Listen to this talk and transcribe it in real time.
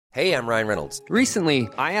Hey, I'm Ryan Reynolds. Recently,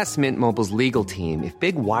 I asked Mint Mobile's legal team if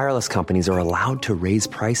big wireless companies are allowed to raise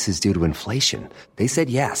prices due to inflation. They said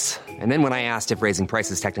yes. And then when I asked if raising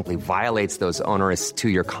prices technically violates those onerous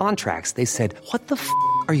two-year contracts, they said, "What the f***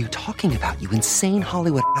 are you talking about, you insane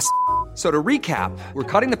Hollywood ass?" So to recap, we're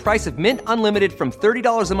cutting the price of Mint Unlimited from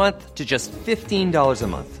 $30 a month to just $15 a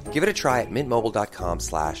month. Give it a try at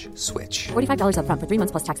mintmobile.com/switch. $45 up front for 3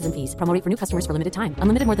 months plus taxes and fees. Promo rate for new customers for limited time.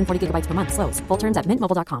 Unlimited more than 40 gigabytes per month. Slows full terms at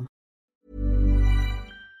mintmobile.com.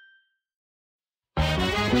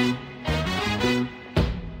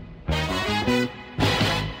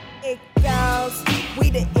 It girls, we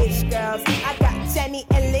the ish girls. I got Jenny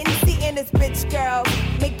and Lindsay in this bitch, girl.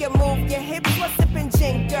 Make you move your hips while sipping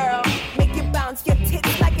gin, girl. Make you bounce your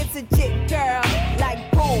tits like it's a jig, girl.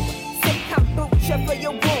 Like boom, sip kombucha for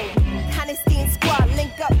your womb. Hennessy and Squad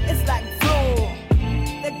link up, it's like boom.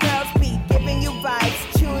 The girls be giving you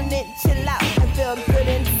vibes. Tune in, chill out, and feel good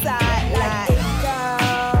inside. Like it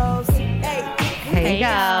girls. Hey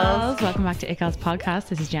girls, welcome back to It Girls Podcast.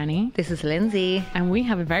 This is Jenny. This is Lindsay. And we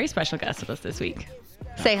have a very special guest with us this week.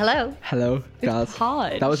 Say hello. Hello, guys.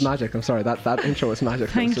 Podge. That was magic. I'm sorry. That intro was magic.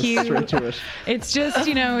 Thank Just you. Straight to it. It's just,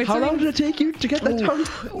 you know, it's How long did it take you to get that tongue?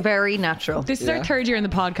 Very natural. This is our third year in the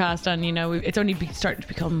podcast, and you know, it's only starting to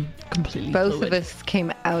become completely Both fluid. of us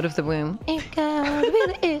came out of the womb. It girls, we're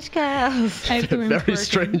the ish girls. Out the womb Very first.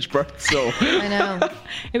 strange birth. So I know.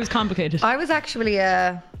 It was complicated. I was actually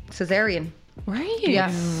a cesarean. Were you?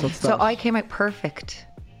 Yeah. What's So that? I came out perfect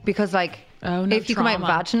because, like, Oh, no if you come trauma.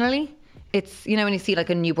 out vaginally, it's, you know, when you see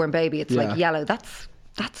like a newborn baby, it's Yeah. like yellow. That's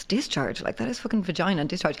discharge. Like, that is fucking vagina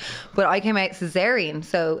discharge. But I came out cesarean,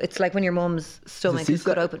 so it's like when your mum's stomach is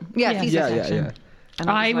cut open. Yeah, Yeah. yeah, C-section. yeah. And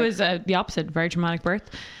I like, was the opposite, very traumatic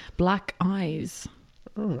birth. Black eyes.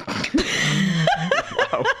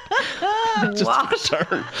 Just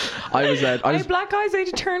turn. I was. I had black eyes, they had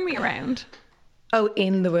to turn me around. oh,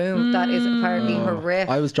 in the womb. That is apparently horrific.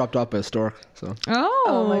 I was dropped off by a stork. So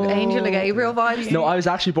Oh my God, Angel and Gabriel vibes. no, I was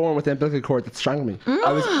actually born with the umbilical cord that strangled me.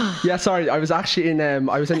 I was. Yeah, sorry. I was actually in.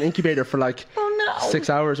 I was in an incubator for like 6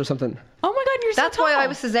 hours or something. Oh my God, you're so That's why tall. I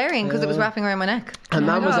was cesarean, because it was wrapping around my neck. And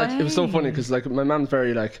Mum was like, it was so funny because like my mum's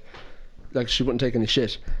very like she wouldn't take any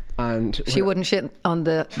shit, and She wouldn't shit on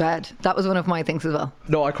the bed. That was one of my things as well.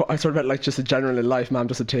 No, I sort of meant like just in general in life, Mum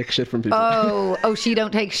doesn't take shit from people. Oh, she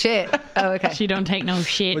don't take shit. Oh, okay. She don't take no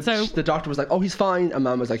shit. But So the doctor was like, "Oh, he's fine," and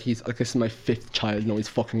Mum was like, "He's like, this is my 5th child. No, he's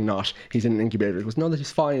fucking not. He's in an incubator." He goes, "No, that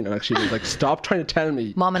he's fine." And actually, was like, "Stop trying to tell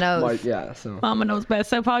me." Mama knows. Yeah. So. Mama knows best.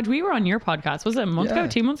 So Podge, we were on your podcast. Was it a month ago?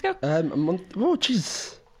 2 months ago? A month. Oh,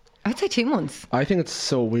 jeez. I'd say 2 months. I think it's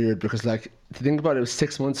so weird because like to think about it, it was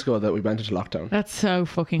 6 months ago that we went into lockdown. That's so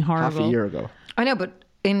fucking horrible. Half a year ago. I know, but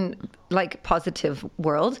in like positive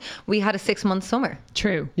world, we had a 6-month summer.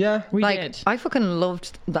 True. Yeah. We Like, did. I fucking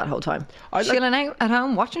loved that whole time. I like- Chilling out at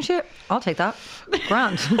home, watching shit. I'll take that.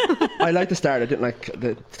 Grand. I liked the start. I didn't like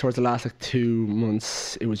towards the last like 2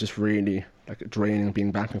 months. It was just really like draining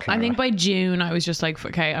being back in Clara. I think by June, I was just like,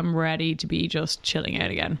 okay, I'm ready to be just chilling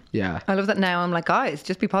out again. Yeah. I love that now. I'm like, guys,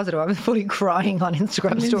 just be positive. I was fully crying on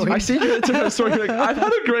Instagram I stories. see you to a story like I've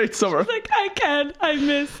had a great summer. Like, I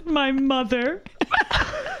miss my mother.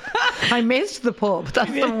 I missed the pub.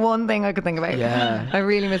 That's the one thing I could think about. Yeah. I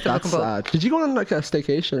really missed the That's fucking pub. sad. Did you go on like a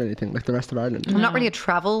staycation or anything like the rest of Ireland? I'm not really a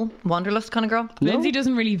travel wanderlust kind of girl. Lindsay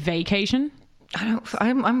doesn't really vacation.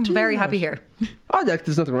 I'm very happy here. Oh, like,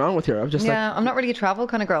 there's nothing wrong with here. I'm just Yeah, I'm not really a travel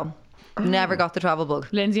kind of girl. Never got the travel bug.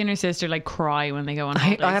 Lindsay and her sister like cry when they go on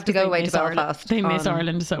holidays. I have to 'cause go they away to miss Ireland. Belfast They miss on-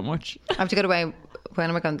 Ireland so much. I have to go away. When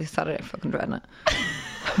am I going? This Saturday. Fucking dreading it.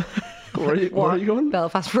 Where are you going?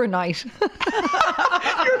 Belfast for a night.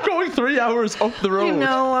 You're going 3 hours up the road. You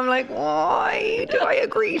know, I'm like, why did I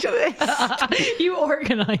agree to this? You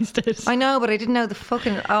organised it. I know, but I didn't know the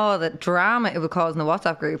fucking the drama it would cause in the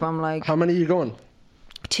WhatsApp group. I'm like, How many are you going?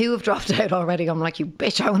 2 have dropped out already. I'm like, you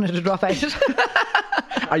bitch, I wanted to drop out.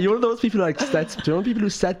 Are you one of those people like do you know people who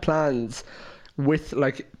set plans with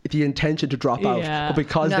like the intention to drop out, Yeah. but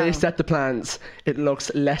because No. they set the plans, it looks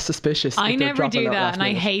less suspicious. I if they're never dropping do out that, last and I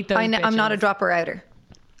minute. hate those. I'm not a bitches. dropper outer.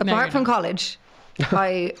 No, Apart you're from not. college,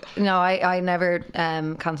 I never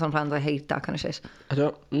cancel on plans. I hate that kind of shit. I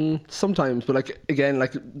don't sometimes, but like again,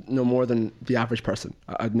 like no more than the average person.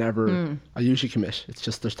 I'd never. I usually commit. It's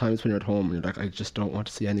just there's times when you're at home and you're like, I just don't want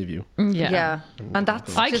to see any of you. Yeah. And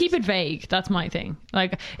that's I just- keep it vague. That's my thing.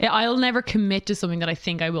 Like, I'll never commit to something that I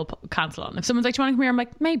think I will cancel on. If someone's like, "Do you want to come here?" I'm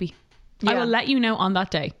like, maybe. I Yeah. will let you know on that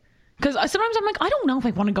day. Because sometimes I'm like, I don't know if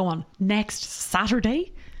I want to go on next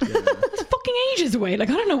Saturday. It's fucking ages away. Like,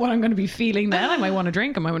 I don't know what I'm going to be feeling then. I might want to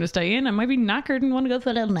drink. I might want to stay in. I might be knackered and want to go for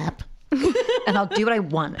a little nap. And I'll do what I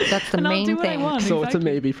want. That's the And I'll main do what I thing. want. So it's a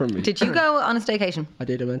Exactly. maybe from me. Did you go on a staycation? I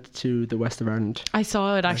did. I went to the west of Ireland. I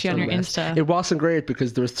saw it actually on your West. Insta. It wasn't great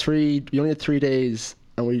because there was we only had 3 days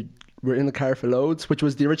and we were in the car for loads, which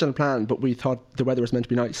was the original plan, but we thought the weather was meant to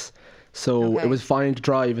be nice. So Okay. it was fine to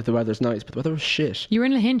drive if the weather's nice, but the weather was shit. You were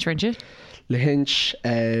in Lahinch, weren't you? Lahinch,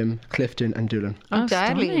 Clifton and Doolin. Oh,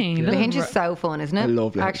 Deadly. stunning. Lahinch is so fun, isn't it? I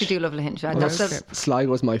love I actually Lahinch. do love Lahinch. Well, That's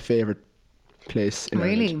Sligo was my favourite place in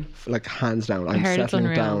Really? Ireland. Like hands down. I'm heard it's settling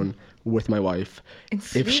unreal. down with my wife In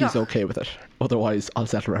if she's Sligo? okay with it. Otherwise, I'll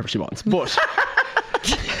settle wherever she wants. But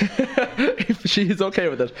if she's okay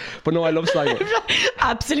with it. But no, I love Sligo.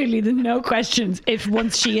 Absolutely, there's no questions if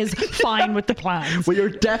once she is fine with the plans. Well, you're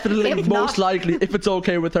definitely If most not- likely, if it's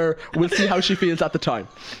okay with her, we'll see how she feels at the time.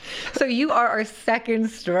 So you are our second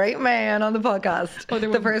straight man on the podcast. Oh, there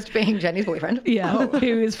the were- first being Jenny's boyfriend. Yeah,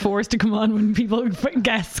 who is forced to come on when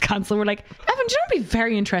guests cancel. We're like, Evan, do you know what'd be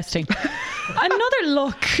very interesting? Another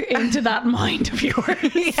look into that mind of yours.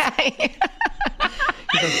 Yeah.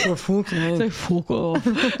 So fuck off.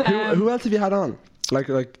 Who else have you had on? Like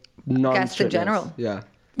non Guests in general? Yeah.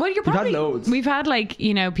 Well, you're We've had probably loads. We've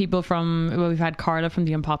had people from. Well, we've had Carla from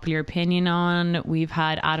The Unpopular Opinion on. We've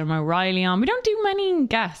had Adam O'Reilly on. We don't do many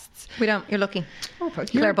guests. We don't. You're lucky.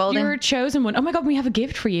 Claire Balding. You're a chosen one. Oh my god, we have a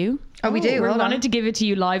gift for you. Oh, we do? We Hold on. wanted to give it to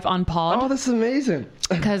you live on Oh, pod this is amazing.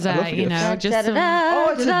 because I love gifts. just some,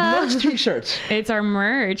 Oh, it's a merch t-shirt. it's our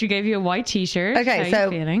merch. We gave you a white T-shirt. Okay, How so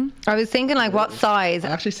you feeling? I was thinking like what size. I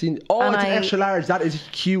actually seen. Oh, And it's an I- extra large. That is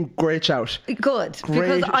cute. Great shout. Good, because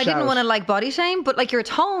Great I didn't shout. want to like body shame, but like you're a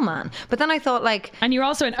tall man. But then I thought like, And you're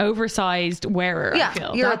also an oversized wearer. I yeah,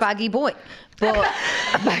 feel. you're a baggy boy. But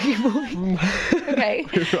a baggy boy. Okay.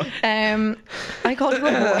 I called you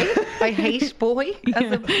a boy. I hate boy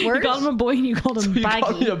as a word. You called him a boy and you called him You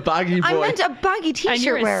call me baggy. a baggy boy. I meant a baggy And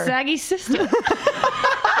you're t-shirt a wearer. saggy sister.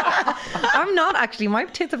 I'm not actually. My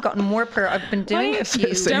tits have gotten more I've been doing a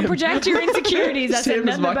few. Same. Don't project your insecurities. I said Same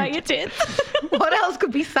as nothing about mine. your tits. What else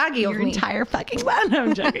could be saggy of Your me? entire fucking man. No,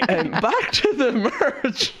 I'm joking. Back to the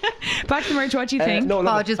merch. Back to the merch. What do you think? No, I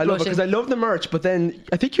love Oh, it. just I love it blushing. because I love the merch. But then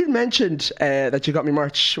I think you mentioned that you got me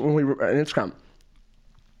merch when we were on Instagram.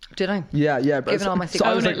 Did I? Yeah. But Giving all my so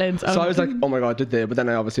I was secrets. like, Own it, Linz, so own I was like, oh my god, did they? But then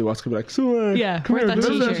I obviously was gonna be like, Yeah, come where's here, that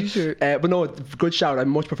where's t-shirt? t-shirt? But no, good shout. I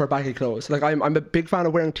much prefer baggy clothes. Like I'm a big fan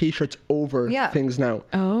of wearing t-shirts over Yeah. things now.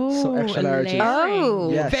 Oh, so extra large. layering.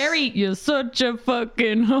 Oh. Yes. Very, you're such a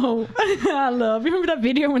fucking hoe. I love. You remember that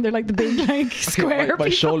video when they're like the big like square My people?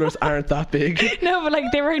 shoulders aren't that big. No, but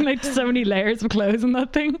like they were in like so many layers of clothes and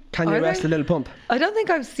that thing. Can you Are rest they? a little pump? I don't think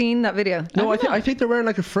I've seen that video. No, I think they're wearing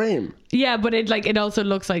like a frame. Yeah, but it also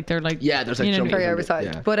looks like they're like Yeah, there's, like, you know what I jumpers. mean? Very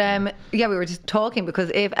oversized. Yeah. But yeah, we were just talking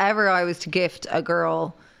because if ever I was to gift a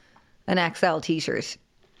girl an XL t-shirt,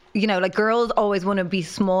 you know, like girls always want to be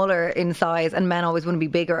smaller in size and men always want to be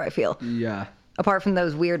bigger, I feel. Yeah. Apart from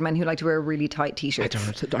those weird men who like to wear really tight t-shirts.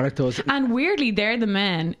 I like those. And weirdly, they're the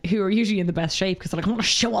men who are usually in the best shape because they're like, I want to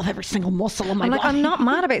show off every single muscle on my I'm like, body. I'm not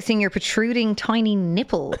mad about seeing your protruding tiny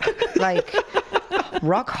nipple. Like,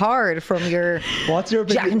 rock hard from your What's your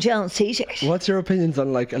Jack opinion? and Jones t-shirt. What's your opinions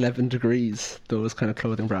on like 11 Degrees? Those kind of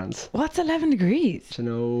clothing brands. What's 11 degrees? You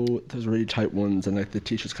know, those really tight ones, and like the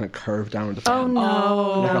t-shirts kind of curve down the front. Oh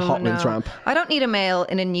no. Like a Hot no. Wheels ramp. I don't need a male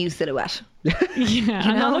in a new silhouette. Yeah,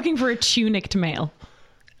 I'm not know? looking for a tunicked male.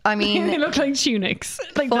 I They mean, look like tunics.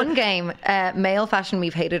 Like fun the- game. Male fashion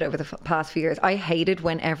we've hated over the past few years. I hated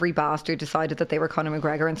when every bastard decided that they were Conor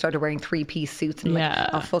McGregor and started wearing 3-piece suits and like Yeah.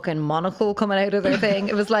 a fucking monocle coming out of their thing.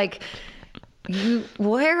 It was like,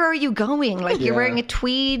 where are you going? Like you're Yeah. wearing a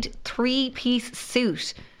tweed 3-piece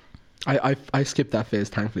suit. I skipped that phase,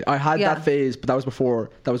 thankfully. I had Yeah. that phase, but that was when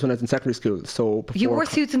I was in secondary school. So before You wore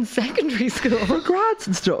suits in secondary school. for grads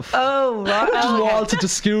and stuff. Oh, right. I just Oh, okay. waltzed to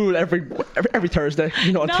school every Thursday.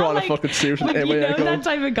 You know, and Not throw on like- a fucking suit. like, and you away I know go. that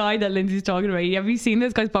type of guy that Lindsay's talking about. Have you seen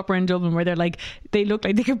those guys pop around Dublin where they're like, they look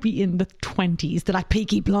like they could be in the 20s. They're like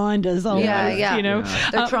Peaky Blinders. Almost, Yeah. You know,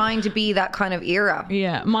 They're trying to be that kind of era.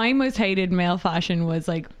 yeah. My most hated male fashion was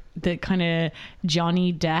like the kind of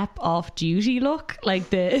Johnny Depp off duty look, like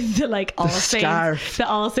the like all scarf. saints, the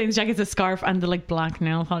all saints jacket, the scarf, and the like black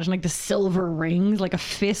nail polish, and like the silver rings, like a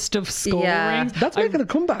fist of skull Yeah. rings. That's making a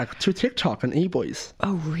comeback through TikTok and e-boys.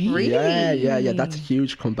 Oh really? Yeah. That's a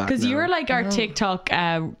huge comeback. Because now. you're like our TikTok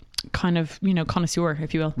kind of, you know, connoisseur,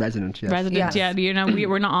 if you will. Resident, yes. Resident, Yes. yeah. You know,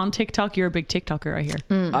 we're not on TikTok. You're a big TikToker, I hear.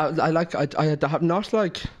 I have not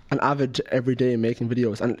like an avid everyday making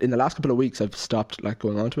videos, and in the last couple of weeks I've stopped like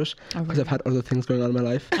going onto it because I've had other things going on in my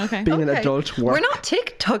life. Okay. Being an Okay. adult, work. We're not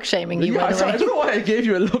TikTok shaming you, Yeah, by the sorry, I way. don't know why I gave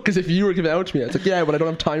you a look as if you were giving it out to me. It's like, yeah, but I don't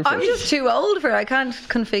have time for I'm it. just too old for it. I can't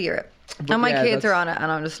configure it. And my yeah, kids are that's- on it,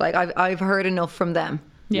 and I'm just like, I've heard enough from them.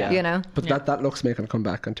 Yeah. You know? But that looks making a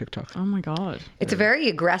comeback on TikTok. Oh my God. It's a very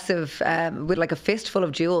aggressive, with like a fistful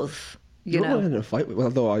of jewels, you You're know? in a fight with,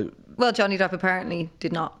 although Well, Johnny Depp apparently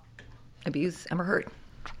did not abuse Amber Heard.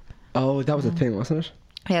 that was a thing, wasn't it?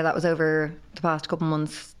 Yeah, that was over the past couple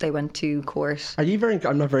months. They went to court.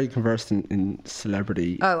 I'm not very conversed in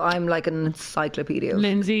celebrity. Oh, I'm like an encyclopedia of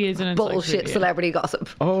Lindsay is an bullshit encyclopedia. celebrity gossip.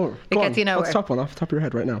 Oh, It go gets on. you nowhere. What's the top one off the top of your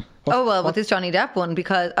head right now? Oh, well, with this Johnny Depp one,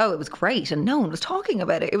 because, it was great and no one was talking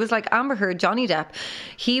about it. It was like Amber Heard, Johnny Depp.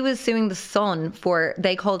 He was suing the Sun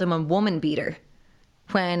they called him a woman beater.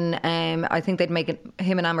 When I think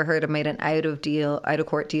him and Amber Heard have made an out of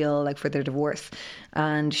court deal, like for their divorce,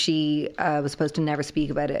 and she was supposed to never speak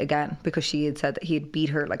about it again because she had said that he had beat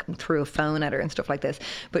her, like threw a phone at her and stuff like this.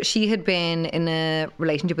 But she had been in a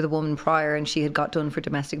relationship with a woman prior, and she had got done for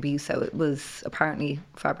domestic abuse, so it was apparently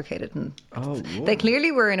fabricated. And they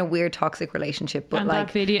clearly were in a weird toxic relationship. But And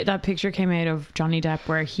like, that picture came out of Johnny Depp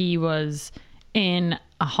where he was in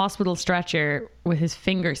a hospital stretcher with his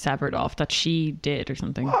finger severed off that she did or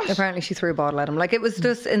something. apparently she threw a bottle at him. Like, it was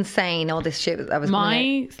just insane. All this shit that was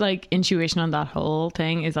coming out. My like intuition on that whole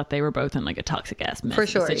thing is that they were both in like a toxic ass messy For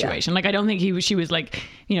sure, situation. Like I don't think she was like,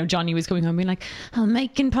 Johnny was coming home being like, I'm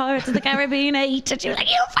making Pirates of the Caribbean 8, and she was like,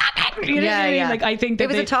 you fucking, you know what I mean? Yeah. Like I think that It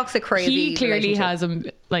was a toxic, crazy He clearly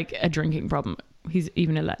relationship. has a drinking problem. He's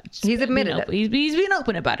even alleged. He's admitted it. He's been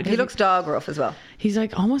open about it. He looks dog rough as well. He's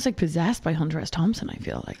like almost like possessed by Hunter S. Thompson. I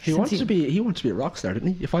feel like He wanted to be a rock star,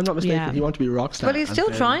 didn't he? If I'm not mistaken, Yeah. he wanted to be a rock star. But he's still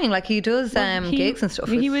trying. Like, he does gigs and stuff.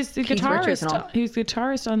 He with was the Keith Richards and all. guitarist. He was the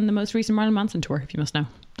guitarist on the most recent Marilyn Manson tour. If you must know,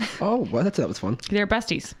 Oh, well, that was fun. they're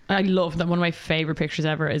besties. I love that. One of my favorite pictures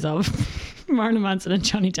ever is of Marilyn Manson and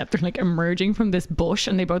Johnny Depp. They're like emerging from this bush,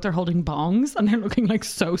 and they both are holding bongs, and they're looking like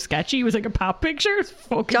so sketchy. It was like a pop picture. It's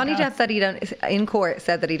fucking Johnny gas. Depp in court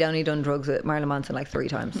said that he'd only done drugs with Marilyn Manson like 3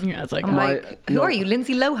 times. Yeah, it's like I'm like, who are you,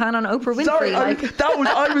 Lindsay Lohan on Oprah Winfrey? Sorry, I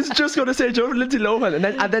like, was just going to say Lindsay Lohan, and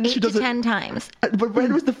then she 8 does to it. 10 times. But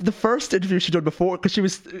when was the first interview she done before? Because she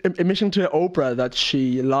was admitting to Oprah that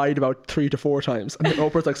she lied about 3 to 4 times, and then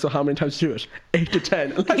Oprah's like, "So how many times did you do it? 8 to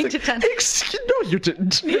 10." And I was 8 to like, 10. No, you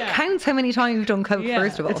didn't. Counts how many times you've done coke, Yeah.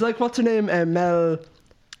 first of all. It's like, what's her name? Mel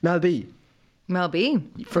B. Mel B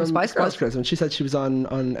from Spice Girls. When she said she was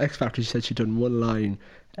on X Factor, she said she'd done one line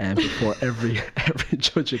before every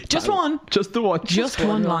judging Just panel. one. Just the one. just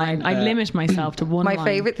one line. I limit myself to one My line.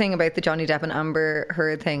 favourite thing about the Johnny Depp and Amber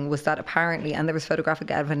Heard thing was that apparently, and there was photographic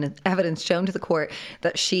evidence shown to the court,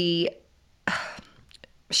 that she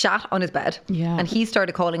shat on his bed. Yeah. And he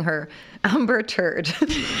started calling her Amber Turd.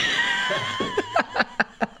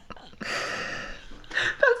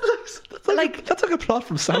 That's like a plot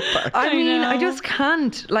from South Park. I mean, I know. just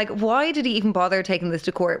can't. Like, why did he even bother taking this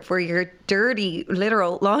to court for your dirty,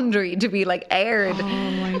 literal laundry to be like aired? Oh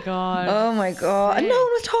my god. Oh my God. And no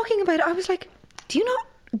one was talking about it. I was like, do you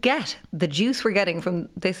not get the juice we're getting from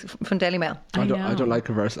Daily Mail? I don't like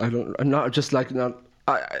converse. I'm not just like not.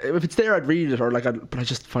 If it's there, I'd read it, or like, but I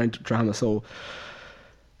just find drama so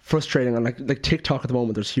frustrating. And like TikTok at the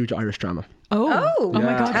moment, there's huge Irish drama. Oh, my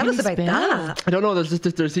god. tell can us you about spill? that. I don't know.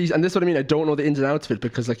 There's these, and this is what I mean. I don't know the ins and outs of it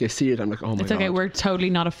because like I see it, I'm like, oh my It's god. okay. We're totally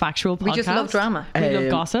not a factual podcast. We just love drama. We love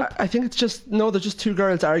gossip. I think it's just they're just two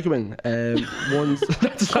girls arguing. One's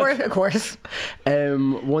Of course.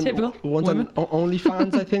 one's Typical on women.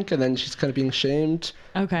 OnlyFans, I think, and then she's kind of being shamed.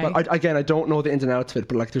 Okay. But I don't know the ins and outs of it,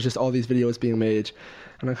 but like there's just all these videos being made,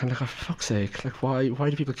 and I'm kind of like, oh, for fuck's sake, like why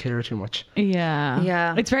do people care too much? Yeah.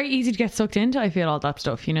 Yeah. It's very easy to get sucked into, I feel, all that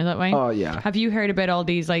stuff, you know that way? Oh, yeah. Have you heard about all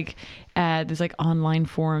these like there's like online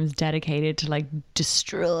forums dedicated to like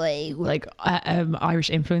destroy like Irish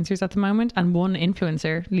influencers at the moment, and one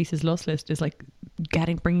influencer, Lisa's Lust List, is like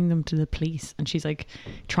bringing them to the police, and she's like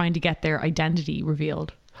trying to get their identity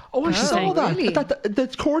revealed. Oh, I saw that. really?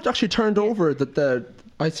 The court actually turned over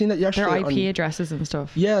I seen that yesterday. Their IP addresses and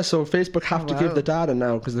stuff. Yeah, so Facebook have to give the data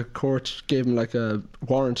now because the court gave them like a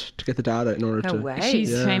warrant to get the data in order No to. way.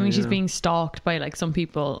 She's Yeah, claiming she's yeah. being stalked by like some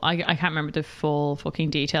people. I can't remember the full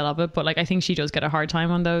fucking detail of it, but like I think she does get a hard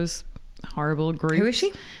time on those horrible groups. Who is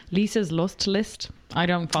she? Lisa's Lust List. I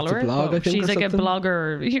don't follow It's a her. blog, but I think, she's or like something. a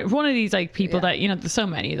blogger. One of these like people that, you know, there's so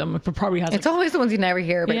many of them. It probably has It's like, always the ones you never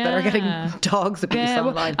hear about that are getting Yeah. dogs abuse well,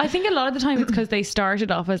 online. I think a lot of the time it's because they started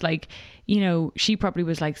off as like, you know, she probably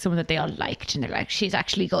was like someone that they all liked, and they're like, she's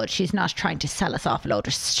actually good. She's not trying to sell us off a load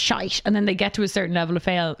of shite. And then they get to a certain level of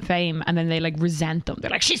fame, and then they like resent them.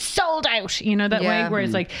 They're like, she's sold out, you know, that Yeah. way.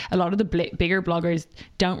 Whereas like a lot of the bigger bloggers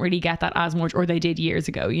don't really get that as much, or they did years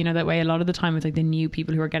ago, you know, that way. A lot of the time it's like the new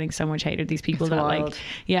people who are getting so much hate are these people It's that wild. like,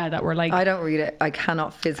 yeah, that were like, I don't read it. I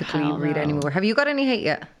cannot physically Hell read no. anymore. Have you got any hate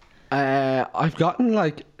yet? I've gotten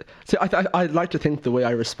like, see, I like to think the way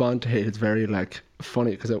I respond to hate is very like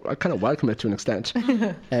funny because I kind of welcome it to an extent.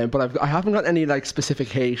 But I haven't got any like specific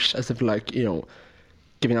hate as if like, you know,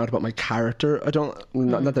 giving out about my character. I don't,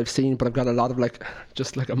 not that I've seen, but I've got a lot of like,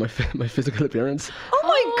 just like on my physical appearance. Oh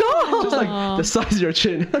my god! Just like the size of your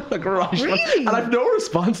chin, like right. Really? And I've no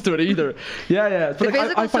response to it either. Yeah. But The like,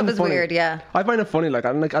 physical I find stuff it is funny. weird, yeah. I find it funny. Like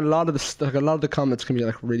I'm like a lot of the comments can be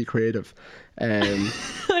like really creative.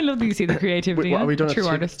 I love that you see the creativity. Are we done True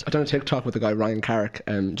artist. I done a TikTok with the guy Ryan Carrick.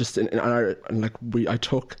 Just I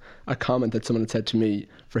took a comment that someone had said to me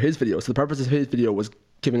for his video. So the purpose of his video was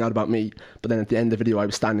giving out about me, but then at the end of the video I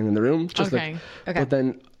was standing in the room just Okay. Okay. But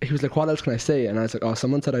then he was like, what else can I say? And I was like, oh,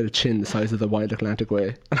 someone said I had a chin the size of the Wild Atlantic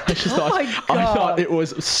Way. And I just thought, my I God. thought it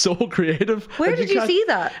was so creative. Where Like, did you can't- see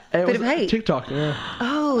that? It Bit was of hate? TikTok, yeah.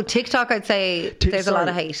 Oh, TikTok, I'd say there's a lot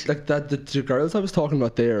of hate. Like that, the girls I was talking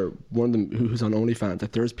about there, one of them who's on OnlyFans,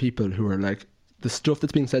 like there's people who are like, the stuff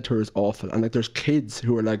that's being said to her is awful. And like there's kids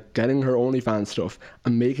who are like getting her OnlyFans stuff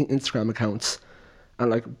and making Instagram accounts and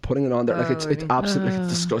like putting it on there. Like it's absolutely like, it's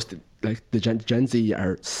disgusting. Like the Gen Z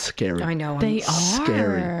are scary. I know. They are.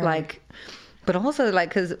 Scary. Like, but also like,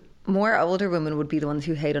 because more older women would be the ones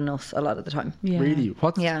who hate on us a lot of the time. Yeah. Really?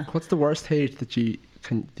 Yeah. What's the worst hate that you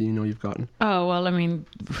know you've gotten? Oh, well, I mean,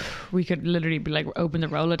 we could literally be like, open the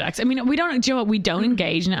Rolodex. I mean, we don't, do you know what? We don't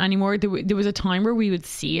engage in it anymore. There was a time where we would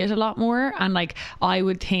see it a lot more. And like, I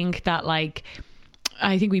would think that like,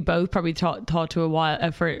 I think we both probably thought to a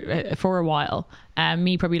while for a while.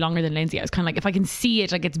 Me probably longer than Lindsay. I was kind of like, if I can see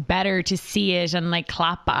it, like it's better to see it and like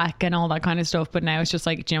clap back and all that kind of stuff. But now it's just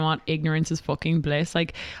like, do you know what? Ignorance is fucking bliss.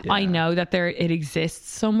 Like I know that it exists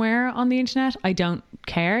somewhere on the internet. I don't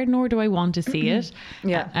care, nor do I want to see it.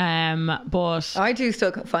 But I do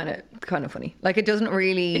still find it kind of funny. Like it doesn't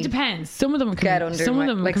really. it depends. Some of them can Get under some my, of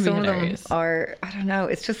them like can some be of them hilarious. are. I don't know.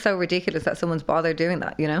 It's just so ridiculous that someone's bothered doing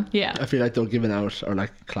that. You know. Yeah. I feel like they're giving out or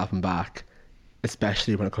like clapping back,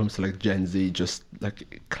 especially when it comes to like Gen Z. Just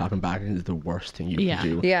like clapping back is the worst thing you can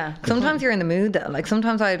do. Yeah. Sometimes you're in the mood though. Like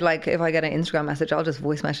sometimes I'd like, if I get an Instagram message, I'll just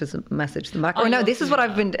voice message them back. Or no, this is what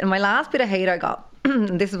I've been, in my last bit of hate I got.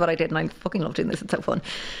 This is what I did, and I fucking love doing this. It's so fun.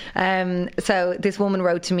 So this woman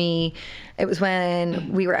wrote to me. It was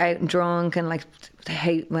when we were out and drunk, and like they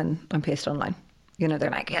hate when I'm pissed online. You know,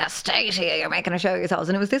 they're like, yeah, Stacey, you're making a show of yourselves.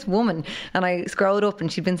 And it was this woman, and I scrolled up,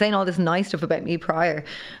 and she'd been saying all this nice stuff about me prior.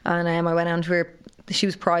 And I went on to her. She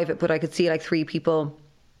was private, but I could see like 3 people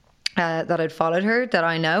that had followed her that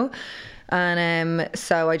I know. And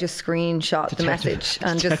so I just screenshot the message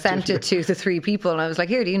and just sent it to the 3 people. And I was like,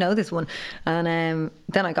 here, do you know this one? And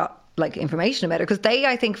then I got like information about her, because they,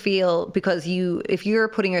 I think, feel, because if you're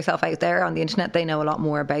putting yourself out there on the internet, they know a lot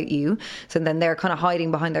more about you. So then they're kind of hiding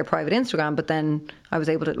behind their private Instagram. But then I was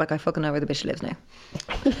able to, like, I fucking know where the bitch lives now.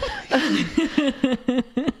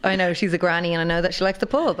 I know she's a granny, and I know that she likes the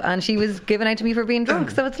pub, and she was given out to me for being drunk.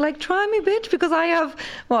 So it's like, try me, bitch, because I have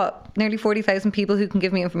nearly 40,000 people who can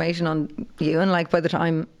give me information on you, and like by the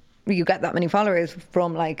time you get that many followers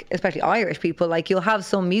from like especially Irish people, like you'll have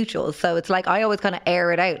some mutuals. So it's like I always kind of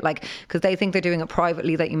air it out, like because they think they're doing it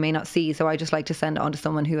privately that you may not see. So I just like to send it on to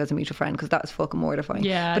someone who has a mutual friend, because that's fucking mortifying.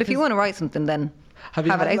 Yeah, but if you want to write something, then have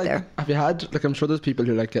it out like, there. Have you had like, I'm sure there's people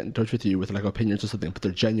who like get in touch with you with like opinions or something, but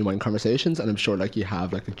they're genuine conversations, and I'm sure like you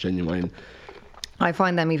have like a genuine. I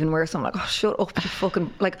find them even worse. I'm like, oh, shut up, you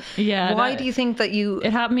fucking like. Yeah, why do you think that you?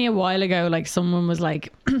 It happened to me a while ago. Like someone was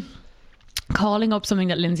like calling up something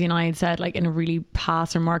that Lindsay and I had said, like in a really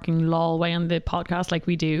past remarking lol way on the podcast, like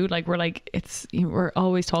we do. Like we're like, it's, you know, we're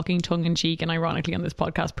always talking tongue in cheek and ironically on this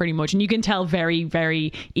podcast pretty much, and you can tell very,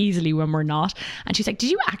 very easily when we're not. And she's like,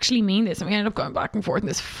 did you actually mean this? And we ended up going back and forth in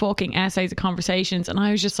this fucking essays of conversations, and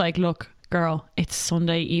I was just like, look, girl, it's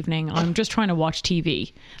Sunday evening. I'm just trying to watch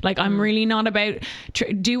TV. Like, I'm really not about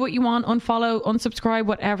do what you want, unfollow, unsubscribe,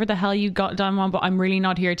 whatever the hell you got done on. But I'm really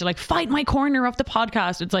not here to like fight my corner of the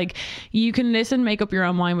podcast. It's like, you can listen, make up your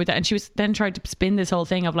own mind with that. And she was then tried to spin this whole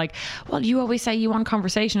thing of like, well, you always say you want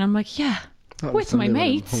conversation. I'm like, yeah. With my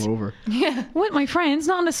mates, yeah, with my friends,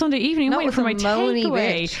 not on a Sunday evening. I'm Not waiting with for a my moany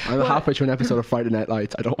takeaway. bitch. I'm halfway through an episode of Friday Night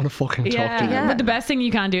Lights. I don't want to fucking talk to you. Yeah. But the best thing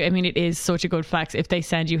you can do, I mean, it is such a good flex. If they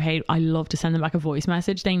send you hate, I love to send them back a voice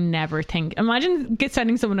message. They never think. Imagine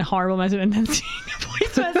sending someone a horrible message and then seeing a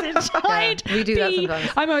voice message. we do that sometimes.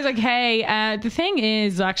 I'm always like, hey, the thing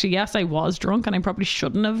is, actually, yes, I was drunk and I probably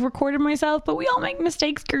shouldn't have recorded myself, but we all make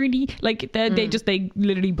mistakes, Gertie. Like, they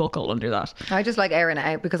literally buckle under that. I just like airing it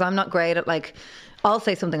out, because I'm not great at like, I'll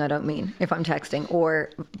say something I don't mean if I'm texting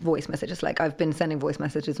or voice messages. Like I've been sending voice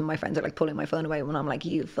messages and my friends are like pulling my phone away when I'm like,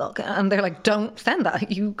 you fuck. And they're like, don't send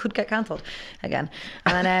that. You could get cancelled again.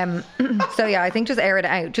 And so yeah, I think just air it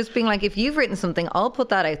out. Just being like, if you've written something, I'll put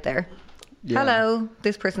that out there. Yeah. Hello,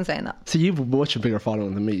 this person saying that. So you've a much bigger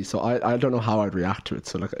following than me, so I don't know how I'd react to it.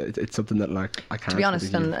 So like it's something that like I can't. To be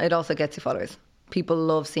honest, and it also gets you followers. People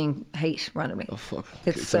love seeing hate randomly. Oh fuck!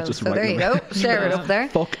 It's so there you go. Share it up there.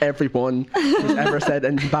 Fuck everyone who's ever said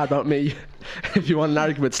anything bad about me. If you want an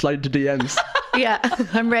argument, slide to DMs. Yeah,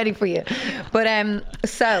 I'm ready for you. But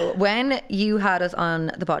so when you had us on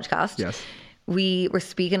the podcast, yes, we were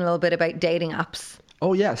speaking a little bit about dating apps.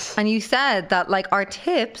 Oh yes. And you said that like our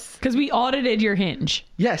tips, because we audited your Hinge.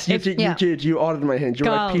 Yes, you did. You did. You audited my Hinge. You're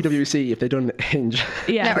like PwC if they done Hinge.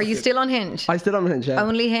 Yeah. Now, are you still on Hinge? I still on Hinge. Yeah.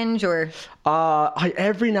 Only Hinge or? I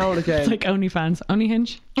every now and again. It's like OnlyFans. Only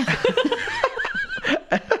Hinge.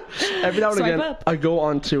 Every now and Swipe again, up. I go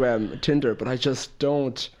on to Tinder, but I just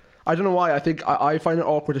don't. I don't know why. I think I find it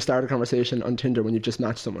awkward to start a conversation on Tinder when you've just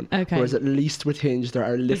matched someone. Okay. Whereas at least with Hinge, there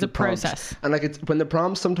are little a prompts. process. And like it's when the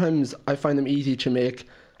prompts, sometimes I find them easy to make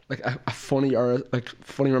like a funny or like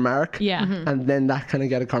funny remark. Yeah. And then that kind of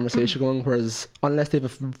get a conversation going. Whereas unless they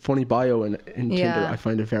have a funny bio in Tinder, I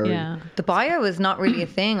find it very. Yeah. The bio is not really a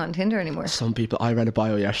thing on Tinder anymore. Some people, I read a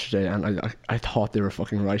bio yesterday and I thought they were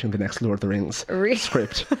fucking writing the next Lord of the Rings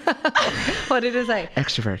script. What did it say?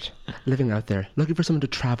 Extrovert, living out there, looking for someone to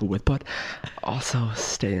travel with, but also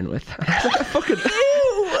staying with. And I was like, fucking.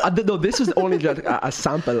 No, this was only just a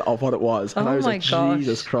sample of what it was, and I was like, gosh.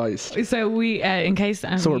 Jesus Christ. So we, in case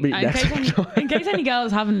So we're meeting next week. in case any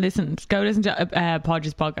girls haven't listened, go listen to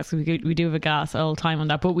Podge's podcast, because we do have a gas all the time on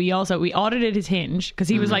that. But we audited his Hinge because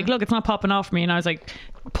he was like, look, it's not popping off for me, and I was like,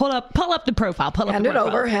 pull up the profile, hand it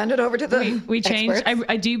over to the we changed.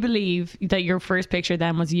 I do believe that your first picture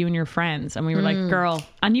then was you and your friends, and we were like, girl,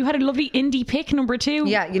 and you had a lovely indie pic number 2.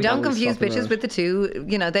 Yeah, you don't confuse bitches with the two.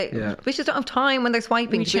 You know, bitches don't have time when they're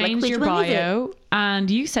swiping. We changed your bio, and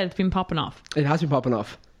you said it's been popping off. It has been popping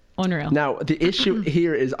off. Unreal. Now the issue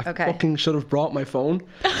here is I fucking should have brought my phone.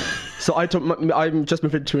 So I'm just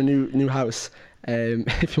moved into a new house.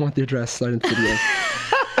 If you want the address, slide into the DM.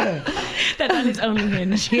 That is only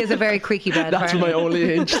Hinge. He has a very creaky bed. That's my only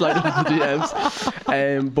Hinge, slide into the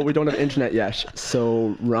DMs. But we don't have internet yet,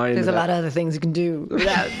 so Ryan. There's a lot of other things you can do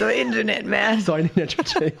without the internet, man. So I need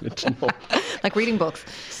entertainment. No. Like reading books.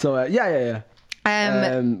 So yeah.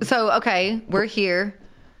 So okay, we're here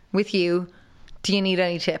with you. Do you need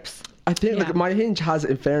any tips? I think like my Hinge has,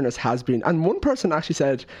 in fairness, has been, and one person actually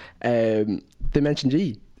said they mentioned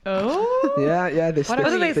G. Oh. Yeah. What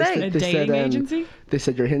did they say? A dating agency? They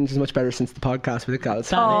said your Hinge is much better since the podcast with the gals.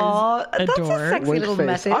 Oh, that's a sexy Wink little face.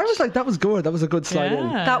 message. I was like, that was good. That was a good slide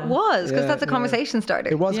in. That was, because that's a conversation starter.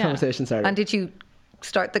 It was a conversation starter. And did you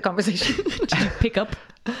start the conversation? Did you pick up?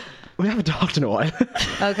 We haven't talked in a while.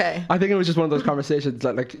 Okay. I think it was just one of those conversations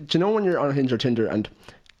that, like, do you know when you're on Hinge or Tinder and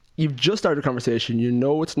you've just started a conversation, you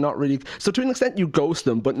know it's not really... So to an extent, you ghost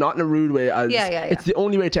them, but not in a rude way. As it's the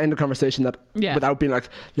only way to end a conversation that without being like,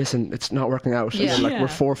 listen, it's not working out. Yeah. And then, we're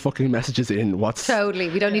 4 fucking messages in. Totally.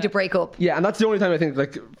 We don't need to break up. Yeah, and that's the only time I think,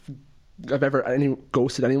 like, I've ever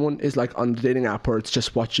ghosted anyone is, like, on the dating app where it's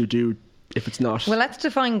just what you do if it's not. Well, let's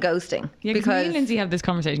define ghosting. Yeah, because me and Lindsay have this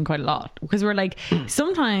conversation quite a lot. Because we're like,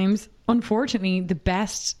 sometimes, unfortunately, the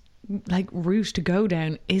best... like route to go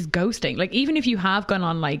down is ghosting. Like even if you have gone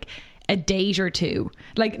on like a date or two,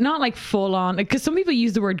 like not like full on, because some people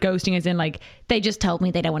use the word ghosting as in like they just told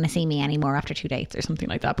me they don't want to see me anymore after 2 dates or something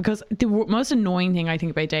like that. Because the most annoying thing I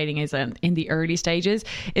think about dating is in the early stages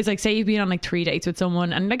is like, say you've been on like 3 dates with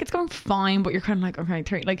someone and like it's going fine, but you're kind of like, okay,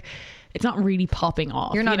 3, like it's not really popping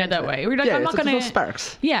off. You're not that way. We're like, I'm not gonna. No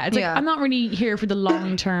sparks. Yeah, it's like I'm not really here for the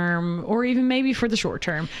long term, or even maybe for the short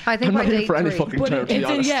term. I think I'm not by here date for any 3. fucking term, to be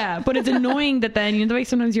honest. But it's annoying that then, you know, the way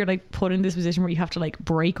sometimes you're like put in this position where you have to like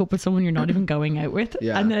break up with someone you're not even going out with,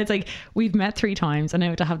 and then it's like we've met 3 times and I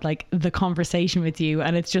have to have like the conversation with you,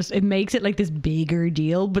 and it's just, it makes it like this bigger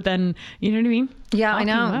deal. But then, you know what I mean? Yeah, I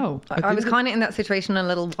know. I was kind of in that situation a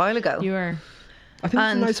little while ago. You were. I think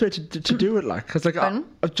it's a nice way to do it, like, because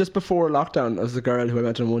like just before lockdown, there was a girl who I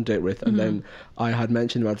went on one date with, and then I had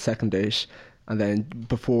mentioned about the second date, and then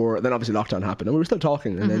obviously lockdown happened, and we were still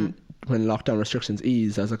talking, and then when lockdown restrictions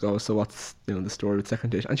eased, I was like, oh, so what's the story with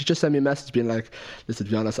second date? And she just sent me a message being like, listen,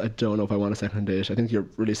 to be honest, I don't know if I want a second date. I think you're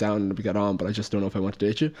really sound and we get on, but I just don't know if I want to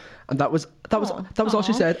date you. And that was all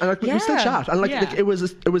she said. And like we still chat, and like it was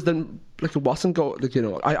then like it wasn't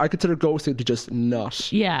I consider ghosting to just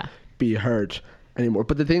not be heard anymore.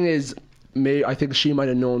 But the thing is, I think she might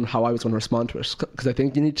have known how I was going to respond to it, because I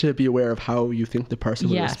think you need to be aware of how you think the person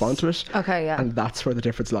will Yes. respond to it. Okay, yeah. And that's where the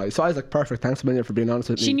difference lies. So I was like, perfect, thanks a million for being honest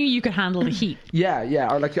with me. She knew you could handle the heat. Yeah,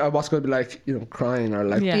 or like I was going to be like, crying or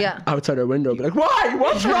like Yeah. outside her window, be like, why?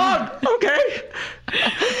 What's wrong? Okay,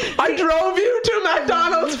 I drove you to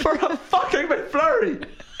McDonald's for a fucking McFlurry.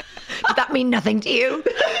 Did that mean nothing to you?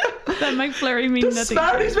 That McFlurry means The nothing.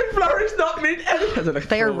 Smarties McFlurries not mean anything.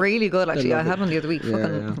 They are really good, actually. I love had it. one the other week. Yeah,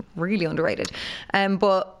 Fucking yeah. really underrated.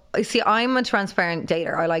 But you see, I'm a transparent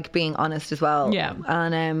dater. I like being honest as well. Yeah.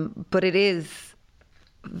 And but it is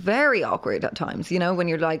very awkward at times. When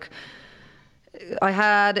you're like, I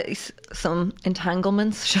had some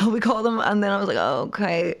entanglements, shall we call them, and then I was like, oh,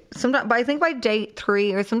 okay. Sometimes, but I think by date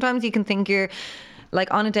 3, or sometimes you can think you're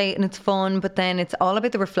like on a date and it's fun, but then it's all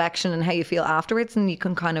about the reflection and how you feel afterwards, and you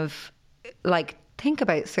can kind of like think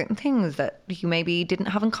about certain things that you maybe didn't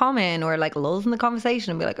have in common, or like lulls in the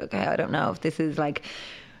conversation and be like, okay, I don't know if this is like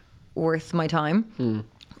worth my time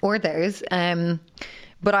or theirs.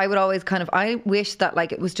 But I would always I wish that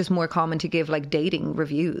like it was just more common to give like dating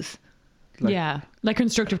reviews. Like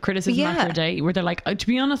constructive criticism after Yeah. a date, where they're like, to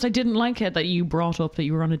be honest, I didn't like it that you brought up that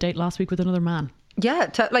you were on a date last week with another man. Yeah,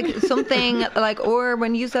 like something like, or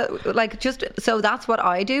when you said like, just so that's what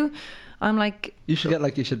I do. I'm like, You should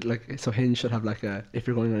get so Hinge should have like a, if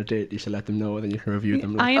you're going on a date, you should let them know, and then you can review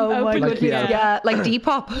them. I am oh my open god, with yeah. like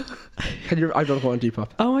Depop. I don't go on Depop.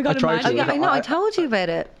 Oh my God, I tried imagine. to. Yeah, I know. I told you about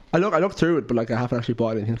it. I looked through it, but like I haven't actually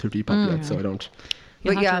bought anything through Depop yet, so I don't.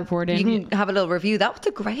 You'll But have to report in. you can have a little review. That was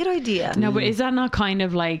a great idea. No, but is that not kind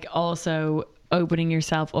of like also opening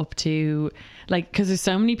yourself up to, like, because there's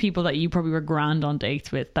so many people that you probably were grand on dates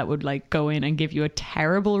with that would like go in and give you a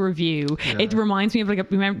terrible review. It reminds me of like,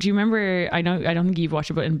 do you remember, I don't think you've watched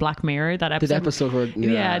it, but in Black Mirror, that episode. The episode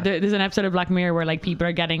where There's an episode of Black Mirror where like people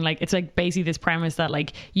are getting like, it's like basically this premise that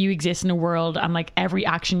like you exist in a world and like every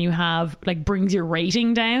action you have like brings your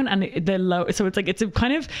rating down, and so it's like, it's a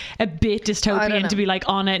kind of a bit dystopian to be like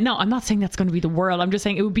on it. No, I'm not saying that's going to be the world. I'm just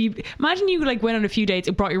saying it would be, imagine you like went on a few dates,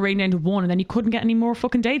 it brought your rating down to 1, and then you couldn't get any more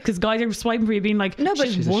fucking dates because guys are swiping for you being like, No, but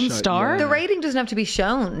she's She's a 1 shite, star. yeah. The rating doesn't have to be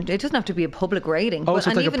shown. It doesn't have to be a public rating. Oh, But, so it's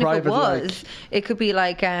and like a even if it private, was, like- it could be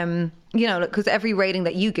like, because every rating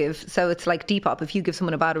that you give, so it's like Depop. If you give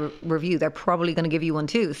someone a bad review, they're probably going to give you one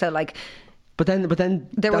too. So like, But then There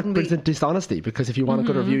that wouldn't brings be- in dishonesty, because if you want a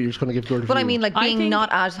good review, you're just going to give a good review. but I mean, like I being think- not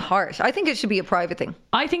as harsh. I think it should be a private thing.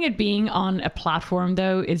 I think it being on a platform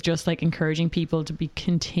though is just like encouraging people to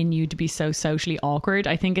continue to be so socially awkward.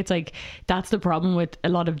 I think it's like that's the problem with a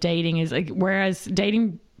lot of dating, is like, whereas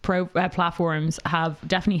dating platforms have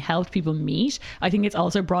definitely helped people meet, I think it's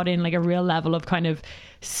also brought in like a real level of kind of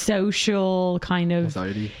social kind of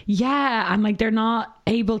Anxiety. Yeah, and like they're not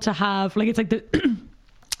able to have like, it's like the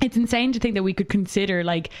it's insane to think that we could consider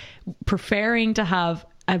like preferring to have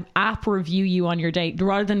an app review you on your date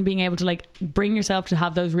rather than being able to like bring yourself to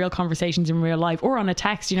have those real conversations in real life, or on a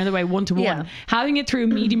text, the way 1-to-1. Yeah. Having it through a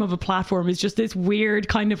medium of a platform is just this weird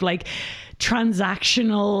kind of like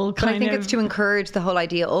transactional But I kind think of. it's to encourage the whole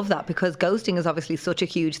idea of that, because ghosting is obviously such a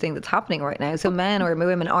huge thing that's happening right now. So men or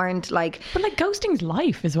women aren't like, But like ghosting's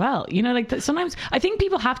life as well, like sometimes I think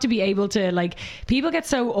people have to be able to like, people get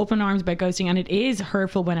so up in arms about ghosting, and it is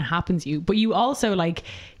hurtful when it happens to you, but you also like,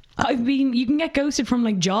 you can get ghosted from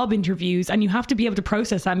like job interviews, and you have to be able to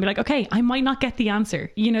process that and be like, okay, I might not get the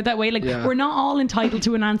answer, that way, like Yeah. we're not all entitled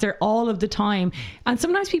to an answer all of the time, and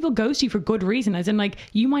sometimes people ghost you for good reason, as in like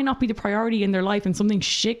you might not be the priority in their life, and something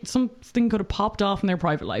could have popped off in their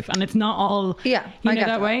private life, and it's not all I get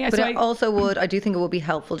that way. But So I do think it would be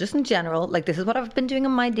helpful just in general. Like, this is what I've been doing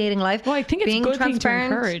in my dating life. Well, I think it's a being good thing to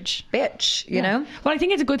transparent, encourage. bitch, you know? Well, I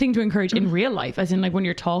think it's a good thing to encourage in real life, as in like when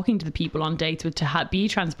you're talking to the people on dates, with to be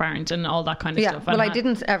transparent and all that kind of Yeah, stuff. well, And I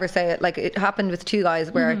didn't ever say it. Like, it happened with 2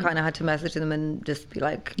 guys where I kind of had to message them and just be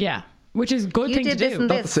like, Yeah, which is a good You thing to did this do. and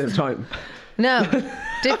Not at the same time. no,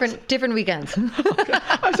 different weekends.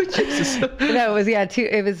 I was like, Jesus. No,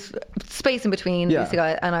 it was space in between Yeah. these 2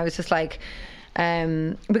 guys, and I was just like,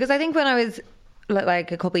 because I think when I was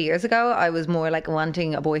like a couple of years ago, I was more like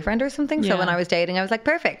wanting a boyfriend or something. Yeah. So when I was dating, I was like,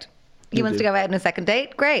 perfect. He wants to go out on a second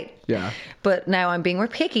date, great. Yeah. But now I'm being more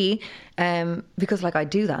picky, because like I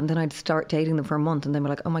do that, and then I'd start dating them for a month, and then we're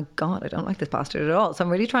like, oh my god, I don't like this bastard at all. So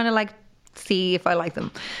I'm really trying to like see if I like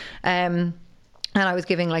them. And I was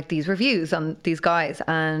giving like these reviews on these guys,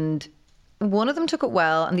 and one of them took it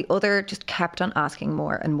well, and the other just kept on asking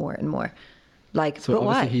more and more and more. Like, So but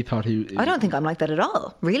obviously why? he thought he. I don't think I'm like that at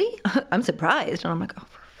all. Really? I'm surprised. And I'm like, oh,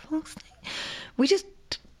 for fuck's sake. We just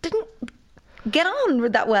didn't get on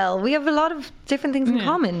with that well. We have a lot of different things in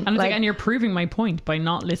common. And it's like, and you're proving my point by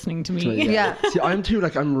not listening to me. Yeah. See, I'm too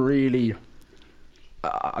like I'm really.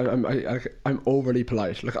 I'm overly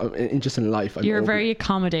polite. Like just in life, You're a very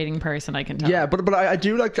accommodating person, I can tell. Yeah, but I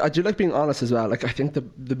do like being honest as well. Like I think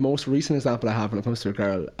the most recent example I have when it comes to a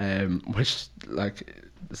girl, which like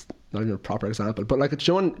it's not even a proper example, but like it's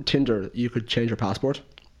on Tinder, you could change your passport.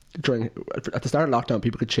 At the start of lockdown,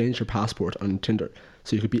 people could change your passport on Tinder,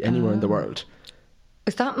 so you could be anywhere in the world.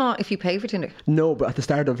 Is that not if you pay for Tinder? No, but at the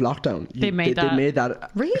start of lockdown, they made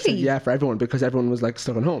that. Really? Yeah, for everyone, because everyone was like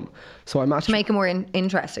stuck at home. So I matched To make it more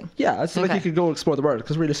interesting. Yeah, it's like you could go explore the world.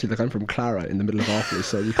 Because realistically, like I'm from Clara in the middle of Offaly,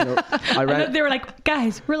 so you can. They were like,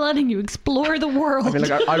 guys, we're letting you explore the world. I mean,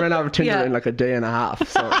 like I ran out of Tinder in like a day and a half,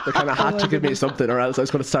 so they kind of had to give me something, or else I was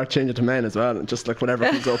going to start changing to men as well, and just like whatever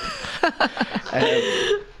comes up.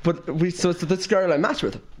 So this girl I matched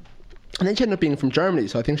with. And then she ended up being from Germany,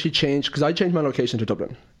 so I think she changed, because I changed my location to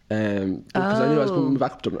Dublin. Because I knew I was going to move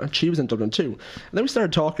back to Dublin, and she was in Dublin too. And then we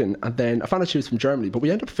started talking, and then I found out she was from Germany, but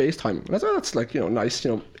we ended up FaceTiming. And I was like, oh, that's like, nice,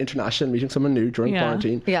 international, meeting someone new during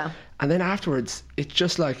quarantine. Yeah. And then afterwards, it's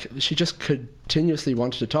just like, she just continuously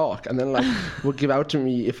wanted to talk, and then like would give out to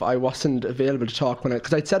me if I wasn't available to talk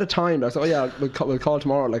because I'd set a time. I was like, oh yeah, we'll call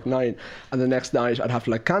tomorrow at like 9, and the next night I'd have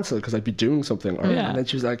to like cancel because I'd be doing something. And then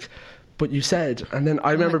she was like, but you said, and then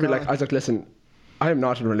I remember being like, I was like, listen, I am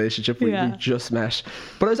not in a relationship. We just met.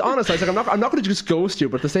 But I was honest. I was like, I'm not going to just ghost you.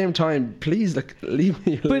 But at the same time, please, like, leave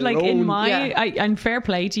me alone. But like in my, and fair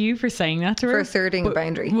play to you for saying that to her. For asserting a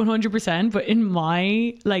boundary. 100%. But in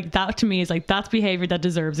my, like, that to me is like, that's behavior that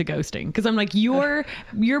deserves a ghosting. Because I'm like, you're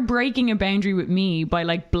breaking a boundary with me by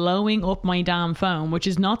like blowing up my damn phone, which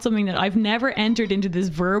is not something that I've never entered into this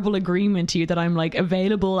verbal agreement to you that I'm like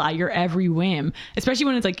available at your every whim. Especially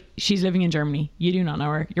when it's like, she's living in Germany. You do not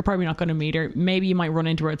know her. You're probably not going to meet her. Maybe you might run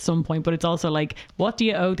into her at some point, but it's also like, what do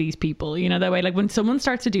you owe these people? That way, like when someone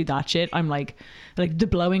starts to do that shit, I'm like the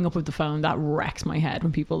blowing up of the phone, that wrecks my head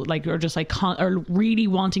when people like are just like are really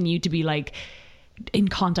wanting you to be like in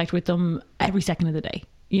contact with them every second of the day.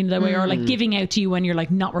 That way, or like giving out to you when you're like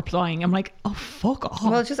not replying. I'm like, oh, fuck off.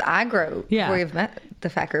 Well, it's just aggro before you've met the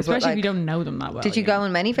fecker. Especially if you don't know them that well. Did you go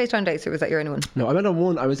on many FaceTime dates, or was that your only one? No, I went on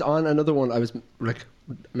one. I was on another one. I was like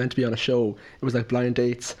meant to be on a show. It was like blind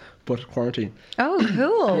dates, but quarantine. Oh,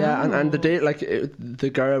 cool. Yeah, and the date, like the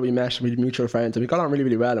girl we met, we had mutual friends, and we got on really,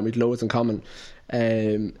 really well, and we had loads in common.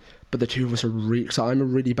 But the two of us are so I'm a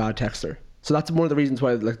really bad texter. So that's one of the reasons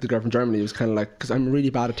why, like, the girl from Germany was kind of like, because I'm really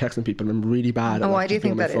bad at texting people. I'm really bad at why do you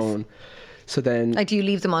think that is? So then, like, do you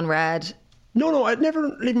leave them on red? No, I'd never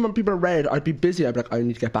leave them on people on red. I'd be busy. I'd be like, I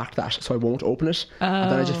need to get back to that, so I won't open it,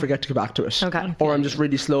 and then I just forget to get back to it. Okay. Or I'm just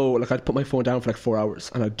really slow. Like, I'd put my phone down for like 4 hours,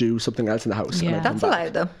 and I'd do something else in the house. Yeah. And I'd come That's back.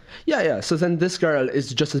 allowed, though. Yeah. So then this girl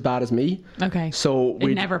is just as bad as me. Okay. So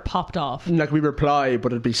it never popped off. Like, we reply,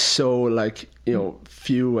 but it'd be so like,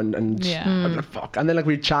 few and I'd be like, fuck. And then like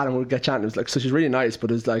we'd chat and we'd get chatting. It was like, so she's really nice, but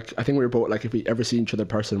it's like, I think we were both like, if we ever see each other in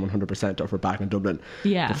person 100%, or if we're back in Dublin.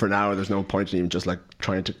 Yeah. But for now, there's no point in even just like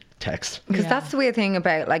trying to text. Because that's the weird thing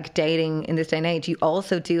about like dating in this day and age. You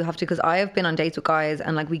also do have to, because I have been on dates with guys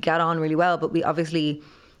and like we get on really well, but we obviously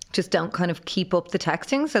just don't kind of keep up the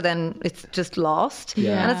texting, so then it's just lost.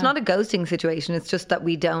 Yeah. And it's not a ghosting situation, it's just that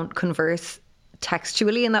we don't converse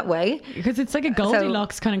textually in that way, because it's like a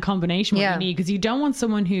Goldilocks kind of combination what you need, because you don't want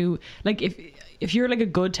someone who, like, if you're like a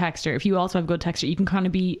good texter, if you also have good texter, you can kind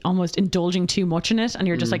of be almost indulging too much in it, and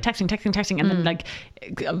you're just like texting, and then like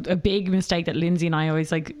a big mistake that Lindsay and I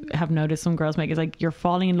always like have noticed some girls make is like, you're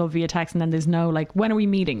falling in love via text, and then there's no like, when are we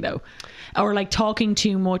meeting though, or like talking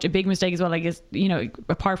too much. A big mistake as well, like, is,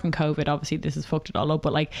 apart from COVID, obviously this has fucked it all up,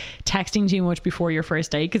 but like texting too much before your first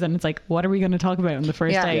date, because then it's like, what are we going to talk about on the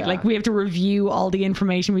first date? Like, we have to review all the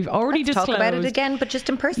information we've already disclosed. Talk about it again, but just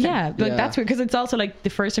in person. That's weird, because it's also like the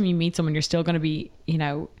first time you meet someone, you're still going to be,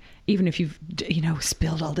 even if you've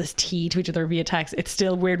spilled all this tea to each other via text, it's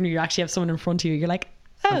still weird when you actually have someone in front of you. You're like,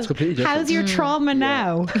 oh, how's your trauma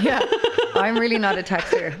now? Yeah. I'm really not a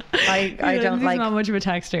texter. I don't like. Not much of a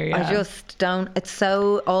texter. Yeah. I just don't. It's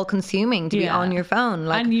so all consuming to be on your phone.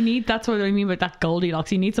 Like, and you need. That's what I mean by that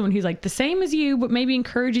Goldilocks. You need someone who's like the same as you, but maybe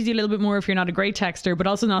encourages you a little bit more if you're not a great texter, but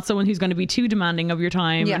also not someone who's going to be too demanding of your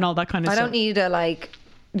time and all that kind of stuff. I don't need a like,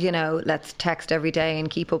 let's text every day and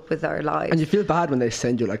keep up with our lives. And you feel bad when they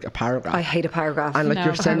send you like a paragraph. I hate a paragraph. And like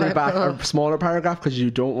you're sending back a smaller paragraph because you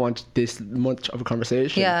don't want this much of a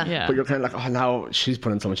conversation. Yeah. But you're kind of like, oh, now she's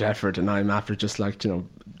putting so much effort, and I'm after just like,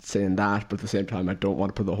 saying that, but at the same time I don't want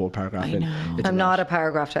to put the whole paragraph in. I'm not a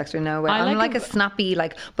paragraph texter, no way. I'm like a snappy,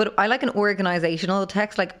 but I like an organizational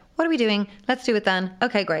text, like what are we doing? Let's do it then.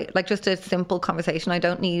 Okay, great. Like just a simple conversation. I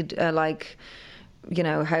don't need like, you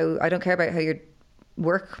know, I don't care about how your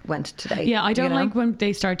work went today. Yeah, I don't you know? like when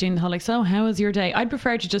they start doing the whole like, so how was your day? I'd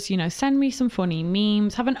prefer to just, you know, send me some funny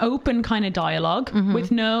memes, have an open kind of dialogue with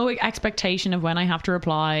no expectation of when I have to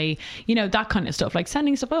reply, you know, that kind of stuff. Like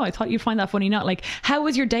sending stuff, oh, I thought you'd find that funny. Not like, how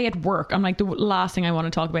was your day at work? I'm like, the last thing I want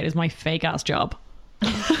to talk about is my fake ass job.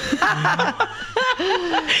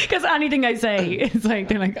 Because anything I say is like,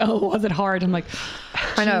 they're like, oh, was it hard? I'm like,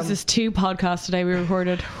 I know. Jesus, 2 podcasts today we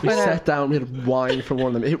recorded. We sat down, we had wine for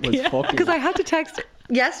one of them. It was fucking. Because I had to text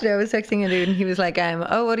yesterday. I was texting a dude and he was like,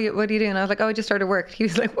 oh, what are you doing? I was like, oh, I just started work. He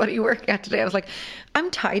was like, what are you working at today? I was like,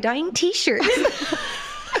 I'm tie-dyeing t-shirts.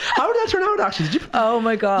 How did that turn out actually? Did you, Oh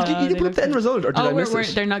my god! you didn't put up the end result, or did I miss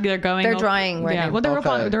it? They're not. They're going. They're up. drying right Yeah. now. Well, they're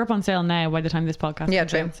Okay. they're up on sale now. By the time this podcast, Yeah,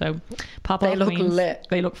 comes true. out. So pop They off look queens. lit.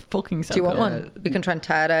 They look fucking so. Do you want cool. one? We can try and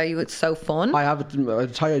tie-dye you. It's so fun. I have a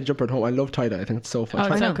tie-dye jumper at home. I love tie-dye. I think it's so fun. Oh,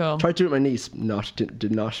 it's so cool. Tried to do it with my niece.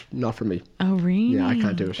 Did not for me. Oh really? Yeah, I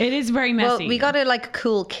can't do it. It is very well, messy. we got a like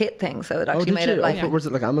cool kit thing, so it Oh, actually did made you? it like. Oh, was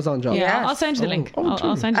it like Amazon job? Yeah, Yes. I'll send you the link. Oh,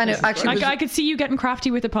 I'll send you. And the it link. actually I could see you getting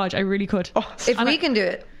crafty with the podge. I really could. If we can do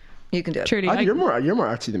it, you can do it. Truly. You're more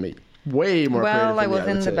artsy than me. Way more. Well, creative I than me, was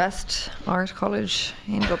in would the say. best art college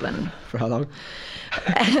in Dublin. For how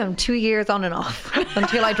long? 2 years on and off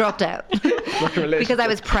until I dropped out Working relationship. because I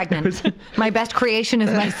was pregnant. My best creation is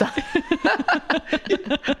my son.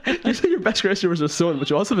 You say your best creation was a son, but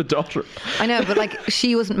you also have a daughter. I know, but like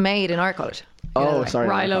she wasn't made in art college. You know, Oh, like, sorry.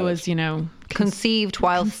 Rilo was, you know. conceived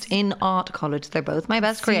whilst in art college. They're both my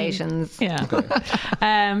best creations. Yeah.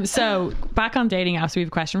 So back on dating apps, we have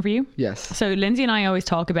a question for you. Yes. So Lindsay and I always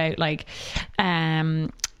talk about like,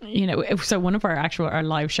 you know, so one of our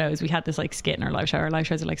live shows, we had this like skit in our live show. Our live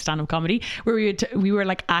shows are like stand-up comedy, where we were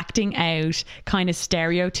like acting out kind of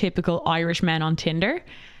stereotypical Irish men on Tinder.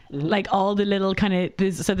 Like all the little kind of,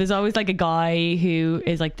 there's always like a guy who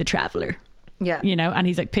is like the traveller. Yeah. You know, and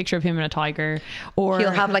he's like picture of him and a tiger, or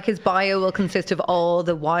He'll have like his bio will consist of all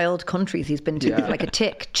the wild countries he's been to. Yeah. Like a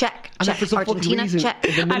tick, check, And check. for some fucking Argentina, reason, check.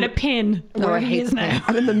 in the and a middle- pin where I he hate is now.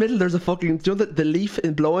 And in the middle, there's a fucking, do you know the leaf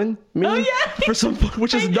in blowing meme? Oh, yeah. For some,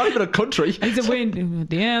 which is not even a country. He's a wind.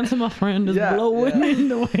 The answer, my friend, is Yeah, blowing yeah. in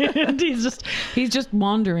the wind. He's just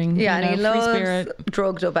wandering. Yeah, you and he know, free loves spirit.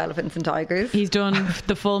 drugged up elephants and tigers. He's done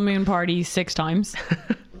the full moon party 6 times.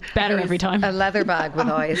 Better every time. A leather bag with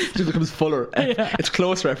eyes. It just becomes fuller. It's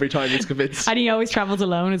closer every time, he's convinced. And he always travels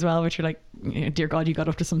alone as well, which you're like, dear God, you got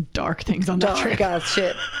up to some dark things on that trip. Dark ass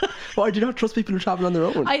shit. Why do you not trust people who travel on their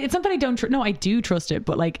own? It's not that I don't no, I do trust it,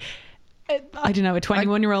 but like, I don't know, a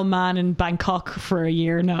 21-year-old man in Bangkok for a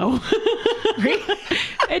year, no.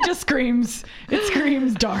 It just screams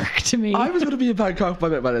dark to me. I was going to be in Bangkok,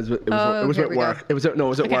 but it was here with we go. work. It was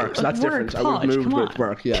with work, so that's work, different. I would Podge, moved come with on.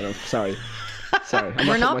 work. Yeah, no, sorry. I'm We're putting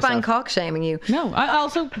not myself- Bangkok shaming you. No, I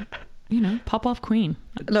also, you know, pop off queen.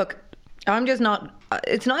 Look, I'm just not.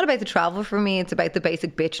 It's not about the travel for me. It's about the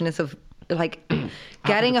basic bitchness of like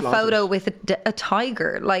getting a flaunt it. photo with a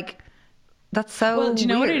tiger. Like that's so. Well, do you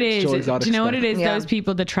know what it weird. is? So Do exotic you know what stuff. it is? Yeah. Those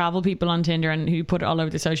people that travel people on Tinder and who put it all over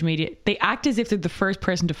the social media, they act as if they're the first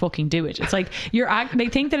person to fucking do it. It's like they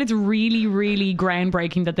think that it's really, really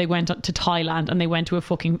groundbreaking that they went to Thailand and they went to a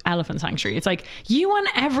fucking elephant sanctuary. It's like you and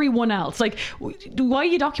everyone else. Like, why are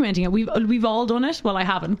you documenting it? We've all done it. Well, I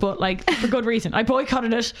haven't, but like for good reason. I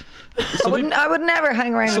boycotted it. I would never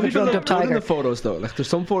hang around Some with a people drugged look up good in tiger. the photos though. Like there's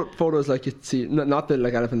some photos like you see, not the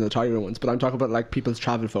like elephant and the tiger ones, but I'm talking about like people's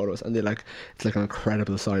travel photos, and they like it's like an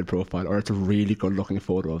incredible side profile, or it's a really good looking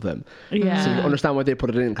photo of them. Yeah. So you understand why they put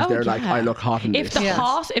it in, because they're like, yeah. I look hot in If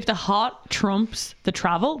this. the hot trumps the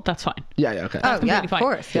travel, that's fine. Yeah, okay. Oh yeah, Completely of fine.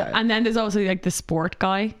 course. Yeah. And then there's also like the sport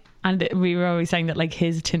guy. And we were always saying that like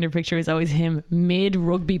his Tinder picture is always him mid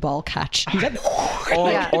rugby ball catch. He's like,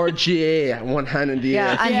 Yeah. Or GA, one hand in the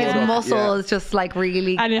air. Yeah, and Yeah. his muscle Yeah. is just like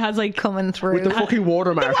really and it has like coming through. With the fucking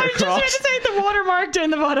watermark I was just about across. to say the watermark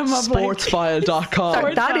down the bottom of like, Sportsfile.com.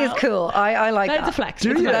 Sorry. that is cool. I like that. That's a flex. Do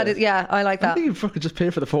you? That is, yeah, I like I that. think you fucking just pay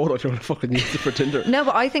for the photo if you want to fucking use it for Tinder. No,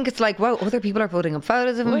 but I think it's like, wow, other people are putting up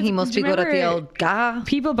photos of him. Well, He must do be you good at the remember old ga.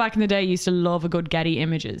 People back in the day used to love a good Getty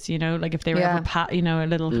images, you know, like if they were Yeah. ever a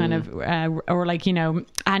little kind of or like, you know,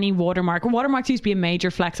 any watermark. Watermarks used to be a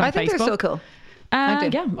major flex on I think Facebook. they're so cool. I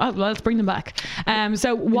do. Yeah, well, let's bring them back.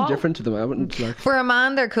 So what? Different to them. I wouldn't like. For a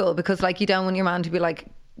man, they're cool because like you don't want your man to be like,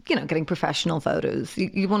 you know, getting professional photos.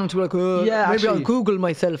 You want him to be like, oh, Yeah, maybe I'll actually- Google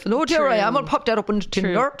myself. And here I am. I'll pop that up on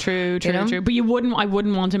Tinder. True. You know? But I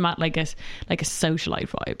wouldn't want him at like a socialite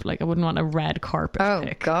vibe. Like I wouldn't want a red carpet Oh,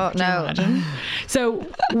 pic. God, Could you no. imagine? So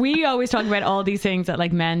we always talk about all these things that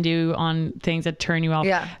like men do on things that turn you off,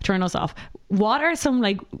 Yeah. turn us off. what are some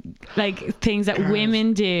like things that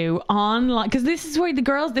women do online? Because this is why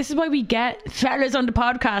this is why we get fellas on the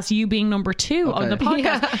podcast, you being number 2 on the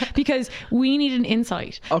podcast, because we need an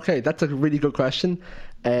insight. Okay, that's a really good question.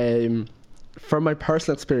 From my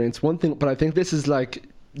personal experience, one thing, but I think this is like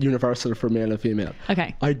universal for male and female.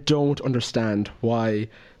 Okay. I don't understand why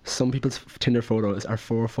some people's Tinder photos are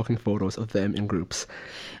 4 fucking photos of them in groups.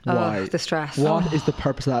 Why? The stress. What is the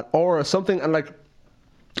purpose of that? Or something, and like,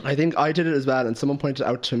 I think I did it as well, and someone pointed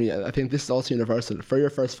out to me, I think this is also universal. For your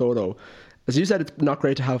first photo, as you said, it's not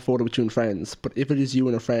great to have a photo with you and friends, but if it is you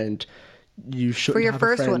and a friend, you should For your have a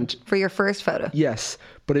first friend. one, for your first photo. Yes,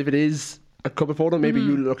 but if it is a couple photo, maybe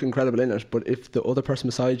you look incredible in it, but if the other person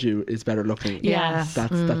beside you is better looking, Yes.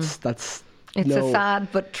 that's It's no. a sad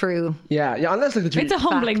but true. Yeah, unless like It's a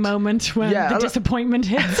humbling moment when Yeah, the I li- disappointment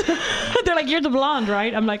hits. They're like, "You're the blonde,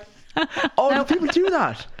 right?" I'm like, do people do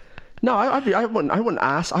that? No, I wouldn't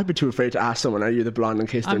ask. I'd be too afraid to ask someone, "Are you the blonde?" in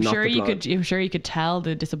case they're I'm not sure the you blonde. could. I'm sure you could tell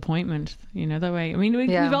the disappointment. You know that way. I mean,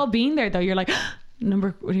 Yeah. we've all been there though. You're like,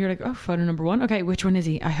 you're like, oh, photo number 1. Okay, which one is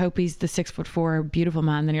he? I hope he's the 6'4" beautiful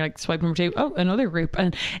man. Then you're like, swipe number 2. Oh, another group.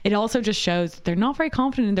 And it also just shows that they're not very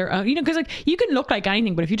confident in their own, because like you can look like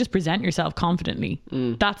anything, but if you just present yourself confidently,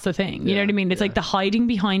 that's the thing. You know what I mean? It's like the hiding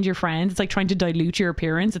behind your friends. It's like trying to dilute your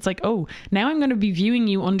appearance. It's like, oh, now I'm going to be viewing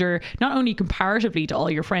you under not only comparatively to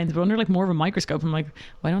all your friends, but under like more of a microscope. I'm like,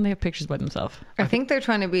 why don't they have pictures by themselves? I think they're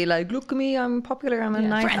trying to be like, look at me, I'm popular, I'm a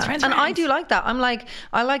nice friends, and I do like that. I'm like,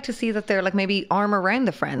 I like to see that they're like maybe arm around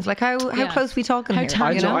the friends. Like how close we talking How here?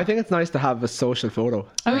 tight. You know? I think it's nice to have a social photo.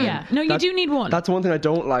 Oh yeah, no, you do need one. That's one thing I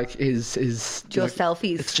don't like is Just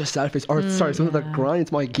selfies. It's just selfies, or sorry, something that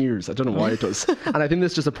grinds my gears. I don't know why it does, and I think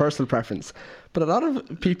this is just a personal preference. But a lot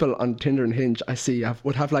of people on Tinder and Hinge I see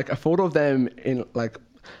would have like a photo of them in like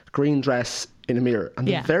green dress in a mirror, and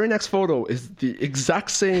the very next photo is the exact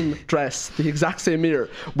same dress, the exact same mirror,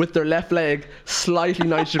 with their left leg slightly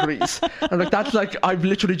 90 degrees. And like that's like, I've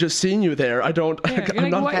literally just seen you there. I don't. Yeah, I'm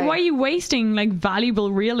like, not. why are you wasting like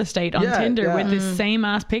valuable real estate on Tinder with this same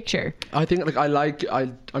ass picture? I think like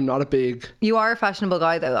I'm not a big. You are a fashionable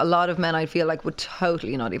guy though. A lot of men I feel like would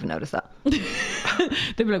totally not even notice that.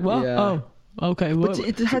 They'd be like, "What? Yeah. Oh, okay." But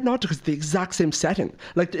it's hard not to, because it's the exact same setting.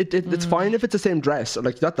 Like it's fine if it's the same dress. Or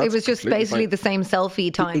like that's It was just completely basically fine. the same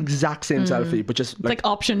selfie time. Exact same selfie, but just It's like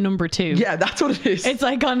option number 2. yeah, that's what it is. It's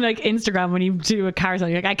like on like Instagram when you do a carousel,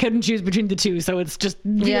 you're like, I couldn't choose between the 2, so it's just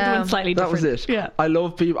the other one's slightly that different. was it. Yeah. I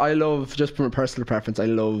love just from a personal preference. I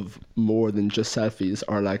love more than just selfies,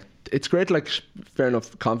 or like it's great to like fair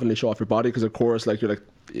enough confidently show off your body, because of course like you're like,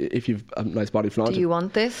 if you've a nice body, flaunt Do it. you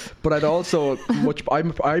want this? But I'd also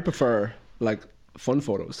I prefer like fun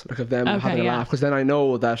photos, like of them having a laugh, because then I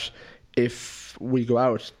know that if we go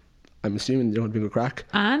out, I'm assuming you don't have to be a crack.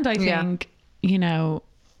 And I think,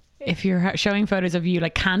 if you're showing photos of you,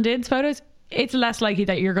 like candid photos, it's less likely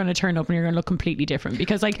that you're going to turn up and you're going to look completely different,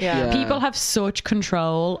 because like people have such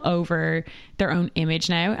control over their own image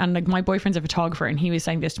now. And like my boyfriend's a photographer, and he was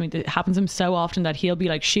saying this to me, that it happens to him so often that he'll be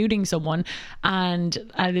like shooting someone and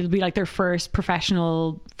it'll be like their first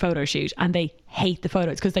professional photo shoot, and they hate the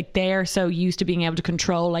photos because like they're so used to being able to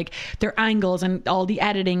control like their angles and all the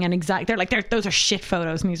editing and they're like, those are shit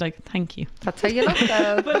photos. And he's like, thank you, That's how you look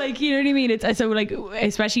though. but like, you know what I mean? It's so like,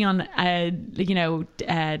 especially on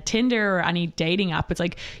Tinder or any dating app, it's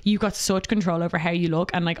like you've got such control over how you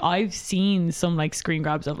look. And like I've seen some like screen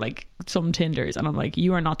grabs of like some Tinders, and I'm like,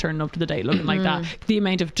 you are not turning up to the date looking like that. The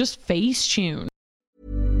amount of just face tune.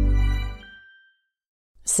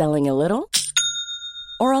 Selling a little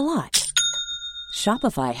or a lot?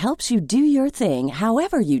 Shopify helps you do your thing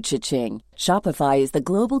however you cha-ching. Shopify is the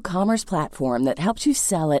global commerce platform that helps you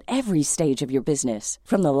sell at every stage of your business.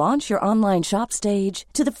 From the launch your online shop stage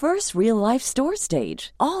to the first real life store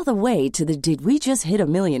stage, all the way to the did we just hit a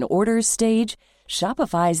million orders stage.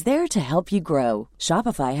 Shopify is there to help you grow.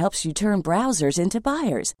 Shopify helps you turn browsers into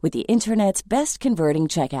buyers with the internet's best converting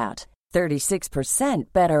checkout. 36%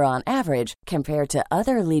 better on average compared to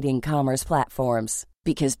other leading commerce platforms.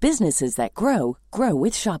 Because businesses that grow, grow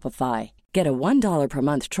with Shopify. Get a $1 per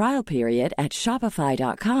month trial period at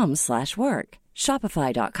shopify.com/work.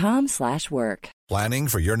 Shopify.com/work. Planning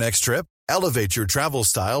for your next trip? Elevate your travel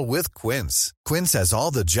style with Quince. Quince has all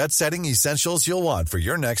the jet-setting essentials you'll want for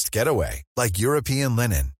your next getaway, like European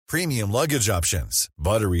linen, premium luggage options,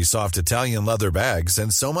 buttery soft Italian leather bags,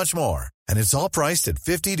 and so much more. And it's all priced at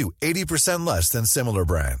 50 to 80% less than similar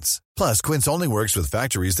brands. Plus, Quince only works with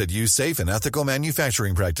factories that use safe and ethical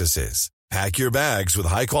manufacturing practices. Pack your bags with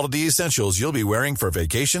high-quality essentials you'll be wearing for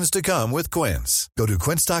vacations to come with Quince. Go to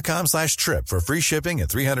quince.com/trip for free shipping and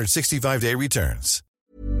 365-day returns.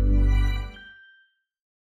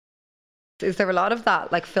 Is there a lot of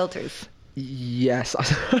that, like filters? Yes,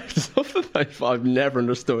 something I've never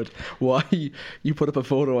understood why you put up a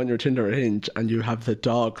photo on your Tinder or Hinge and you have the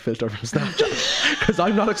dog filter from Snapchat. Because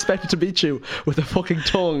I'm not expected to meet you with a fucking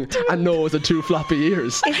tongue and nose and 2 floppy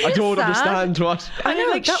ears. I don't understand what. And it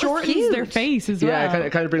like that was shortens cute. their face as well. Yeah, it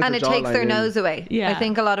kind of brings And the it takes jawline their in. nose away. Yeah. I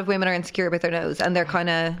think a lot of women are insecure about their nose and their kind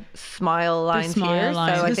of smile lines smile here.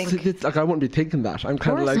 lines. So I This- think it's like I wouldn't be thinking that. I'm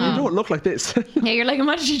kind of like, not. you don't look like this. Yeah, you're like,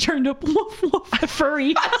 imagine she turned up woof woof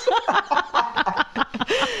furry.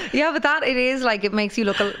 yeah, but that it is like it makes you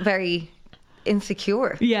look very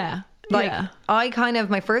insecure. Yeah. Like yeah. I kind of,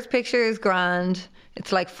 my first picture is grand.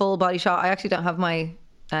 It's like full body shot. I actually don't have my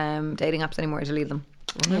dating apps anymore. I deleted them.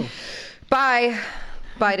 Bye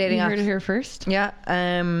dating You heard it apps. here first. Yeah.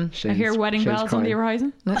 I hear wedding bells on the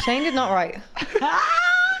horizon. No, Shane did not write.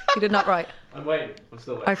 He did not write. I'm waiting. I'm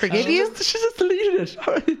still waiting. I forgive you. She just deleted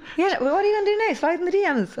it. Yeah. Well, what are you gonna do now? Slide in the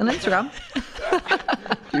DMs on Instagram.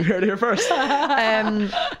 You heard it here first.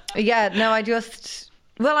 Yeah. No, I just.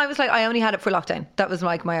 Well, I was like, I only had it for lockdown. That was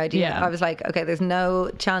like my idea. Yeah. I was like, okay, there's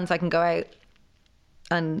no chance I can go out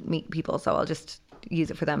and meet people, so I'll just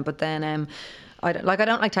use it for them. But then, I don't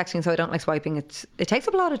like texting, so I don't like swiping. It takes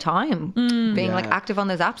up a lot of time being like active on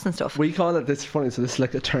those apps and stuff. We call it, this is funny, so this is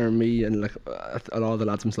like a term me and like all the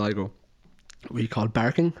lads from Sligo, we call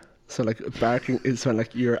barking. So like barking is when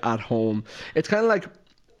like you're at home. It's kind of like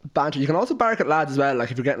banter. You can also bark at lads as well, like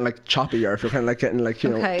if you're getting like choppy or if you're kind of like getting like, you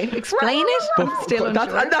know. Okay, explain it. I'm still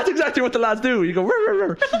unsure. That's exactly what the lads do. You go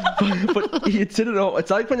rrr, rrr. but it's, you know, it's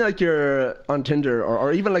like when like you're on Tinder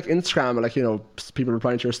or even like Instagram, or like, you know, people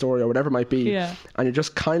replying to your story or whatever it might be, Yeah. and you're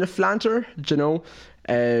just kind of flanter, you know.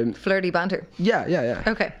 Flirty banter. Yeah.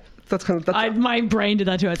 Okay. That's kind of My brain did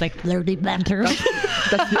that too. I was like, flirty banter.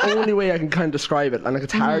 that's the only way I can kind of describe it, and like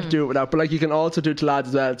it's hard to do it without. But like you can also do it to lads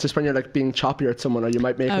as well. It's just when you're like being choppier at someone, or you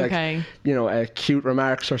might make Okay. like, you know, cute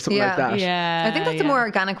remarks or something Yeah. like that. Yeah. I think that's a yeah. more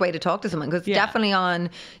organic way to talk to someone, because Yeah. definitely on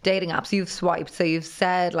dating apps you've swiped, so you've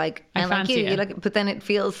said like I I like fancy you, you. you like, but then it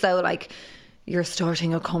feels so like you're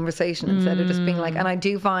starting a conversation instead of just being like. And I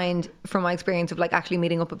do find from my experience of like actually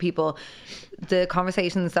meeting up with people, the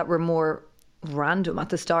conversations that were more random at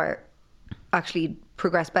the start actually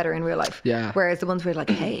progress better in real life. Yeah. Whereas the ones where you're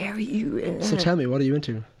like, hey, how are you? So tell me, what are you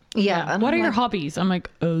into? Yeah. and What are I'm your like, hobbies? I'm like,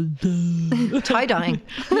 tie dyeing?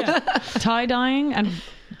 tie dyeing and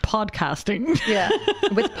podcasting. Yeah,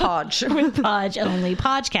 with Podge. With Podge only,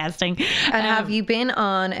 podcasting. And have you been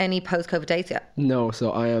on any post-COVID dates yet? No,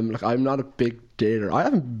 so I'm not a big dater. I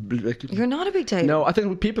haven't like. You're not a big dater. No, I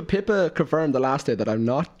think Pippa confirmed the last day that I'm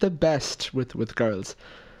not the best with girls.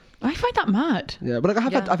 I find that mad. Yeah, but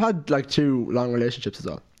like I've had like 2 long relationships as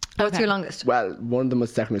well. What's Okay. your longest? Well, one of them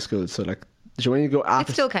was secondary school, so like. So when you go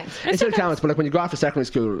after, It still counts. It still counts, but like when you go after secondary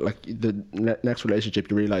school, like the next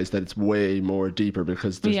relationship, you realise that it's way more deeper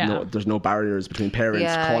because there's no barriers between parents,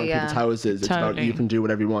 Yeah, calling yeah. people's houses. It's about Totally. you can do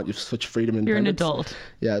whatever you want. You've such freedom and You're an independence. adult.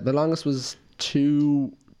 Yeah, the longest was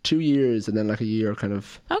 2 years, and then like a year, kind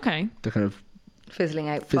of Okay. the kind of Fizzling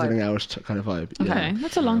out. fizzling vibe. out kind of vibe. Okay. Yeah.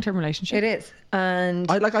 That's a long-term relationship. It is.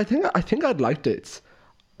 And I think I'd like dates.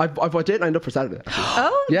 I've a date lined up for Saturday. actually.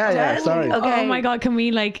 oh, Yeah, darling. sorry. Okay. Oh my God, can we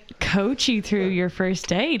like coach you through your first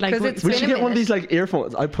date? Like, 'Cause it's We been should a get one of minute. these like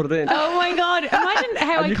earphones. I put it in. oh my God, imagine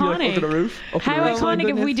how And you can, like, iconic. up to the roof, up to How the roof. iconic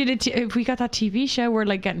if we Yes. did it, if we got that TV show where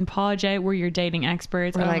like getting Podge out, where you're dating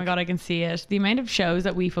experts. We're Oh my like- God, I can see it. The amount of shows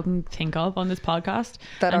that we fucking think of on this podcast.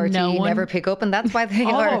 that and RT no one- never pick up, and that's why they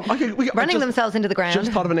Oh, are okay, I running just- themselves into the ground.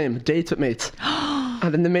 Just thought of a name. Dates with mates.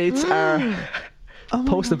 And then the mates are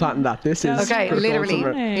post a patent that. This is Okay, gonna go literally.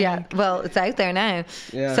 somewhere. Yeah. Well, it's out there now.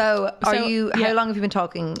 Yeah. So, So, you? yeah. How long have you been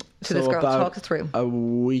talking to this So girl? about Talk us through. a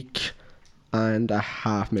week and a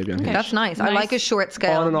half, maybe. I think. That's nice. I Nice. like a short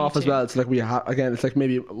scale. On and off as too. well. It's like we have again. It's like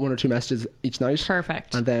maybe 1 or 2 messages each night.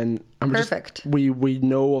 Perfect. And then we're Perfect. we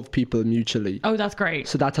know of people mutually. Oh, that's great.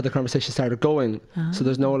 So that's how the conversation started going. So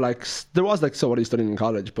there's no like, there was like, so what are you studying in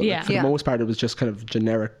college? But Yeah. like, for Yeah. the most part, it was just kind of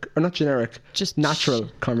generic, or not generic, Just natural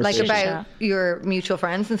Like conversation. about Yeah. your mutual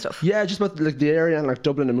friends and stuff. Yeah, just about like the area and like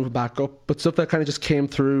Dublin and moving back up, but stuff that kind of just came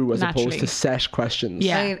through as Naturally. opposed to set questions.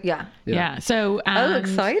 Yeah. Yeah. Yeah. So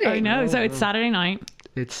exciting. I know. So it's Saturday night.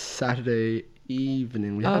 It's Saturday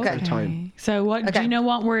evening. We have Okay. some time. So what do Okay. you know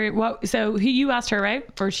what so who you asked her out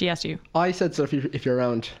or she asked you? I said, so if you're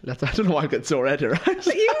around, I don't know why I get so red here.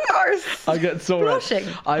 You are I get so blushing.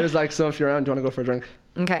 red. I was like, so if you're around, do you want to go for a drink?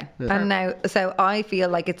 Okay. And now, so I feel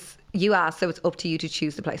like it's, you asked, so it's up to you to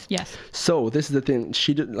choose the place. Yes. So this is the thing.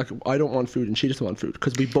 She didn't like. I don't want food, and she doesn't want food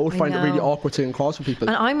because we both find it really know. awkward sitting across from people.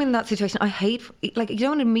 And I'm in that situation. I hate, like, you don't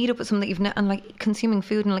want to meet up with someone that you've and like consuming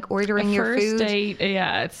food and like ordering your First food. date,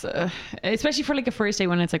 yeah, it's especially for like a first date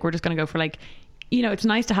when it's like we're just gonna go for like, you know, it's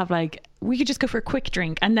nice to have like, we could just go for a quick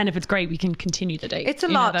drink, and then if it's great, we can continue the date. It's a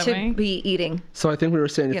You know lot that to way? be eating. So I think we were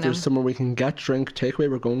saying if You there's know. somewhere we can get drink takeaway,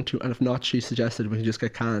 we're going to, and if not, she suggested we can just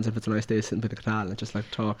get cans if it's a nice day sitting by the canal and just like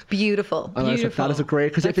talk. Beautiful. And I was like, that is a great,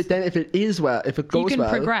 because if it You goes can well,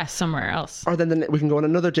 progress somewhere else. or then we can go on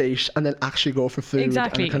another date and then actually go for food,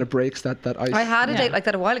 Exactly. and it kind of breaks that ice. I had a date like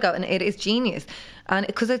that a while ago, and it is genius. And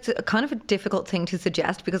because it's a kind of a difficult thing to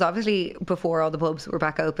suggest, because obviously before all the pubs were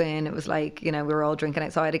back open, it was like, you know, we were all drinking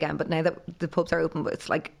outside again. But now that the pubs are open, but it's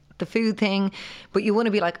like the food thing. But you want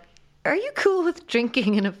to be like, are you cool with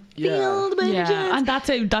drinking in a field? by any Yeah, chance?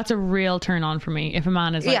 and that's a real turn on for me. If a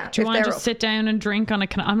man is like, Yeah, do you if want to they're just up. sit down and drink on a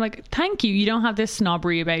I'm like, thank you. You don't have this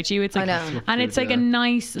snobbery about you. It's like, I know. and it's like a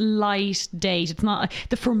nice light date. It's not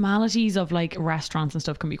the formalities of like restaurants and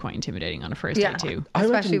stuff can be quite intimidating on a first Yeah, date too.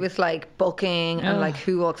 especially with like booking and like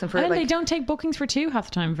who walks in for And it. then they Like, don't take bookings for two half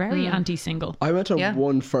the time. Very anti-single. I went on Yeah.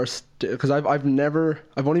 one first because I've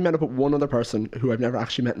only met up with one other person who I've never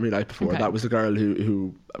actually met in real life before. Okay. That was the girl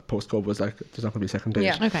who post COVID was like, there's not going to be a second date.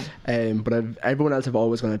 Yeah. Okay. But everyone else I've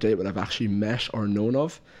always gone on a date with I've actually met or known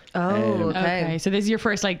of. okay. Okay, so this is your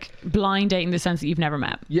first like blind date in the sense that you've never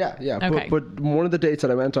met. Yeah. Okay. But one of the dates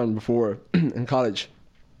that I went on before in college,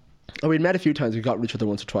 and we'd met a few times. We got with each other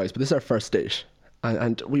once or twice, but this is our first date.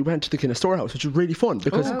 And we went to the Guinness Storehouse, which was really fun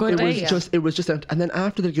because Oh, good date. it was just, and then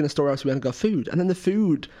after the Guinness Storehouse, we went and got food, and then the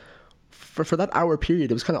food. For that hour period,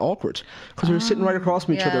 it was kind of awkward because we were sitting right across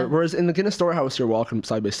from each yeah. other. Whereas in the Guinness Storehouse, you're walking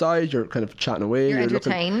side by side, you're kind of chatting away. You're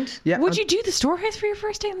looking- entertained. Yeah. Would and you do the storehouse for your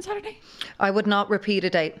first date on Saturday? I would not repeat a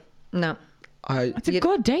date. No. It's a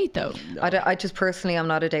good date though. I just personally, I'm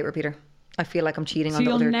not a date repeater. I feel like I'm cheating So on the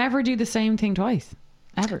you'll other. never do the same thing twice,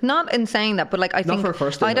 ever. Not in saying that, but like I think for a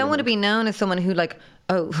first date, I don't I want to wouldn't. be known as someone who like,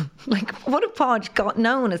 oh, like what if Podge got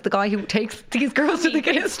known as the guy who takes these girls to the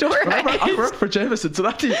Guinness store? I work for Jameson, so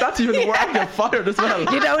that's even worse. I get fired as well.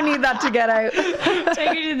 You don't need that to get out. Take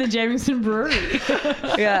her to the Jameson Brewery.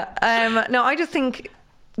 Yeah. No, I just think,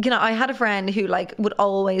 you know, I had a friend who like would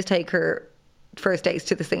always take her first dates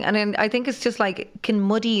to this thing, and then I think it's just like can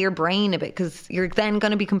muddy your brain a bit because you're then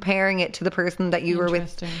going to be comparing it to the person that you were with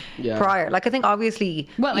Interesting. Yeah. prior. Like I think obviously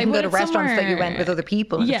Well, you like, can go when to it's restaurants that you somewhere- went with other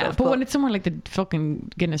people and Yeah, stuff, but when it's somewhere like the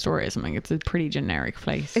fucking Guinness Story or something, it's a pretty generic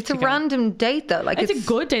place. it's a to go. random date though, like It's a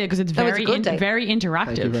good date because it's Oh, it's very a good date. very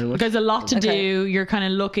interactive. very much. There's a lot to Okay. do. You're kind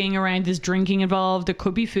of looking around. There's drinking involved. There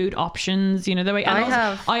could be food options. You know the way. And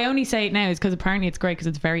I only say it now is because apparently it's great because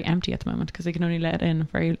it's very empty at the moment because they can only let in a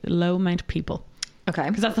very low amount of people. Okay.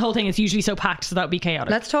 Because that's the whole thing. It's usually so packed, so that would be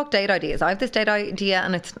chaotic. Let's talk date ideas. I have this date idea,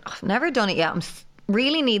 and I've never done it yet.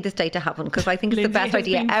 Really need this date to happen because I think it's the Lindsay best has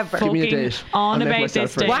idea been ever. Give me a fucking date. I'll on make about myself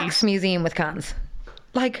this free. date. Wax museum with cans.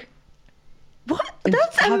 Like, what?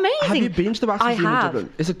 That's Have amazing. you been to the Wax I Museum in have.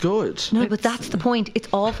 Dublin? Is it good? No, but that's the point. It's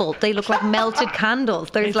awful. They look like melted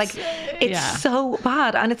candles. There's like, it's yeah. so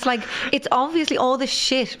bad. And it's like, it's obviously all the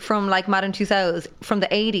shit from like Madame Tussauds from the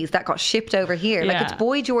 80s that got shipped over here. Like Yeah. it's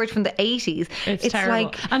Boy George from the 80s. It's terrible.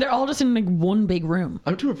 like, And they're all just in like one big room.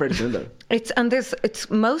 I'm too afraid to go in there. it's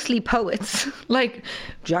mostly poets like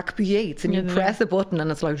Jack B. Yeats, and you press a button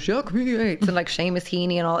and it's like Jack B. Yeats and like Seamus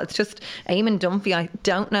Heaney and all. It's just Eamon Dunphy. I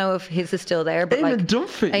don't know if his is still there, but Eamon like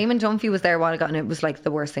Dunphy? Eamon Dunphy was there a while ago, and it was like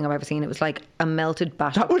the worst thing I've ever seen. It was like a melted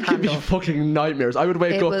battered That would give me candle. fucking nightmares. I would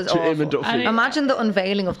wake It up was to awful. Eamon Duffy. Imagine the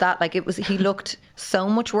unveiling of that. Like he looked so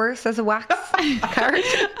much worse as a wax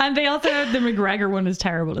character. And they also have the McGregor one is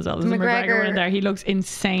terrible as well. There's a McGregor one in there. He looks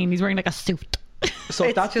insane. He's wearing like a suit. So if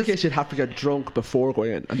It's that's the just- case, you'd have to get drunk before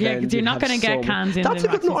going in. And Yeah, then 'cause you're you'd not have gonna get so much- cans in That's the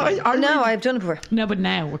a good. No, Wax Museum. I No, really- I've done it before. No, but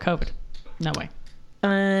now with COVID, no way.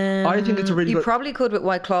 I think it's a really You good. probably could with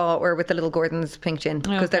White Claw or with the Little Gordon's pink gin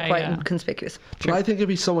because they're Okay, quite yeah. conspicuous. But I think it'd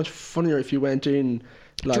be so much funnier if you went in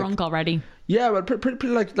like Drunk already. Yeah, but pretty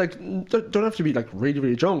like don't have to be like really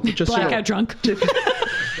really drunk. But just Blackout drunk.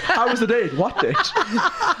 How was the date? What date?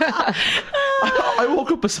 I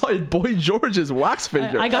woke up beside Boy George's wax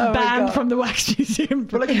figure. I got banned from the Wax Museum.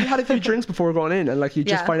 But like you had a few drinks before going in, and like you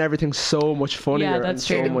just Yeah. find everything so much funnier Yeah, and that's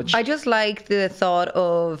so true. much. I just like the thought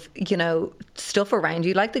of, you know, stuff around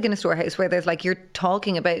you, like the Guinness Storehouse, where there's like you're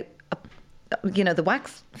talking about the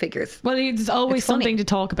wax figures. Well, there's always It's funny. something to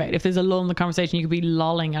talk about. If there's a lull in the conversation, you could be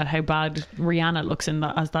lolling at how bad Rihanna looks in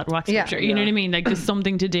that as that wax Yeah. picture. You know what I mean? Like there's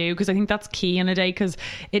something to do, because I think that's key in a day, because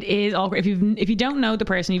it is awkward. If you don't know the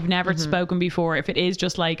person, you've never spoken before, if it is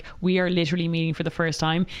just like we are literally meeting for the first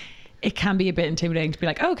time, it can be a bit intimidating to be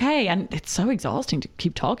like, okay, and it's so exhausting to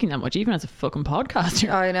keep talking that much, even as a fucking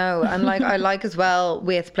podcaster. I know. And like I like as well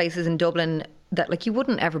with places in Dublin that like you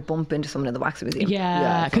wouldn't ever bump into someone in the wax museum.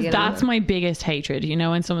 Yeah, because you know. that's my biggest hatred, you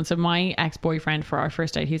know. And someone said, my ex-boyfriend for our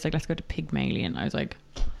first date, he's like, let's go to Pygmalion. I was like,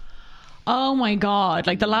 oh my god,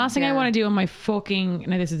 like the last thing I Yeah. want to do on my fucking,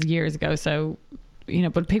 now this is years ago, so you know,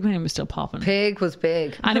 but Pygmalion was still popping. Pig was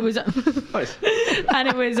big. And it was Nice. and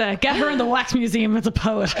it was get her in the wax museum as a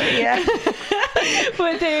poet. Yeah.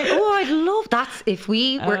 But they, Oh, I'd love that if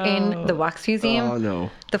we were in the wax museum. Oh no.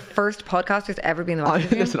 The first podcasters to ever be in the wax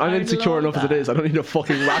museum. Listen, I'm I'd insecure love enough as it that. is. I don't need a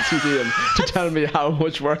fucking wax museum to tell me how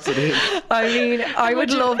much worse it is. I mean, I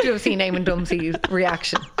would love to have seen Eamon Dumpsy's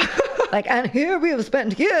reaction. Like, and here we have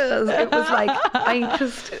spent years. It was like,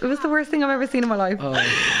 it was the worst thing I've ever seen in my life.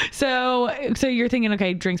 so you're thinking,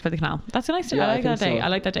 okay, drinks by the canal. That's a nice day. Yeah, I like that think day. so. I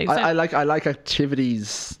like that day. So, I like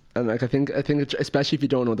activities, and like I think especially if you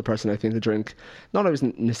don't know the person, I think a drink not always a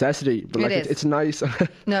necessity, but It like is. it's nice.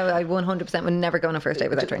 No, I 100% would never go on a first date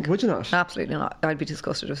without a drink. Would you not? Absolutely not. I'd be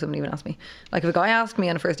disgusted if somebody even asked me. Like, if a guy asked me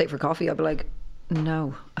on a first date for coffee, I'd be like,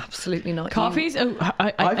 no, absolutely not. coffees. Oh,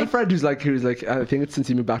 I have a friend who's like I think it's since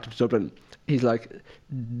he moved back to Dublin. He's like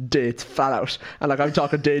dates flat out, and like I'm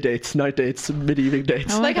talking day dates, night dates, mid-evening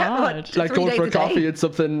dates. Oh my Like, god. Like 3 going for a dates a day? coffee and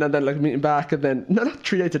something, and then like meeting back, and then not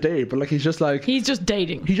 3 dates a day, but like he's just like He's just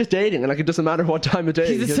dating. he's just dating, and like it doesn't matter what time of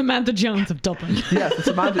day. He's the Samantha Jones of Dublin. Yes, it's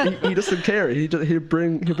a man. He doesn't care. He'll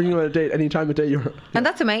bring you on a date any time of day. And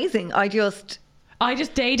that's amazing. I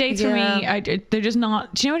just day dates for Yeah. me. They're just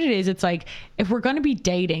not. Do you know what it is? It's like if we're going to be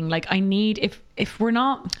dating, like I need if we're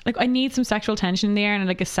not like I need some sexual tension in the air and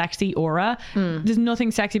like a sexy aura. There's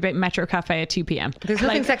nothing sexy about Metro Cafe at 2 p.m. There's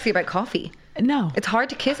nothing Like, sexy about coffee. No. It's hard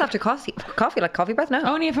to kiss after coffee. Coffee, like coffee breath, no.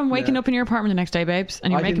 Only if I'm waking up in your apartment the next day, babes,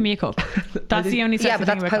 and you're I making think- me a cup. That's the only sexy Yeah, but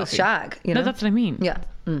thing that's about post coffee. shag. You know? No, that's what I mean. Yeah.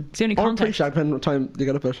 It's the only Or context. pre-shag, depending on what time you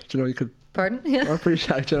get up at. Do you know, you could. Pardon? Yeah. Or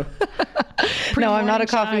pre-shag, you know. No, I'm not a Pre-morning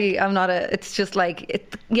coffee. shag. I'm not a. It's just like,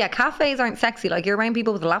 cafes aren't sexy. Like you're around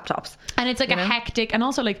people with laptops. And it's like a hectic, and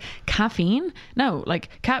also like caffeine. No, like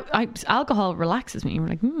alcohol relaxes me. We're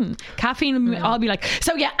like, caffeine. I'll be like,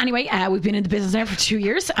 so yeah. Anyway, we've been in the business now for 2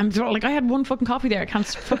 years. I'm like, I had one fucking coffee there. I can't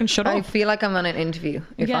fucking shut I up. feel like I'm on an interview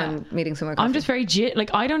if Yeah. I'm meeting someone. Coffee. I'm just very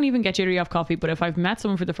like I don't even get jittery off coffee, but if I've met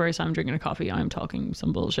someone for the first time drinking a coffee, I'm talking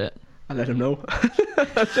some bullshit. I let him know.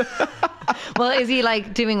 Well, is he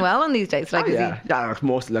like doing well on these dates? Like, is yeah,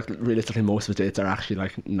 like realistically, most of the dates are actually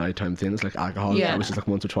like nighttime things, like alcohol. Yeah. Which is like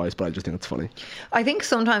once or twice, but I just think it's funny. I think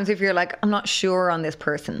sometimes if you're like, I'm not sure on this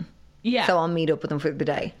person, Yeah. so I'll meet up with them for the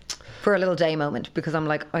day, for a little day moment, because I'm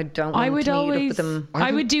like, I don't want I would to meet up always, with them.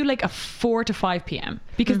 I would do like a 4 to 5 p.m.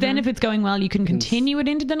 because then if it's going well, you can continue it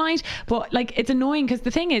into the night. But like, it's annoying because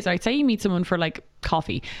the thing is, I'd say you meet someone for like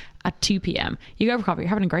coffee at 2 p.m. You go for coffee, you're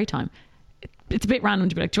having a great time. It's a bit random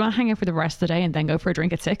to be like, do you want to hang out for the rest of the day and then go for a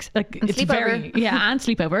drink at 6? Like, it's sleep very, over. yeah, and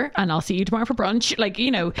sleep over, and I'll see you tomorrow for brunch. Like, you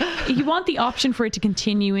know, you want the option for it to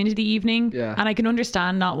continue into the evening. Yeah. And I can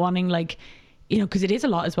understand not wanting like, you know, because it is a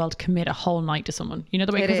lot as well to commit a whole night to someone. You know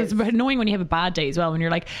the way, It because it's is. annoying when you have a bad day as well. When you're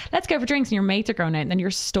like, let's go for drinks, and your mates are going out, and then you're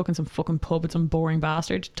stuck in some fucking pub with some boring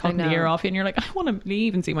bastard talking the know. ear off you, and you're like, I want to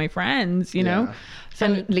leave and see my friends. You know. Yeah. So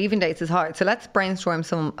And leaving dates is hard. So let's brainstorm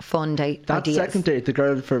some fun date That ideas. second date, the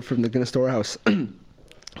girl from the Guinness Storehouse.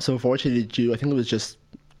 So unfortunately, I think it was just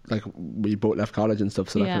like we both left college and stuff,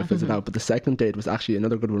 so that Yeah. kind of fizzled out. But the second date was actually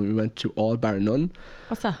another good one. We went to All Bar None.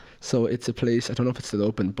 what's that? So it's a place, I don't know if it's still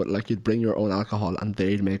open, but like you'd bring your own alcohol and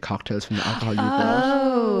they'd make cocktails from the alcohol you brought.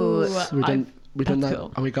 Oh, So we done that's that,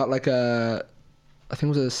 cool. and we got like I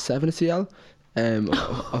think it was a 7cl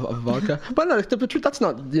of vodka. But no, that's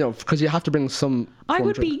not, you know, because you have to bring some. I form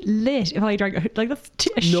would of drink. be lit if I drank like that's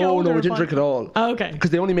a No, shoulder we of didn't drink vodka. at all. Oh, okay.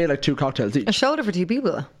 Because they only made like 2 cocktails A each. shoulder for 2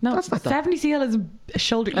 people. No, That's not that. 70 cl is a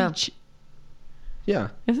shoulder Oh. each, Yeah.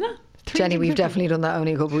 isn't it? Jenny, we've 350. definitely done that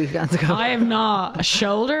only a couple of weekends ago. I have not a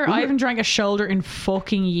shoulder. I haven't drank a shoulder in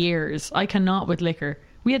fucking years. I cannot with liquor.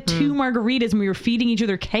 We had 2 margaritas and we were feeding each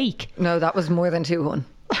other cake. No, that was more than 2, hun.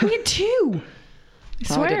 We had 2.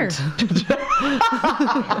 I swear.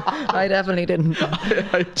 I definitely didn't.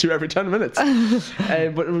 I do every 10 minutes.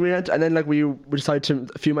 But we went, and then like we decided to,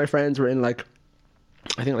 a few of my friends were in like,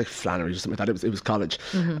 I think like Flannery or something like that. It was college.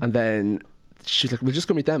 And then she's like, we'll just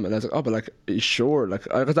go meet them. And I was like, oh, but like, are you sure? Like,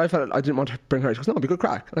 because I felt I didn't want to bring her. She goes, no, it'll be good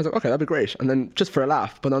crack. And I was like, okay, that'd be great. And then just for a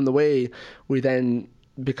laugh. But on the way, we then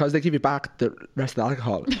because they give you back the rest of the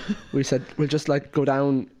alcohol, we said we'll just like go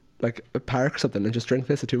down like a park or something and just drink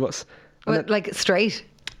this, the two of us. And What, like straight?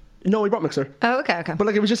 no, we brought mixer. Oh, okay. But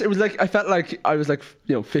like it was like I felt like I was like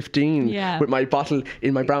 15 Yeah. with my bottle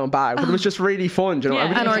in my brown bag, but it was just really fun, you know. Yeah. And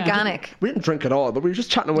we And didn't- organic. We didn't drink at all, but we were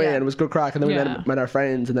just chatting away Yeah. and it was good crack. And then we Yeah. met our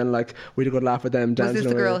friends, and then like we had a good laugh with them. Was dancing this the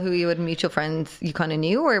away. girl who you had mutual friends you kind of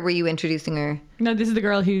knew, or were you introducing her? No, this is the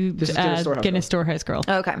girl who This is Guinness Storehouse Guinness Storehouse girl.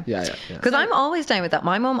 Okay. Yeah. Because I'm always down with that.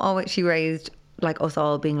 My mum always, she raised like us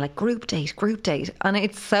all being like group date. And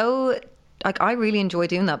it's so, like, I really enjoy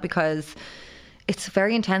doing that because it's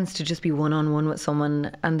very intense to just be one-on-one with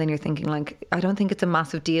someone, and then you're thinking like, I don't think it's a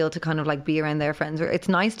massive deal to kind of like be around their friends. It's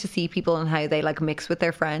nice to see people and how they like mix with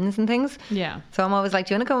their friends and things. Yeah. So I'm always like,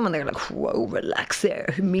 do you want to come? And they're like, whoa, relax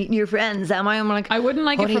there, meeting your friends. Am I? I'm like, I wouldn't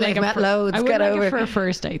like honey, it for like they've met a loads. I Get wouldn't like over it for a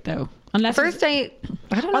first date though. Unless first date.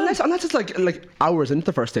 I don't know. Unless it's like hours into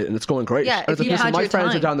the first date and it's going great. Yeah, And it's if like, you listen, had my your friends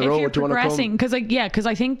are time. down the if road. you're Do you want to progressing, come? because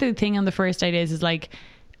I think the thing on the first date is like,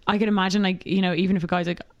 I can imagine like, you know, even if a guy's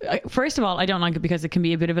like, first of all, I don't like it because it can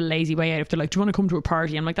be a bit of a lazy way out. If they're like, do you want to come to a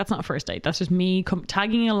party? I'm like, that's not a first date. That's just me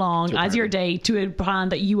tagging along as your date to a plan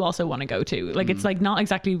that you also want to go to. Like, it's like not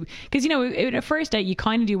exactly, because, you know, at a first date, you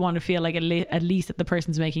kind of do want to feel like at least that the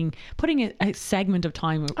person's putting a segment of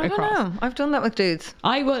time I across. don't know. I've done that with dudes.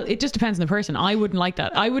 It just depends on the person. I wouldn't like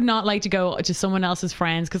that. I would not like to go to someone else's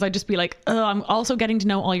friends because I'd just be like, oh, I'm also getting to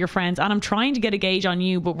know all your friends and I'm trying to get a gauge on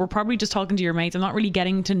you, but we're probably just talking to your mates. I'm not really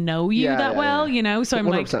getting to know you that well, you know? So I'm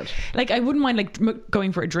 100%. like I wouldn't mind like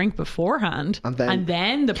going for a drink beforehand And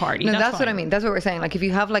then the party. No, that's what fine. I mean. That's what we're saying. Like, if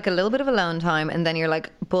you have like a little bit of alone time and then you're like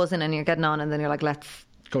buzzing and you're getting on and then you're like, let's.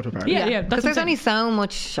 Go to a party. Yeah, Because that's there's what I'm only saying. so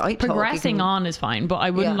much shite talk you Progressing can- on is fine, but I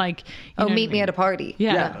wouldn't Yeah. like. Oh, meet me at a party.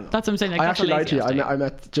 Yeah, that's what I'm saying. Like, I that's a actually lied to you. lazy ass I date.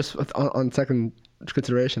 met just on second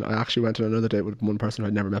consideration. I actually went on another date with one person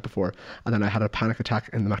I'd never met before, and then I had a panic attack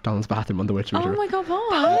in the McDonald's bathroom on the way to meet Oh her. my god,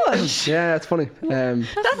 Paul. Yeah, it's funny.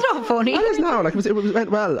 That's not funny. It is now. Like it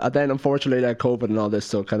went well, and then unfortunately, like COVID and all this,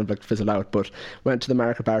 so it kind of like fizzled out. But went to the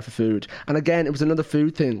market bar for food, and again, it was another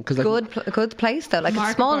food thing because like. Good place though. Like, it's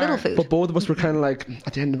Market small bar. little food. But both of us were kind of like,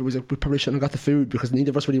 at the end of it, was like, we probably shouldn't have got the food because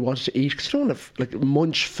neither of us really wanted to eat. Because you don't want to like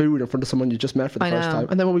munch food in front of someone you just met for the I first know. time.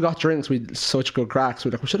 And then when we got drinks, we had such good cracks. We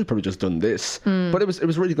were like, we should have probably just done this. But it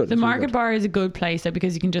was really good. The market bar is a good place though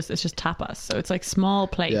because it's just tapas, so it's like small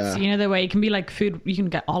plates. Yeah. You know, the way it can be like food. You can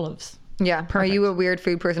get olives. Yeah. Are you a weird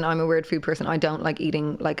food person? I'm a weird food person. I don't like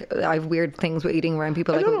eating. Like, I have weird things with eating around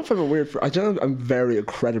people. I Like, don't know if I'm a weird. I don't know. I'm very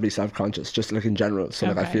incredibly self-conscious, just like in general. So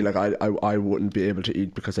like I Okay. feel like I wouldn't be able to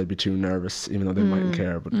eat because I'd be too nervous, even though they mightn't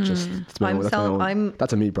care. But just it's my own,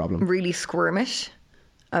 that's a me problem. really squirmish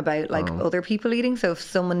about like Oh. other people eating. So if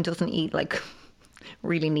someone doesn't eat like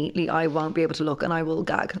really neatly, I won't be able to look and I will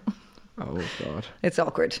gag. Oh god. It's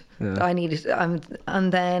awkward. Yeah. I need it.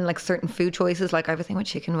 And then like certain food choices, like I have a thing with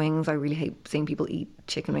chicken wings. I really hate seeing people eat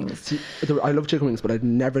chicken wings. See, I love chicken wings, but I'd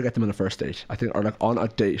never get them on a first date. I think, or like on a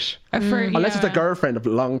date. Unless it's a girlfriend of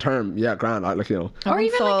long term, yeah, grand. I like Or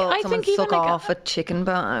even like I someone think even suck like off a chicken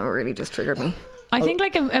bun. It really just triggered me. I think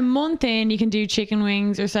like a month in you can do chicken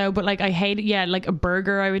wings or so, but like I hate it. Yeah, like a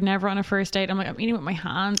burger I would never on a first date. I'm like, I'm eating with my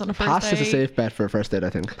hands on a first Pasta's date. a safe bet for a first date, I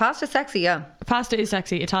think. Pasta's sexy, yeah. Pasta is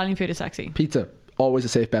sexy. Italian food is sexy. Pizza, always a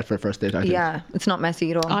safe bet for a first date, I think. Yeah, it's not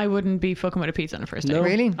messy at all. I wouldn't be fucking with a pizza on a first date. No.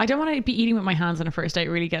 Really? I don't want to be eating with my hands on a first date.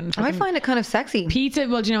 Really getting. I find it kind of sexy. Pizza.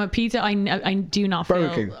 Well, do you know what? Pizza. I do not feel.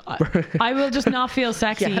 Burger King. I will just not feel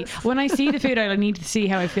sexy Yes. when I see the food. I need to see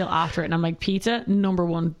how I feel after it, and I'm like, pizza. Number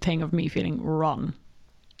one thing of me feeling wrong.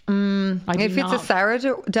 I do If it's a not-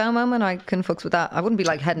 sourdough moment, I can fucks with that. I wouldn't be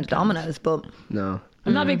like heading to Domino's, but No.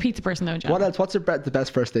 I'm not a big pizza person though. Jen. What else? What's the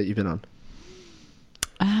best first date you've been on?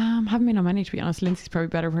 Haven't been on many to be honest. Lindsay's probably a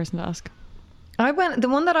better person to ask. the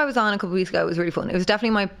one that I was on a couple of weeks ago was really fun. It was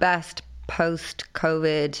definitely my best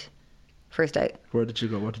post-COVID first date. Where did you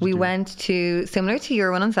go? What did We you do? went to, similar to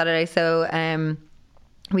your one on Saturday, so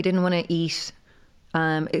we didn't want to eat.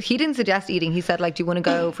 He didn't suggest eating. He said, like, do you want to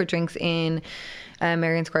go for drinks in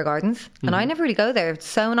Marion Square Gardens? And I never really go there. It's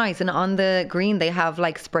so nice. And on the green, they have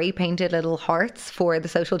like spray painted little hearts for the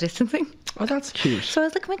social distancing. Oh, that's cute. So I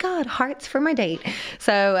was like, oh my God, hearts for my date.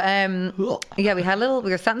 So yeah, we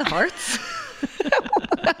were sat in the hearts.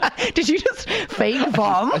 Did you just fake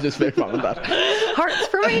bomb? I just fake bombed that. Hearts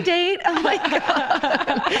for my date. Oh my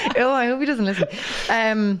God. Oh, I hope he doesn't listen.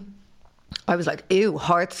 I was like, ew,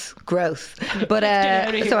 hearts, gross. But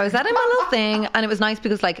so I was at my little thing, and it was nice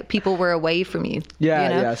because like people were away from you. Yeah,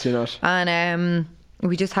 you know? yeah, so you're not. And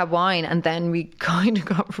we just had wine, and then we kind of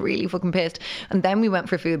got really fucking pissed. And then we went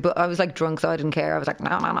for food, but I was like drunk, so I didn't care. I was like, no,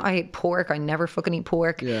 I hate pork. I never fucking eat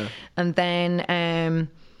pork. Yeah. And then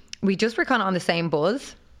we just were kind of on the same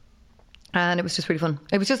buzz. And it was just really fun.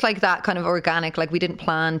 It was just like that kind of organic. Like we didn't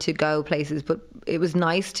plan to go places, but it was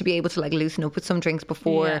nice to be able to like loosen up with some drinks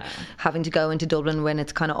before having to go into Dublin when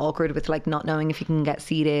it's kind of awkward with like not knowing if you can get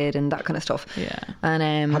seated and that kind of stuff. Yeah.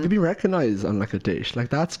 And have you been recognised on like a date? Like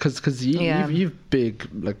that's because you've big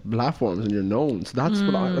like platforms and you're known. So that's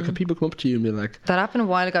what like if people come up to you and be like, that happened a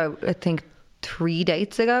while ago. I think 3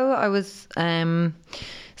 dates ago. I was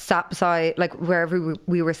sat beside, like wherever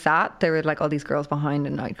we were sat, there were like all these girls behind,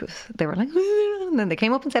 and they were like, and then they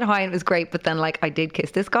came up and said hi, and it was great. But then like I did kiss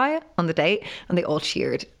this guy on the date, and they all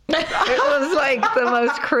cheered. It was like the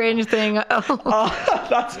most cringe thing.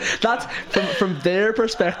 That's from their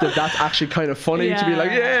perspective, that's actually kind of funny to be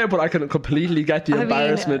like, but I can completely get the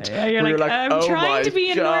embarrassment. You're like, I'm trying to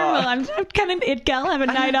be normal. I'm kind of it gal, have a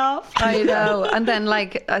night off. I know. And then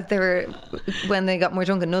like when they got more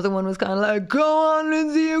drunk, another one was kind of like, go on,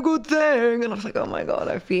 Lindsay, a good thing. And I was like, oh my God,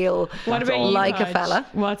 I feel like a fella.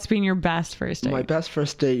 What's been your best first date? My best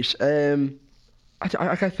first date.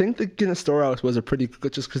 I think the Guinness Storehouse was a pretty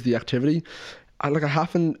good, just because the activity. I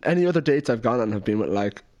haven't, any other dates I've gone on have been with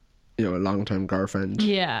like, you know, a long-term girlfriend.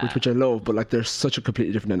 Yeah. Which I love, but like there's such a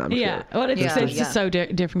completely different dynamic. Yeah. Well, it's just so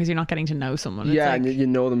different because you're not getting to know someone. It's and you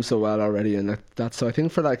know them so well already, and that's so I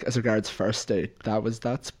think for like as regards first date,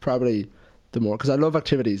 that's probably the more, because I love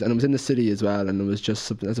activities, and it was in the city as well, and it was just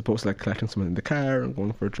something as opposed to like collecting someone in the car and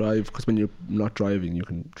going for a drive, because when you're not driving you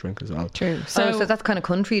can drink as well. True. So that's kind of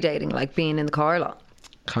country dating, like being in the car a lot.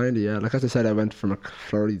 Kind of, yeah. Like as I said, I went for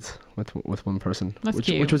McFlurries with one person. That's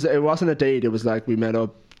cute. Which was, it wasn't a date, it was like we met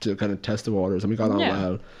up to kind of test the waters, and we got on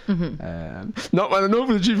well. Not well enough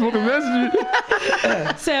that she fucking messaged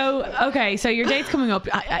me. So your date's coming up.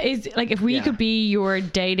 Is like if we could be your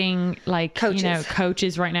dating like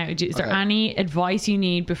coaches right now, is there any advice you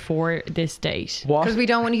need before this date? Because we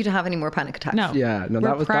don't want you to have any more panic attacks. No. Yeah, no.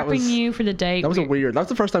 We're prepping you for the date. That was that was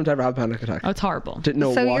the first time to ever have a panic attack. Oh, it's horrible. Didn't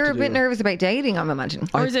know. So what you're to a bit do. nervous about dating, I'm imagining,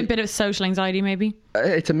 or is it a bit of social anxiety maybe?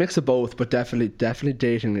 It's a mix of both, but definitely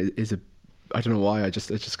dating is a. I don't know why. It's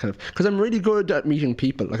just kind of because I'm really good at meeting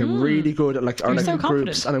people. Like I'm really good at like in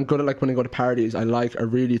groups, and I'm good at like when I go to parties. I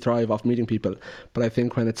really thrive off meeting people. But I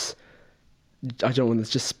think when it's when it's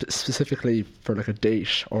just specifically for like a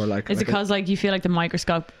date or like. Is it because like you feel like the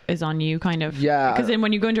microscope is on you, kind of? Yeah. Because then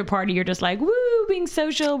when you go into a party, you're just like, woo, being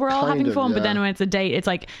social, we're all having fun. But then when it's a date, it's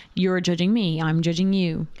like you're judging me, I'm judging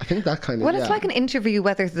you. I think that kind of. Well, it's like an interview,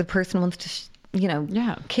 whether the person wants to.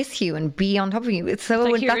 Kiss you and be on top of you. It's so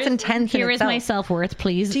like, that's intense. Here is my self-worth,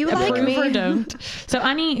 please. Do you like me or don't? So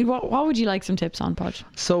Annie, what would you like some tips on, Podge?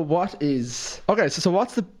 So what's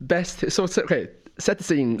the best so okay, set the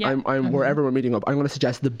scene. Yeah. I'm wherever we're meeting up, I'm going to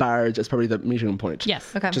suggest the barge as probably the meeting point.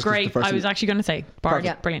 Yes. Okay. Great. I was actually going to say barge.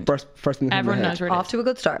 Yeah. Brilliant. First thing everyone knows where it is. Off to a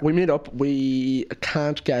good start. We meet up. We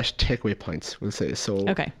can't get takeaway points, we'll say. So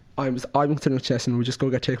okay. I'm considering suggesting we just go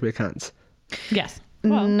get takeaway cans. Yes.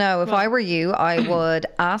 If I were you, I would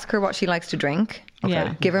ask her what she likes to drink. Okay.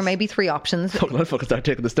 Yeah. Give her maybe 3 options. I'll fucking start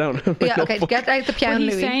taking this down. Okay. Get out the piano.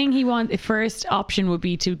 He's saying the first option would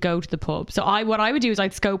be to go to the pub. So what I would do is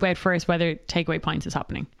I'd scope out first whether takeaway pints is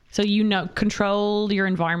happening. So control your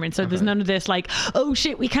environment. So there's none of this like, oh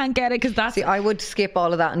shit, we can't get it because that's. See, I would skip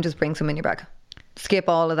all of that and just bring some in your bag. Skip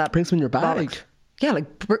all of that. Bring some in your bag. Bollocks. Yeah,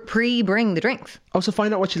 like pre-bring the drinks. Oh, so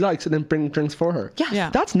find out what she likes and then bring drinks for her. Yes. Yeah.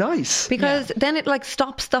 That's nice. Because then it like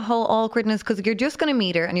stops the whole awkwardness, because you're just going to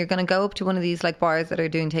meet her and you're going to go up to one of these like bars that are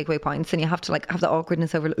doing takeaway pints, and you have to like have the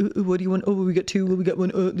awkwardness over what do you want? Oh, we get 2, will we get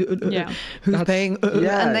 1? Who's paying?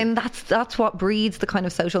 And then that's what breeds the kind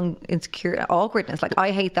of social awkwardness. Like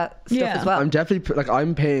I hate that stuff as well. I'm definitely like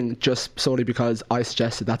I'm paying just solely because I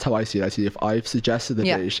suggested. That's how I see it. I see if I've suggested the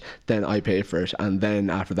date, then I pay for it, and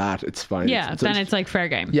then after that it's fine. Yeah, then it's like fair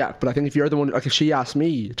game. Yeah, but I think if you're the one, like if she asked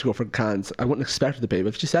me to go for cans, I wouldn't expect her to pay. But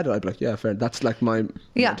if she said it, I'd be like, yeah, fair. That's like my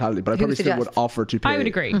mentality. But I probably still would offer to pay. I would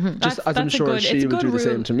agree. Just as I'm sure she would do the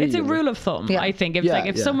same to me. It's a rule of thumb, I think.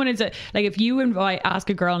 If someone is if you ask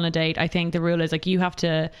a girl on a date, I think the rule is like you have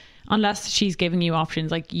to, unless she's giving you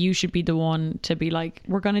options, like you should be the one to be like,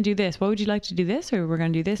 we're going to do this. What would you like to do this? Or we're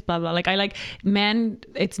going to do this, blah, blah. Like I like men.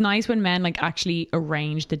 It's nice when men like actually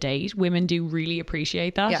arrange the date. Women do really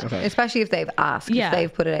appreciate that. Yeah. Okay. Especially if they've asked, if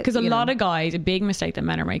they've put it out. Because a lot of guys, a big mistake that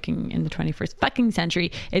men are making in the 21st fucking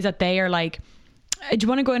century is that they are like, do you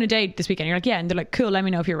want to go on a date this weekend? You're like, yeah. And they're like, cool, let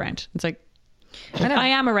me know if you're around. It's like, I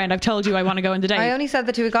am around. I've told you I want to go on the date. I only said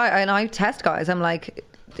that to a guy, and I test guys. I'm like,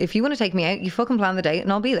 if you want to take me out, you fucking plan the date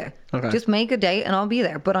and I'll be there. Okay. Just make a date and I'll be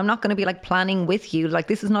there. But I'm not going to be like planning with you. Like,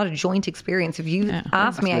 this is not a joint experience. If you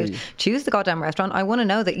ask me out, choose the goddamn restaurant. I want to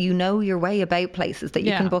know that you know your way about places, that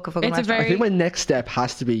you can book a fucking restaurant. I think my next step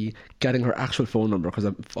has to be getting her actual phone number, because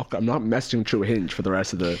I'm not messaging through Hinge for the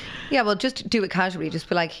rest of the... Yeah, well, just do it casually. Just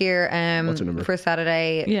be like, here, What's your number? for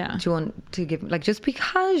Saturday, do you want to give... Like, just be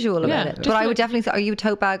casual about it. But I would definitely say, are you a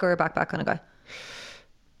tote bag or a backpack kind of guy?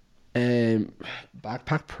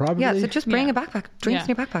 Backpack, probably. Yeah, so just bring a backpack. Drinks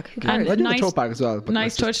in your backpack. Who cares? I do a tote bag as well. But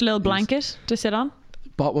Nice touch little blanket to sit on.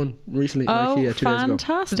 Bought one recently in Oh, IKEA 2 days ago.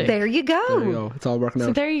 fantastic. There you go. There you go. It's all working So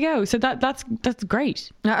out. there you go. So that's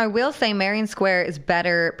great. Now, I will say Marion Square is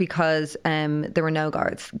better because there were no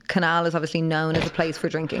guards. Canal is obviously known as a place for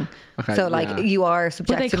drinking. Okay, so, like, you are But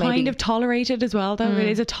subject they to kind maybe... of tolerate it as well, though. It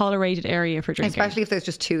is a tolerated area for drinking. Especially if there's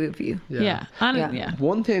just two of you. Yeah. And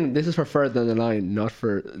One thing, this is for further down the line, not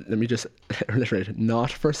for, let me just reiterate,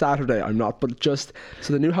 not for Saturday, I'm not, but just,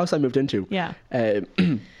 so the new house I moved into,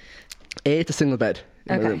 it's a single bed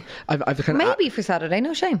in my room. I've kind of, Maybe for Saturday,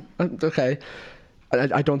 no shame. okay.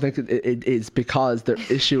 I don't think it is, because the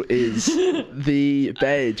issue is the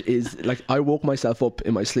bed is like, I woke myself up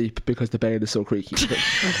in my sleep because the bed is so creaky.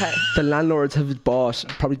 Okay. The landlords have bought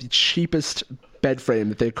probably the cheapest bed frame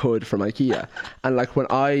that they could from IKEA, and like when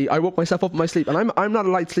I woke myself up in my sleep, and I'm not a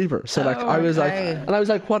light sleeper, so like I was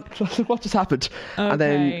like what just happened? And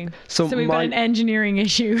then so we've got an engineering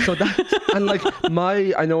issue. So that, and like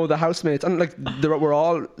I know the housemates, and like we're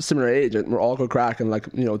all similar age and we're all good crack, and like,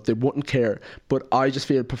 you know, they wouldn't care, but I just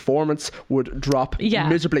feel performance would drop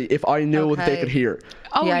miserably if I knew that they could hear.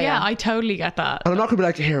 Oh yeah, I totally get that. And I'm not gonna be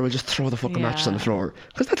like, here, we'll just throw the fucking mattress on the floor,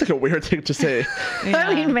 because that's like a weird thing to say.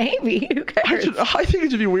 I mean, maybe. Who cares? I think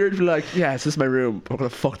it should be weird to be like, yeah, this is my room, I'm gonna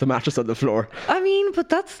fuck the mattress on the floor. I mean, but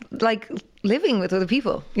that's like living with other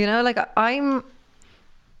people, you know? Like, I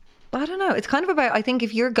don't know. It's kind of about, I think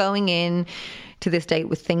if you're going in to this date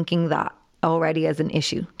with thinking that already as an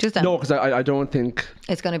issue, just don't. No, because I don't think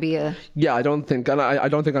it's going to be a... Yeah, I don't think, and I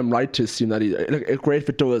don't think I'm right to assume that either. Like, it's great if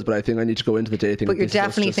it does, but I think I need to go into the dating. But you're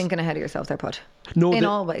definitely thinking ahead of yourself there, Pod. No, in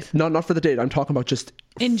all ways. Not for the date. I'm talking about just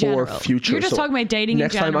in for general. future. You're just talking about dating in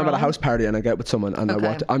general. Next time I'm at a house party and I get with someone and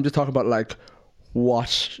I'm just talking about like,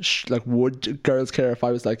 like, would girls care if I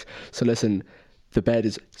was like, so listen, the bed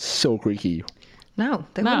is so creaky? No,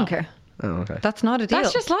 they wouldn't care. Oh, okay. That's not a deal.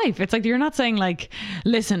 That's just life. It's like, you're not saying like,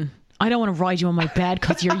 listen, I don't want to ride you on my bed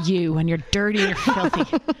because you're you and you're dirty, you're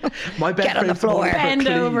filthy. My bed Get on the floor. Bend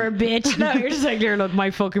over, bitch. No, you're just like, here, look, my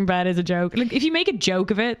fucking bed is a joke. Like, if you make a joke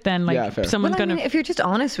of it, then like someone's I mean, if you're just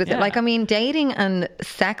honest with it, like, I mean, dating and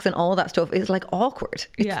sex and all that stuff is like awkward.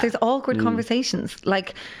 There's awkward conversations.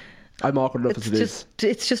 Like, I'm awkward enough as it is.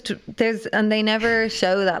 It's just and they never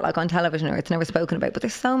show that like on television, or it's never spoken about. But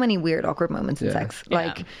there's so many weird awkward moments in sex.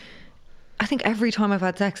 Like, I think every time I've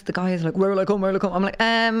had sex, the guy is like, where will I come? I'm like,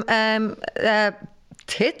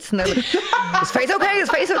 tits, and they're like, is face okay? Is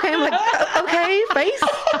face okay? I'm like, okay, face.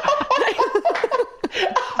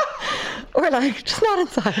 Or like, just not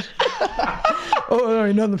inside. Oh,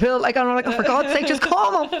 no, not on the pill. Like, I'm like, oh, for God's sake, just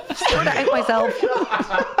calm. I'll sort it out myself.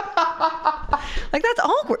 Like, that's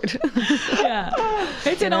awkward. Yeah,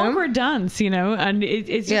 it's an awkward dance, you know, and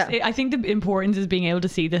it's just. I think the importance is being able to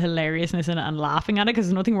see the hilariousness in it and laughing at it, because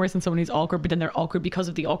there's nothing worse than someone who's awkward, but then they're awkward because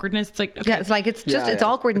of the awkwardness. It's like, okay. Yeah, it's like it's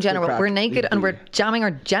awkward in general. We're naked and we're jamming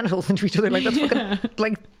our genitals into each other. Like, that's fucking,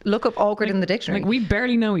 like, look up awkward in the dictionary. Like, we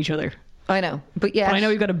barely know each other. I know, but yeah, I know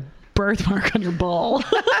you've got a birthmark on your ball.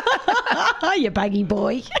 You baggy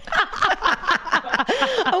boy.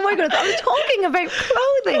 Oh my God, I was talking about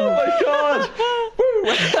clothing. Oh my God.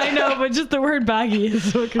 I know, but just the word baggy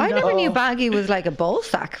is fucking... I never knew baggy was like a ball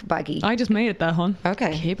sack baggy. I just made it that, hon.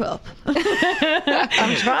 Okay. Keep up.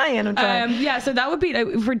 I'm trying. Yeah, so that would be,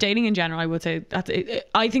 for dating in general, I would say,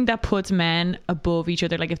 I think that puts men above each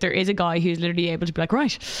other. Like, if there is a guy who's literally able to be like,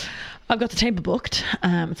 right, I've got the table booked,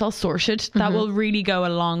 it's all sorted, that will really go a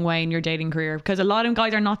long way in your dating career, because a lot of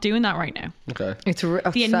guys are not doing that right now. Okay. It's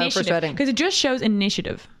the initiative, because it just shows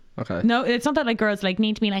initiative. Okay. No, it's not that like girls like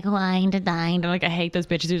need to be like wined and dined, and like I hate those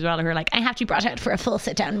bitches as well who are like, I have to be brought out for a full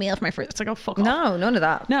sit down meal for my first. It's like, oh, fuck off. No, none of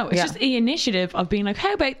that. No, it's just the initiative of being like,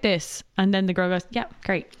 how about this? And then the girl goes, yeah,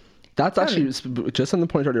 great. That's actually just on the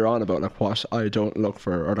point earlier on about like what I don't look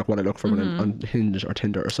for, or like what I look for when I'm on Hinge or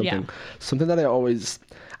Tinder or something. Yeah. Something that I always,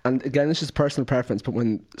 and again, it's just personal preference, but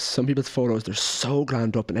when some people's photos, they're so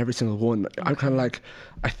glammed up in every single one, I'm kind of like,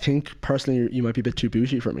 I think personally you might be a bit too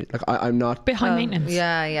bougie for me. Like, I'm not... Bit high maintenance.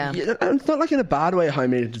 Yeah. It's not like in a bad way high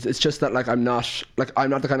maintenance. It's just that like I'm not the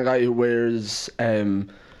kind of guy who wears...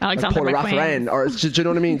 Alexander Paula McQueen. Raffarin, or do you know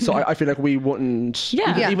what I mean? So I feel like we wouldn't.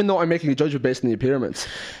 Yeah. Yeah. Even though I'm making a judgment based on the appearance,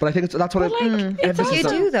 but I think that's what emphasis You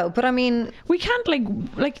on. do though, but I mean, We can't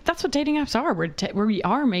like that's what dating apps are. Where we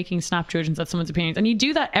are making snap judgments at someone's appearance, and you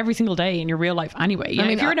do that every single day in your real life anyway. You know,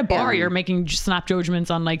 mean, if you're in a bar, yeah. you're making snap judgments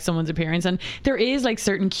on like someone's appearance, and there is like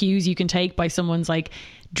certain cues you can take by someone's like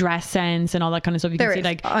dress sense and all that kind of stuff. You there can is. see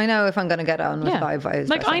like I know if I'm going to get on with vibe.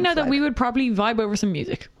 like I know that we would probably vibe over some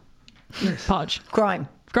music. Podge. Grime.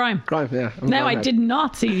 Grime. Yeah. I'm Now, grime I head. did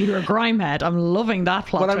not see you were a grime head. I'm loving that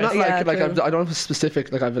plot Well, I'm not twist. like true. I don't have a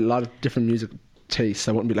specific, like I have a lot of different music tastes.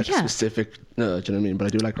 I wouldn't be like a Yeah. specific, do you know what I mean? But I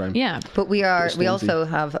do like grime. Yeah. But we Stormzy. also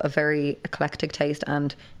have a very eclectic taste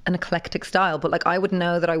and an eclectic style. But like I would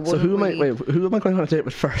know that I So wouldn't. who am I? really... Wait, who am I going on a date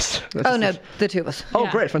with first? Oh no, the two of us. Oh,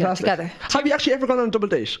 Yeah. great, fantastic. together. Have you actually ever gone on a double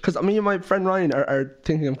date? Because me and my friend Ryan are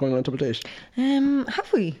thinking of going on a double date. Have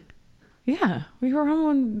we? Yeah. We were on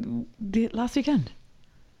one last weekend.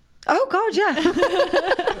 Oh God, yeah.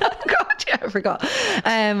 God, yeah, I forgot.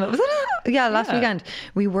 Was that last weekend?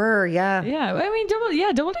 We were, yeah. Yeah. I mean,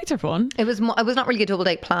 double dates are fun. It was not really a double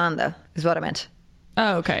date plan though, is what I meant.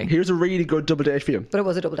 Oh, okay. Here's a really good double date for you. But it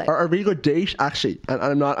was a double date. Or a really good date, actually. And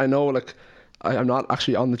I'm not, I know, like, I'm not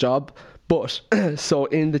actually on the job. But, so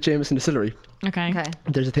in the Jameson Distillery, Okay. Okay.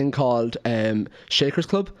 there's a thing called Shakers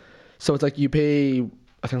Club. So it's like you pay,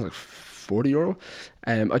 I think it's like €40.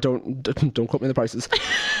 I don't quote me on the prices.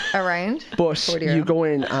 Around. But €40. you go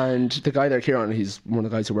in and the guy there, Kieran, he's one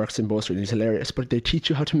of the guys who works in Bow Street, and he's hilarious. But they teach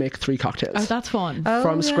you how to make 3 cocktails. Oh, that's fun.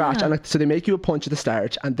 From scratch, and like, so they make you a punch at the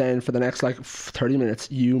start, and then for the next like 30 minutes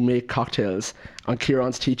you make cocktails, and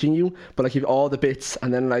Kieran's teaching you, but like you've all the bits,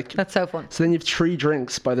 and then like That's so fun. so then you've 3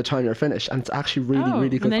 drinks by the time you're finished, and it's actually really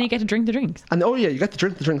good. And then you get to drink the drinks. And oh yeah, you get to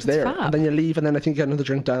drink the drinks there, fab. and then you leave, and then I think you get another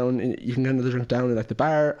drink down. You can get another drink down in like the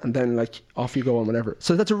bar, and then like off you go and whatever.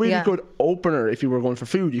 So that's a really Yeah. good opener if you were going for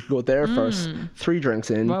food. You could go there first, 3 drinks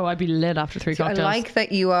in. Whoa, I'd be lit after 3 I cocktails. like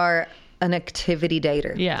that you are an activity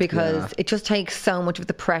dater. Yeah. Because it just takes so much of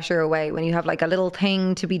the pressure away when you have like a little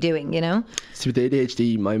thing to be doing, you know? So with the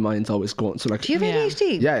ADHD, my mind's always going. So like, Do you have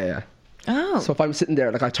ADHD? yeah. Oh. So if I'm sitting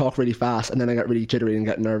there, like I talk really fast, and then I get really jittery and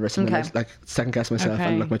get nervous, and then Okay. I like second guess myself, Okay.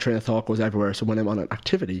 and like my train of thought goes everywhere. So when I'm on an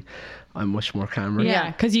activity, I'm much more calmer.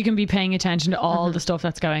 Yeah, because you can be paying attention to all the stuff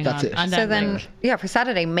that's going That's on. it. And So then, like, yeah, for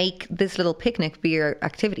Saturday, make this little picnic be your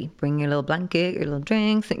activity. Bring your little blanket, your little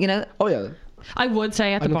drinks, you know? Oh yeah. I would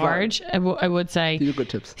say at the I'm a fan. barge, I would say These are good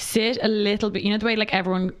tips. sit a little bit. You know the way like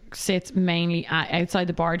everyone sits mainly outside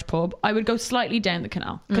the barge pub. I would go slightly down the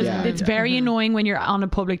canal because Yeah, it's yeah. very annoying when you're on a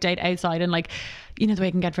public date outside and like. You know the way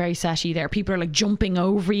it can get very seshy there. People are like jumping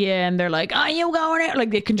over you and they're like, "Are you going out?"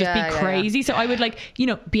 Like it can just Yeah, be yeah, crazy. So I would like,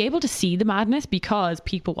 be able to see the madness because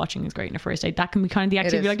people watching is great in a first date. That can be kind of the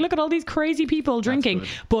activity. is. Like, look at all these crazy people drinking. good.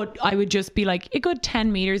 But I would just be like a good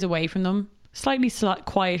 10 meters away from them, slightly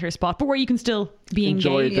quieter spot, but where you can still be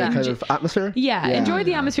Enjoy engaged. the kind of atmosphere. Yeah, enjoy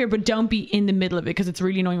the atmosphere, but don't be in the middle of it because it's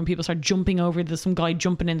really annoying when people start jumping over. There's some guy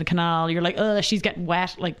jumping in the canal. You're like, "Ugh, she's getting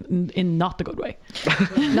wet," like in not the good way.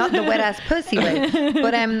 Not the wet ass pussy way.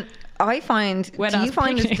 But I find, Wet do you ass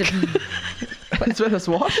find this picnic. It's with us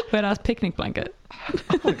what? Wet ass picnic blanket.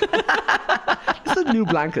 It's a new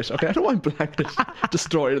blanket. Okay, I don't want blanket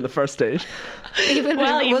destroyed in the first date. even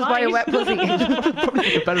Well, if it you was by a might. wet pussy? Probably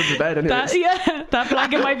get better than bed anyways. That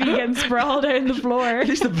blanket might be getting sprawled out on the floor. At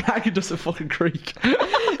least the blanket doesn't fucking creak.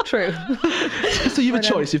 True. So you have a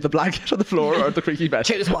choice. You have the blanket on the floor or the creaky bed.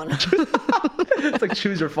 Choose one. It's like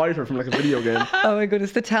choose your fighter from like a video game. Oh my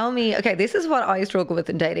goodness. To tell me, okay, this is what I struggle with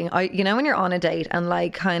in dating. You know, when you're on a date and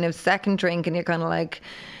like kind of second drink and you're kind of like,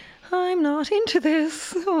 I'm not into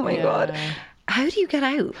this. Oh my God. How do you get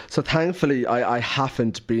out? So thankfully, I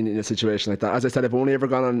haven't been in a situation like that. As I said, I've only ever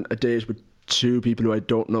gone on a date with 2 people who I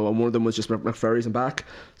don't know, and one of them was just McFlurry's and back.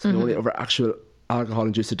 So the only other actual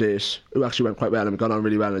alcohol-induced date who actually went quite well and got on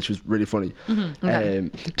really well, and she was really funny.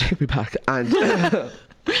 Take me back. And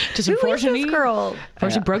Just Who is unfortunately, this girl?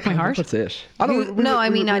 unfortunately broke my heart. that's it. I don't, Who- we no, were, I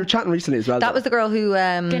mean, we I- were chatting recently as well. That though. was the girl who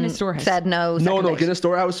Guinness Storehouse. said no. No, second date. Guinness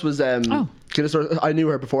Storehouse was Guinness Store. I knew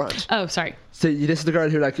her beforehand. Oh, sorry. So this is the girl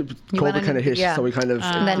who like went COVID and- kind of hit. yeah. So we kind of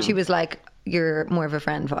And then she was like, "You're more of a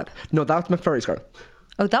friend vibe." no, that's McFlurry's girl.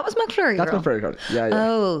 Oh, that was McFlurry. That's girl. McFlurry girl. Yeah.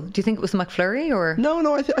 Oh, do you think it was McFlurry or?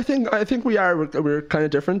 No, I think we are. We're kind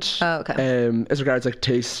of different. Oh, okay. As regards like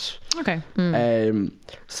taste. Okay.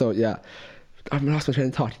 So yeah, I've lost my train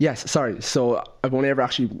of thought. Yes, sorry. So I've only ever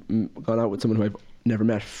actually gone out with someone who I've never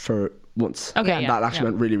met for once. Okay, and yeah, that actually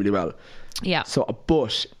yeah. went really, really well. Yeah. So,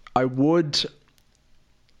 but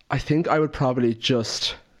I think I would probably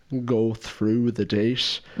just go through the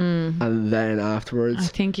date and then I afterwards.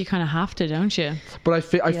 think you kind of have to, don't you? But I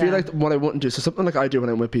feel like what I wouldn't do, so something like I do when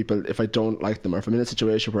I'm with people, if I don't like them, or if I'm in a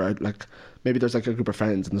situation where I like, maybe there's like a group of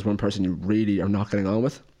friends and there's one person you really are not getting on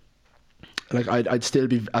with, like I'd still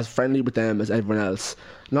be as friendly with them as everyone else.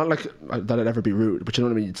 Not like that I'd ever be rude, but you know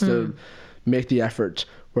what I mean? You'd still make the effort.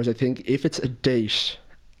 Whereas I think if it's a date,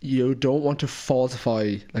 you don't want to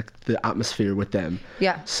falsify like the atmosphere with them.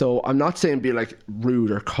 Yeah. So I'm not saying be like rude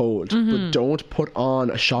or cold, but don't put on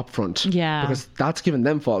a shop front. Yeah. Because that's giving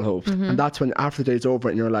them false hope. And that's when after the date's over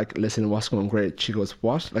and you're like, listen, what's going great? She goes,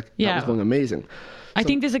 what? Like, that was going amazing. I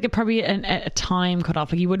think there's like probably a time cut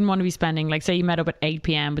off. Like you wouldn't want to be spending, like say you met up at 8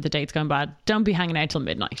 p.m. but the date's going bad. Don't be hanging out till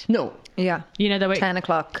midnight. No. Yeah. You know, that way 10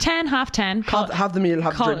 o'clock. 10, half 10. Have the meal,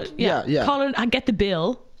 have the drink. Yeah. Call it and get the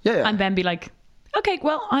bill. Yeah. And then be like, okay,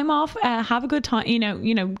 well, I'm off. Have a good time. You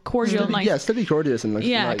know, cordial, nice. Yeah, still be courteous and like.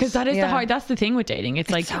 Yeah, because that is the hard. That's the thing with dating. It's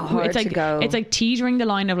like so hard to go. It's like teetering the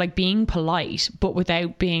line of like being polite, but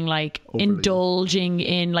without being like indulging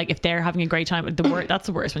in like if they're having a great time. That's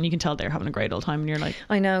the worst when you can tell they're having a great old time and you're like.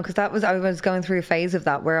 I know, because I was going through a phase of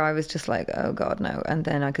that where I was just like, oh God, no. And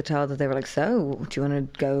then I could tell that they were like, so do you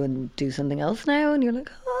want to go and do something else now? And you're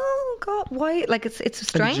like, oh God, why? Like it's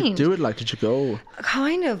strange. And did you do it? Like, did you go?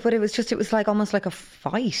 Kind of, but it was like almost like a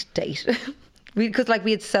fight date because like we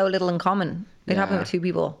had so little in common. It happened with two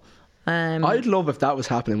people. I'd love if that was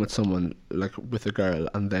happening with someone, like with a girl,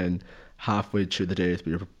 and then halfway through the date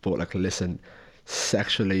we were both like, listen,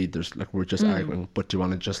 sexually there's like we're just arguing, but do you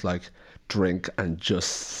want to just like drink and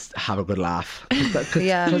just have a good laugh?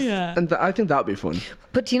 And I think that'd be fun.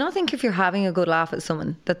 But do you not think if you're having a good laugh at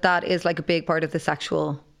someone that is like a big part of the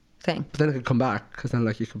sexual thing? But then it could come back, because then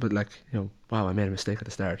like you could be like, you know, wow, I made a mistake at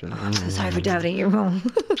the start. And, I'm so sorry for doubting you, wrong.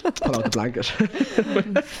 Pull out the blanket.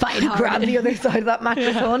 Fight hard. Grab the other side of that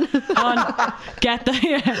mattress on. Get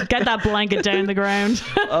that blanket down the ground.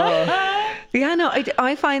 Yeah, no,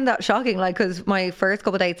 I find that shocking. Like, because my first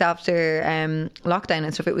couple of dates after lockdown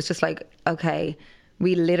and stuff, it was just like, okay,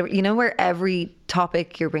 we literally, you know, where every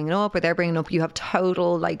topic you're bringing up or they're bringing up, you have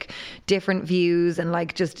total like different views and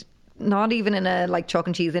like just. Not even in a like chalk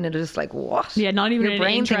and cheese in it, just like what? Yeah, not even Your in an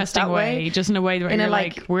brain thinks interesting that way, just in a way where you're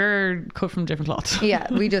like we're cut from different cloths. Yeah,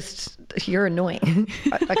 you're annoying.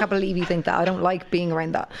 I can't believe you think that. I don't like being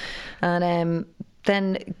around that. And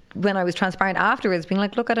then when I was transparent afterwards, being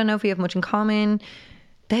like, look, I don't know if we have much in common,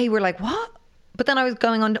 they were like, what? But then I was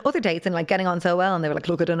going on other dates and like getting on so well, and they were like,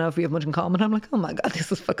 look, I don't know if we have much in common. I'm like, oh my God,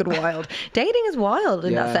 this is fucking wild. Dating is wild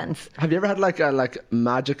in that sense. Have you ever had like a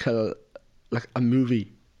magical, like a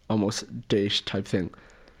movie almost date type thing?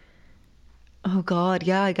 Oh God,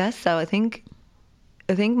 yeah, I guess so. I think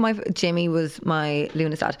my Jimmy was my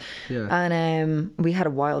Luna's dad, and we had a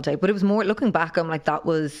wild date. But it was more looking back, I'm like, that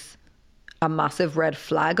was a massive red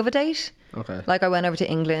flag of a date. Okay, like I went over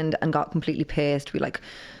to England and got completely pissed. We like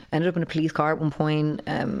ended up in a police car at one point.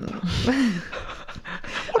 I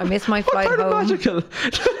missed my flight home. Magical.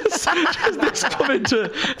 Does this come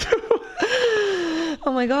into?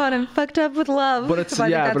 Oh my God, I'm fucked up with love. But it's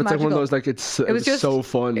like one of those like it was just so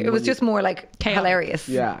fun. It was just more like hilarious.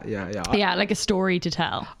 Yeah, like a story to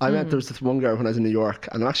tell. I met there was this one girl when I was in New York,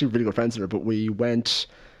 and I'm actually really good friends with her. But we went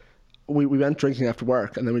drinking after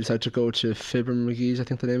work, and then we decided to go to Fibber McGee's, I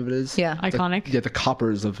think the name of it is. Yeah, iconic. The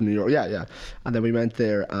Coppers of New York. Yeah. And then we went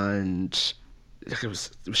there and. It was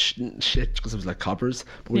shit because it was like coppers,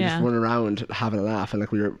 but we were just running around having a laugh, and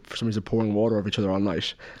like we were for some reason pouring water over each other all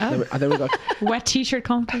night. And then we got wet t-shirt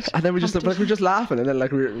contest. And then we were just laughing, and then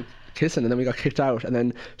like we were kissing, and then we got kicked out, and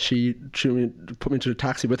then she put me into a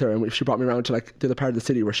taxi with her, and she brought me around to like the other part of the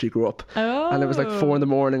city where she grew up. And it was like 4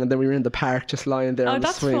 a.m, and then we were in the park just lying there on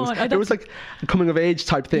the swings. It was like a coming of age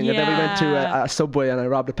type thing. And then we went to a Subway, and I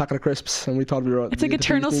robbed a packet of crisps, and we thought we were. It's like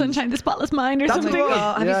Eternal Sunshine of the Spotless Mind or something.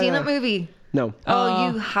 Have you seen that movie? No.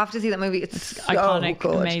 Oh, you have to see that movie. It's so iconic,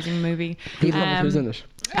 good. Amazing movie. Who's in it?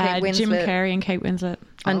 Jim Carrey and Kate Winslet.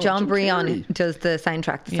 And John Brion does the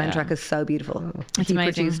soundtrack. The soundtrack is so beautiful. It's he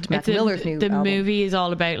amazing. Produced Mac Miller's new album. Movie is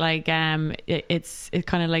all about like it's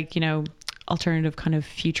kind of like, you know, alternative kind of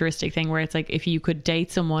futuristic thing where it's like if you could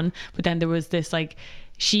date someone, but then there was this like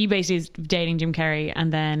she basically is dating Jim Carrey,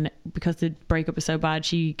 and then because the breakup is so bad,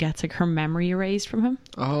 she gets like her memory erased from him.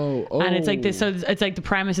 Oh. And it's like this. So it's like the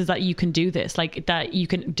premise is that you can do this, like that you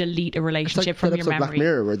can delete a relationship from your memory. Black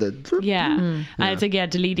Mirror, where the and it's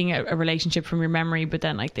like deleting a relationship from your memory, but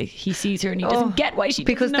then like he sees her and he doesn't get why she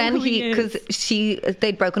because doesn't know then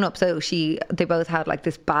they'd broken up, so they both had like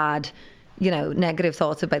this bad negative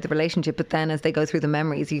thoughts about the relationship, but then as they go through the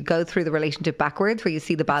memories, you go through the relationship backwards, where you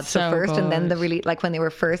see the bad stuff first, and then the really, like when they were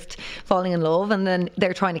first falling in love, and then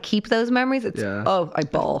they're trying to keep those memories. It's I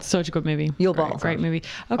bawl. Such a good movie. You'll bawl. Great movie.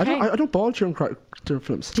 Okay. I don't bawl during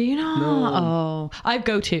films. Do you not? No. Oh, I have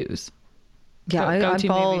go-tos. Yeah, I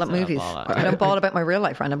bawl at movies. I don't bawl about my real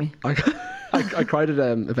life randomly. I cried at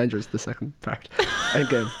Avengers, the second part.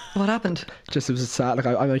 Endgame. What happened? Just it was sad. Like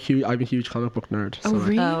I'm a huge comic book nerd. So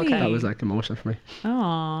really? Okay. That was like emotional for me.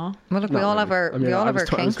 Aww. Well, look, we all have our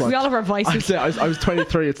kinks. We all have our vices. I was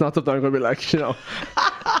 23. It's not something I'm going to be like,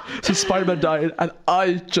 So Spider-Man died, and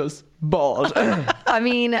I just bawled. I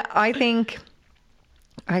mean, I think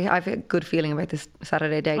I have a good feeling about this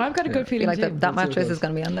Saturday date. I've got a good feeling like too. that mattress is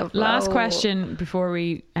going to be on the floor. Last question before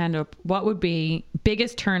we end up. What would be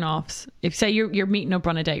biggest turn-offs? If, say, you're meeting up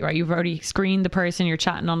on a date, right? You've already screened the person, you're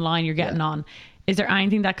chatting online, you're getting on. Is there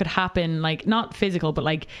anything that could happen, like not physical, but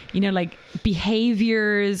like, like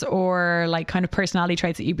behaviors or like kind of personality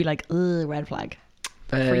traits that you'd be like, ugh, red flag?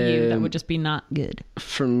 For you, that would just be not good.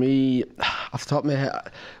 For me, off the top of my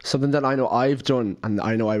head, something that I know I've done, and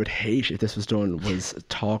I know I would hate if this was done, was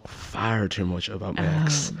talk far too much about my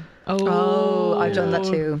ex. Oh, I've done that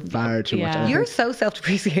too. Far too much. You're so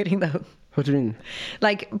self-depreciating though. What do you mean?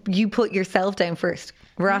 Like, you put yourself down first.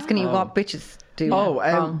 We're asking you what bitches do.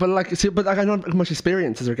 But I don't have much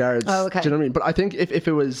experience as regards. Oh, okay. Do you know what I mean? But I think if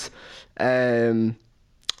it was.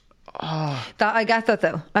 That I get that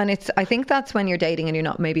though, and I think that's when you're dating and you're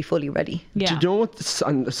not maybe fully ready. Yeah. Do you know what?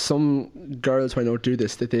 And some girls who I know do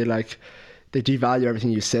this, that they devalue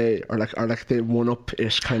everything you say, or like they one up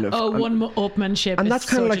ish kind of. One-upmanship. And that's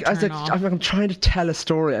kind of like, I'm trying to tell a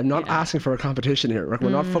story. I'm not Yeah. asking for a competition here. Like, we're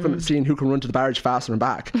not fucking seeing who can run to the barrage faster and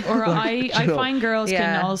back. Or I find girls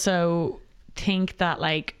can also think that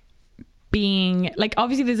like being like,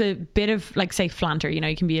 obviously there's a bit of like, say, flanter,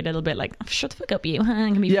 you can be a little bit like, shut the fuck up, you.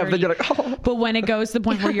 Can be but then you're like, oh. But when it goes to the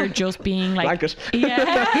point where you're just being like, Blanket.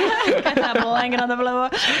 yeah, get that blanket on the floor.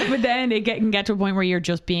 But then it can get to a point where you're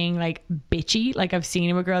just being like bitchy. Like I've seen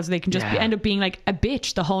it with girls, they can just end up being like a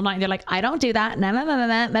bitch the whole night. And they're like, I don't do that. And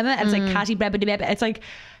it's like catty, it's like,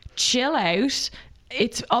 chill out.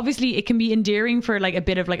 It's obviously, it can be endearing for like a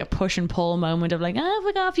bit of like a push and pull moment of like,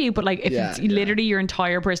 fuck off you. But like if it's literally your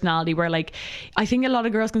entire personality, where like, I think a lot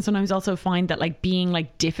of girls can sometimes also find that like being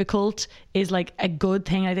like difficult is like a good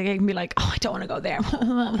thing. I think it can be like, I don't want to go there.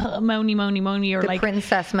 moany, or the like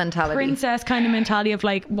princess mentality. Princess kind of mentality of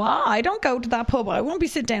like, wow, I don't go to that pub. I won't be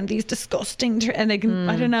sitting down these disgusting. And they can,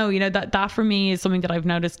 I don't know, that for me is something that I've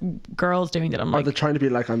noticed girls doing, that I'm like. Or they're trying to be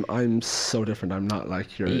like, I'm so different. I'm not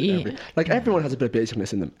like your like everyone has a bit of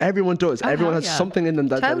basicness in them. Everyone does. Everyone has something in them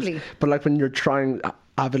that totally. But like when you're trying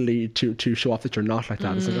avidly to show off that you're not like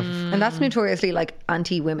that, it's like, and that's notoriously like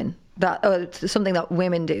anti-women. That it's something that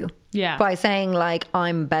women do. Yeah. By saying like,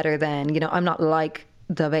 I'm better than, I'm not like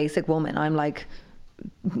the basic woman. I'm like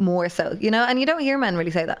more so, and you don't hear men really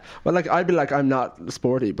say that. Well, like I'd be like, I'm not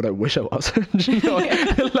sporty, but I wish I was.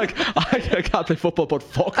 Like I can't play football, but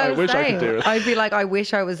fuck, I wish I could do it. I'd be like, I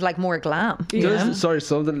wish I was like more glam. Do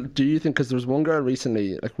you think, because there was one girl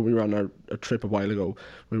recently, like when we were on a trip a while ago,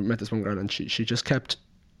 we met this one girl, and she just kept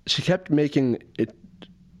making it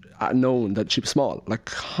known that she was small, like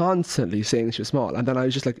constantly saying she was small. And then I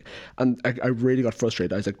was just like, and I really got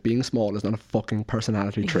frustrated. I was like, being small is not a fucking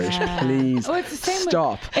personality trait. Please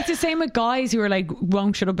stop. It's the same with guys who are like,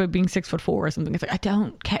 won't shut up about being 6'4" or something. It's like, I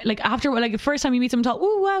don't care. Like after, like the first time you meet someone tall,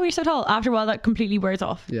 oh wow, you're so tall. After a while, that completely wears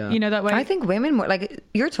off. Yeah. That way. I think women more like,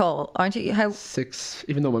 you're tall, aren't you? How 6?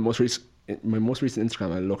 Even though my most recent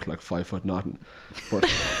Instagram, I looked like 5 foot nothing, but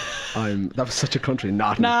that was such a country,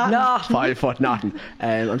 nothing. 5 foot nothing.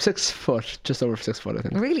 I'm 6 foot, just over 6 foot, I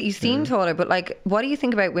think. Really, you seem taller, but like, what do you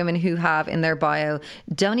think about women who have in their bio,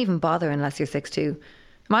 don't even bother unless you're 6'2"?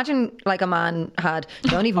 Imagine like a man had,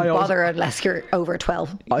 don't even bother unless you're over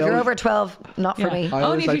 12. If you're over 12, not for me.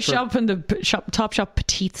 Only if you shop in the Topshop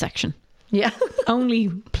petite section. Yeah. Only,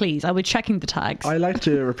 please. I'll be checking the tags. I like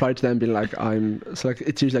to reply to them being like,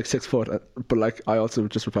 it's usually like 6 foot, but like I also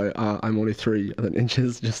just reply, I'm only 3, and then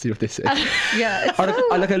inches, just see what they say. Yeah.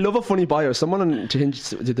 I love a funny bio. Someone on to Hinge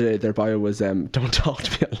the other day, their bio was, don't talk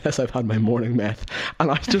to me unless I've had my morning meth. And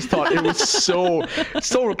I just thought it was so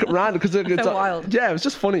random, because it's so wild. Yeah, it was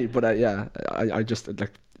just funny, but I just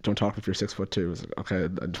like, don't talk if you're 6'2". It's like, okay,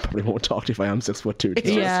 I probably won't talk to you if I am 6'2".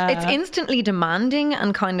 It's instantly demanding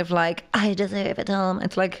and kind of like, I deserve it, Tom.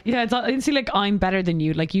 It's like, it's instantly like, I'm better than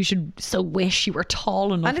you. Like, you should so wish you were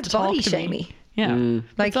tall enough and it's to talk body to shamey. me. Yeah,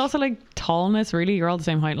 like it's also like tallness. Really, you're all the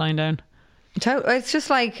same height line down. It's just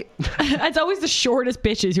like, It's always the shortest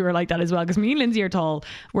bitches who are like that as well. Because me and Lindsay are tall.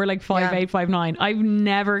 We're like 5'8", 5'9". I've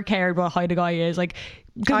never cared what height a guy is. Like,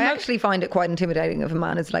 I actually find it quite intimidating if a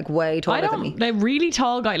man is like way taller than me. Like really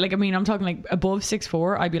tall guy. Like, I mean, I'm talking like above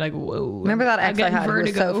 6'4". I'd be like, whoa. Remember that ex I had who was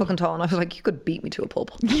vertigo. so fucking tall, and I was like, you could beat me to a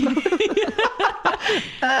pulp.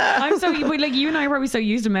 I'm so, but like you and I are probably so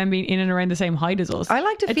used to men being in and around the same height as us. I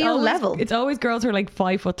like to feel level. It's always girls who are like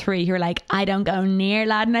 5'3" who are like, I don't go near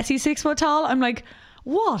lad unless he's 6 foot tall. I'm like,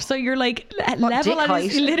 what? So you're like level dick and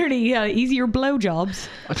it's height? literally easier blowjobs.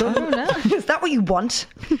 I don't know. Is that what you want?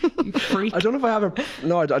 You freak. I don't know if I have a...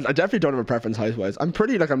 No, I definitely don't have a preference height-wise. I'm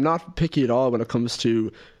pretty, like, I'm not picky at all when it comes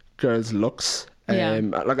to girls' looks. Yeah.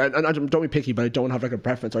 Like, I don't be picky, but I don't have, like, a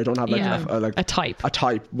preference, or I don't have, like, a type. A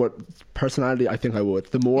type. But personality, I think I would.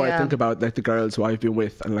 The more I think about, like, the girls who I've been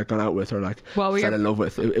with and, like, gone out with or, like, fell in love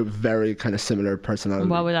with, it very kind of similar personality.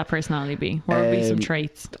 What would that personality be? What would be some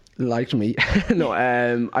traits? Like me. No,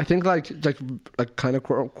 I think, like kind of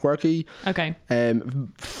quirky. Okay.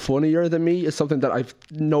 Funnier than me is something that I've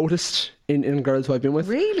noticed in girls who I've been with.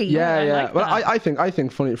 Really? Yeah, yeah. like Well, that. I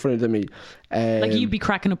think funnier than me. Like you'd be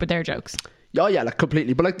cracking up with their jokes. Oh yeah, like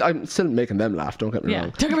completely. But like I'm still making them laugh. Don't get me Yeah.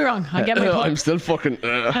 wrong. Don't get me wrong. I get my I'm still fucking.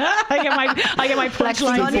 I get my Flexing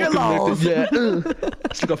on punchlines. your laws. Yeah,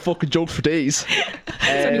 it's like a fucking joke for days.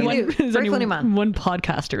 You do. There's Very only funny man. one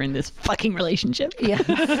podcaster in this fucking relationship.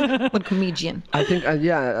 Yeah. One comedian. I think, I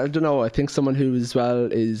don't know. I think someone who as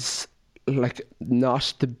well is like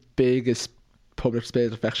not the biggest public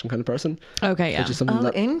space affection kind of person. Okay, yeah. Which is something Oh,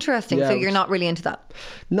 that, interesting. Yeah, So you're not really into that?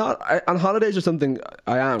 on holidays or something.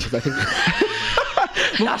 I am, because I think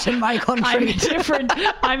Not in my country.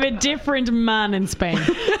 I'm a different man in Spain.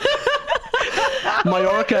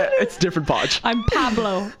 Mallorca, it's different podge. I'm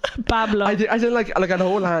Pablo. I did like I'd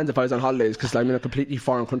hold hands if I was on holidays, because I'm in a completely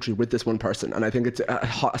foreign country with this one person, and I think it's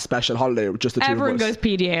a special holiday with just the two Everyone of us. goes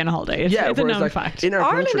PDA on a holiday. It's a whereas, known like, fact. in our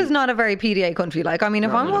Ireland country, is not a very PDA country. Like, I mean,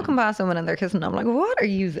 if I'm walking past someone and they're kissing, I'm like, what are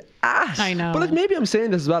you at? I know. But like, maybe I'm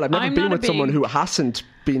saying this as well. I've never I'm been not a with someone big- who hasn't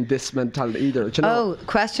been this mentality either. Do you know? Oh,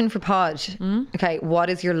 question for Podge. Okay, what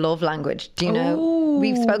is your love language? Do you know?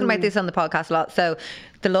 We've spoken about this on the podcast a lot. So,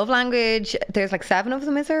 the love language, there's like 7 of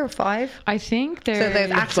them, is there? Or 5? I think So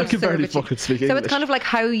there's acts of like you barely servitude. fucking speak So English. it's kind of like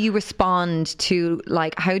how you respond to,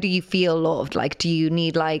 like, how do you feel loved? Like, do you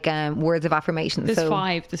need like words of affirmation? There's So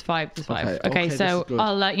 5. Okay, this so is good.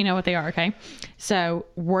 I'll let you know what they are, okay? So,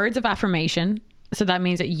 words of affirmation. So that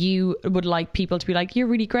means that you would like people to be like, you're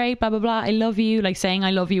really great, blah, blah, blah. I love you. Like saying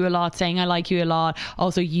I love you a lot, saying I like you a lot.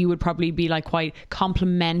 Also, you would probably be like quite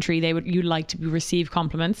complimentary. You'd like to receive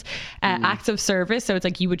compliments. Acts of service. So it's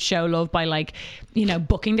like you would show love by like, you know,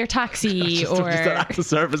 booking their taxi Just or... acts of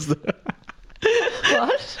service.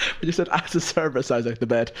 what? When you said acts of service, I was like the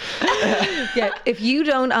bed. Yeah, if you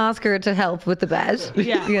don't ask her to help with the bed,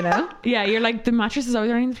 Yeah. you know? Yeah, you're like, the mattress is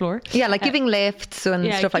always on the floor. Yeah, like giving lifts and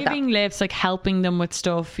stuff like that. giving lifts, like helping them with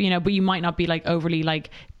stuff, you know, but you might not be like overly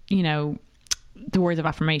like, you know, the words of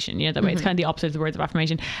affirmation, you know, that way it's kind of the opposite of the words of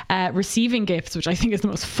affirmation. Receiving gifts, which I think is the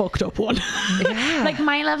most fucked up one. Like,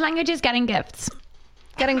 my love language is getting gifts.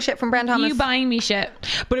 Getting shit from Brent Thomas. You buying me shit.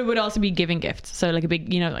 But it would also be giving gifts. So like a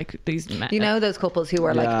big, you know, like these... You know those couples who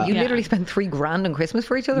are like, Yeah. you Yeah. literally spent $3,000 on Christmas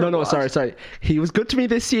for each other? No, What? sorry. He was good to me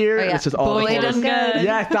this year. Oh, yeah. It's just all Boy the done colours. good.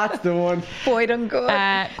 Yeah, that's the one. Boy done good.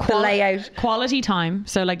 The layout. Quality time.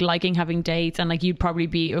 So like liking having dates, and like you'd probably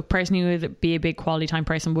be a person who would be a big quality time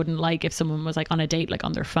person wouldn't like if someone was like on a date, like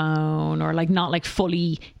on their phone, or like not like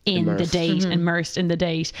fully in Immersed. the date, immersed in the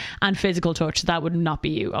date. And physical touch, that would not be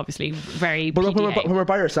you, obviously. Very But like when PDA. we're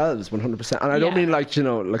by ourselves, 100%. And I don't Yeah. mean like, you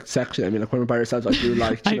know, like sexually. I mean like when we're by ourselves, I do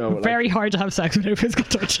like, you know, like, very hard to have sex without physical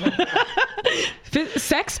touch.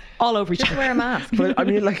 Sex all over each Just other. wear a mask. But I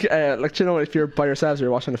mean like you know, if you're by yourselves or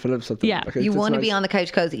you're watching a film or something. Yeah. like, You it's want to nice. be on the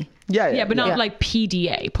couch cozy. Yeah, Yeah, but not Yeah. like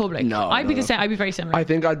PDA, public. No, I'd be no. the same. I'd be very similar. I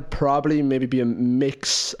think I'd probably maybe be a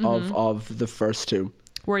mix of the first two.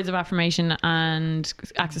 Words of affirmation and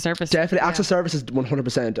acts of service. Definitely, acts of service is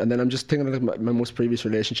 100%. And then I'm just thinking of like my most previous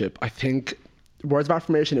relationship. I think words of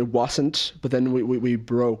affirmation, it wasn't, but then we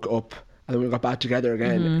broke up. And then we got back together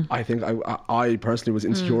again. I think I personally was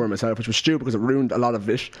insecure in myself, which was stupid because it ruined a lot of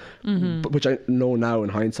it, but, which I know now in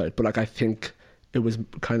hindsight. But like I think it was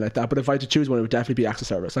kind of like that. But if I had to choose one, it would definitely be acts of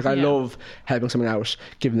service. Like I Yeah. love helping someone out,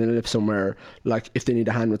 giving them a lift somewhere, like if they need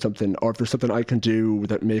a hand with something, or if there's something I can do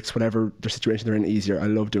that makes whatever their situation they're in easier. I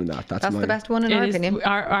love doing that. That's That's my, the best one in It our is-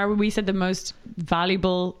 opinion. we said the most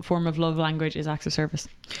valuable form of love language is acts of service.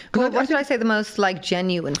 Well, what should I say? The most like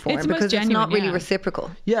genuine form, It's the most because it's genuine, not really yeah.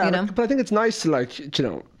 reciprocal. Yeah, you know. like, but I think it's nice to like, you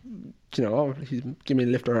know, you know, oh, give me a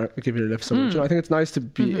lift or I'll give you a lift somewhere. You know, I think it's nice to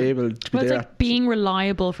be able to be Well, it's there. like being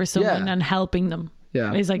reliable for someone Yeah. and helping them.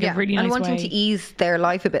 Yeah. Is like a really nice and wanting way. to ease their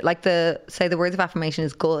life a bit. Like the words of affirmation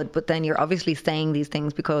is good, but then you're obviously saying these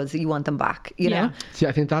things because you want them back, you know? See,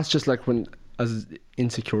 I think that's just like when, as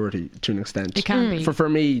insecurity to an extent. It can be. For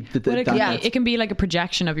me, But it can be like a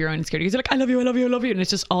projection of your own insecurities. You're like, I love you, I love you, I love you. And it's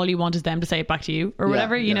just all you want is them to say it back to you or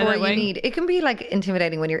whatever, you know, Or that you way. need, it can be like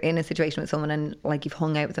intimidating when you're in a situation with someone and like you've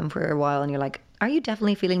hung out with them for a while and you're like, are you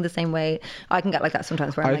definitely feeling the same way? I can get like that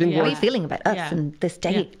sometimes where I'm I like, think how are you words- feeling about us Yeah. and this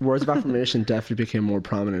date? Words of affirmation definitely became more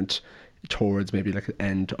prominent towards maybe like the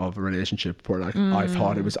end of a relationship where like I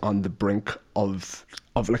thought it was on the brink of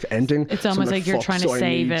like ending. It's So I'm almost like you're fuck, trying to so I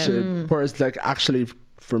save need it. to- Whereas like actually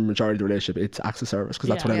for majority of the relationship it's acts of service because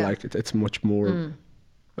that's Yeah. what I Yeah. like. It's much more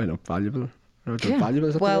valuable. I don't know, valuable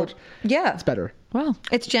is that the Well, word? yeah. It's better. Well,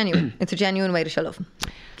 It's genuine. It's a genuine way to show love.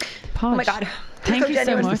 Podge, Oh my God. Thank you so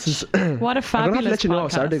Genuine. much. This is- What a I'm gonna fabulous have to let you know how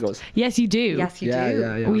podcast. Saturday goes. Yes, you do. Yes, you do.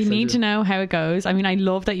 Yeah, We so need do. to know how it goes. I mean, I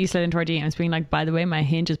love that you slid into our DMs being like, by the way, my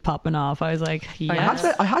hinge is popping off. I was like, yes.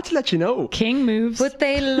 I had to let you know. King moves. But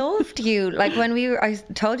they loved you. Like when I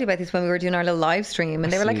told you about this when we were doing our little live stream,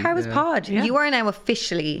 and they were like, see, "How was yeah. Pod? Yeah. You are now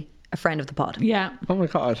officially a friend of the pod." yeah. Oh my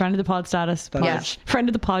god. Friend of the pod status. Yeah. Podge. Friend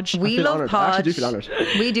of the podge. We feel love honoured. I Pod. actually do feel honoured.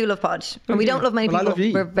 We do love Pod, and we don't love many Well, I people. love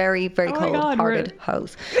you. We're very, very Oh my God, cold-hearted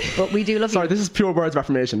hoes, but we do love Sorry, you. this is pure words of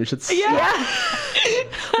affirmation. We should.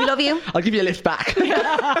 We love you. I'll give you a lift back.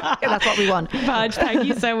 That's what we want. Podge, thank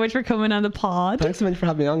you so much for coming on the pod. Thanks so much for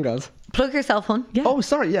having me on, guys. Plug yourself, hun. Yeah. Oh,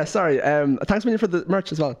 sorry. Yeah, sorry. Thanks a million for the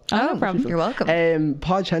merch as well. Oh, no problem. You're welcome.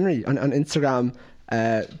 Podge Henry on Instagram,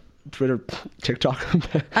 Twitter, TikTok,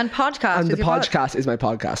 And podcast. and is the your pod. podcast is my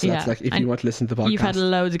podcast. So that's Yeah. like if And you want to listen to the podcast. You've had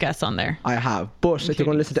loads of guests on there. I have, but if you're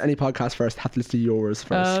going to listen to any podcast first, have to listen to yours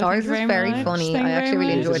first. Oh, Ours thank you is very much. funny. Thank I you actually very really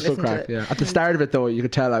much. enjoyed It's so listening to crack, it. yeah. At the start of it, though, you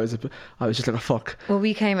could tell I was just like, oh, fuck. Well,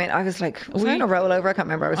 we came in. I was like, was I on a rollover? I can't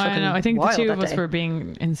remember. I was I fucking know. I think the wild two that of us day. were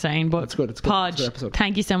being insane. But It's good, it's good. Podge, It's a good episode.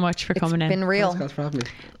 thank you so much for coming in. It's been real. Thanks, guys, for having me.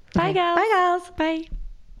 Bye, gals. Bye, gals. Bye.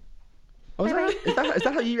 Oh, is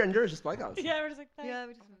that how you end yours? Just bye, guys. Yeah, we're just like, bye.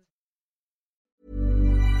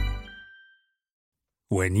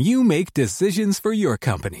 When you make decisions for your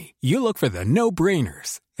company, you look for the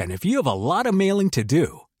no-brainers. And if you have a lot of mailing to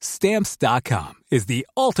do, Stamps.com is the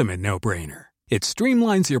ultimate no-brainer. It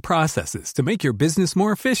streamlines your processes to make your business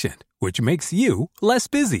more efficient, which makes you less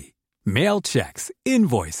busy. Mail checks,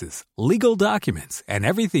 invoices, legal documents, and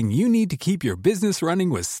everything you need to keep your business running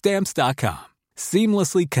with Stamps.com.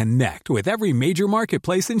 Seamlessly connect with every major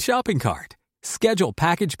marketplace and shopping cart. Schedule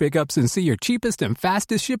package pickups and see your cheapest and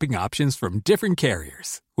fastest shipping options from different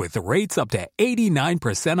carriers. With rates up to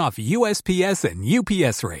 89% off USPS and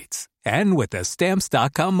UPS rates. And with the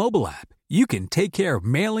Stamps.com mobile app, you can take care of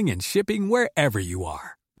mailing and shipping wherever you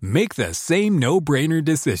are. Make the same no-brainer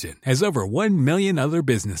decision as over 1 million other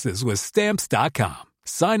businesses with Stamps.com.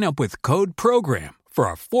 Sign up with code PROGRAM for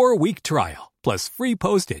a 4-week trial, plus free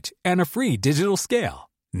postage and a free digital scale.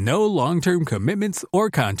 No long-term commitments or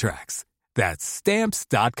contracts. That's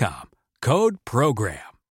Stamps.com. Code PROGRAM.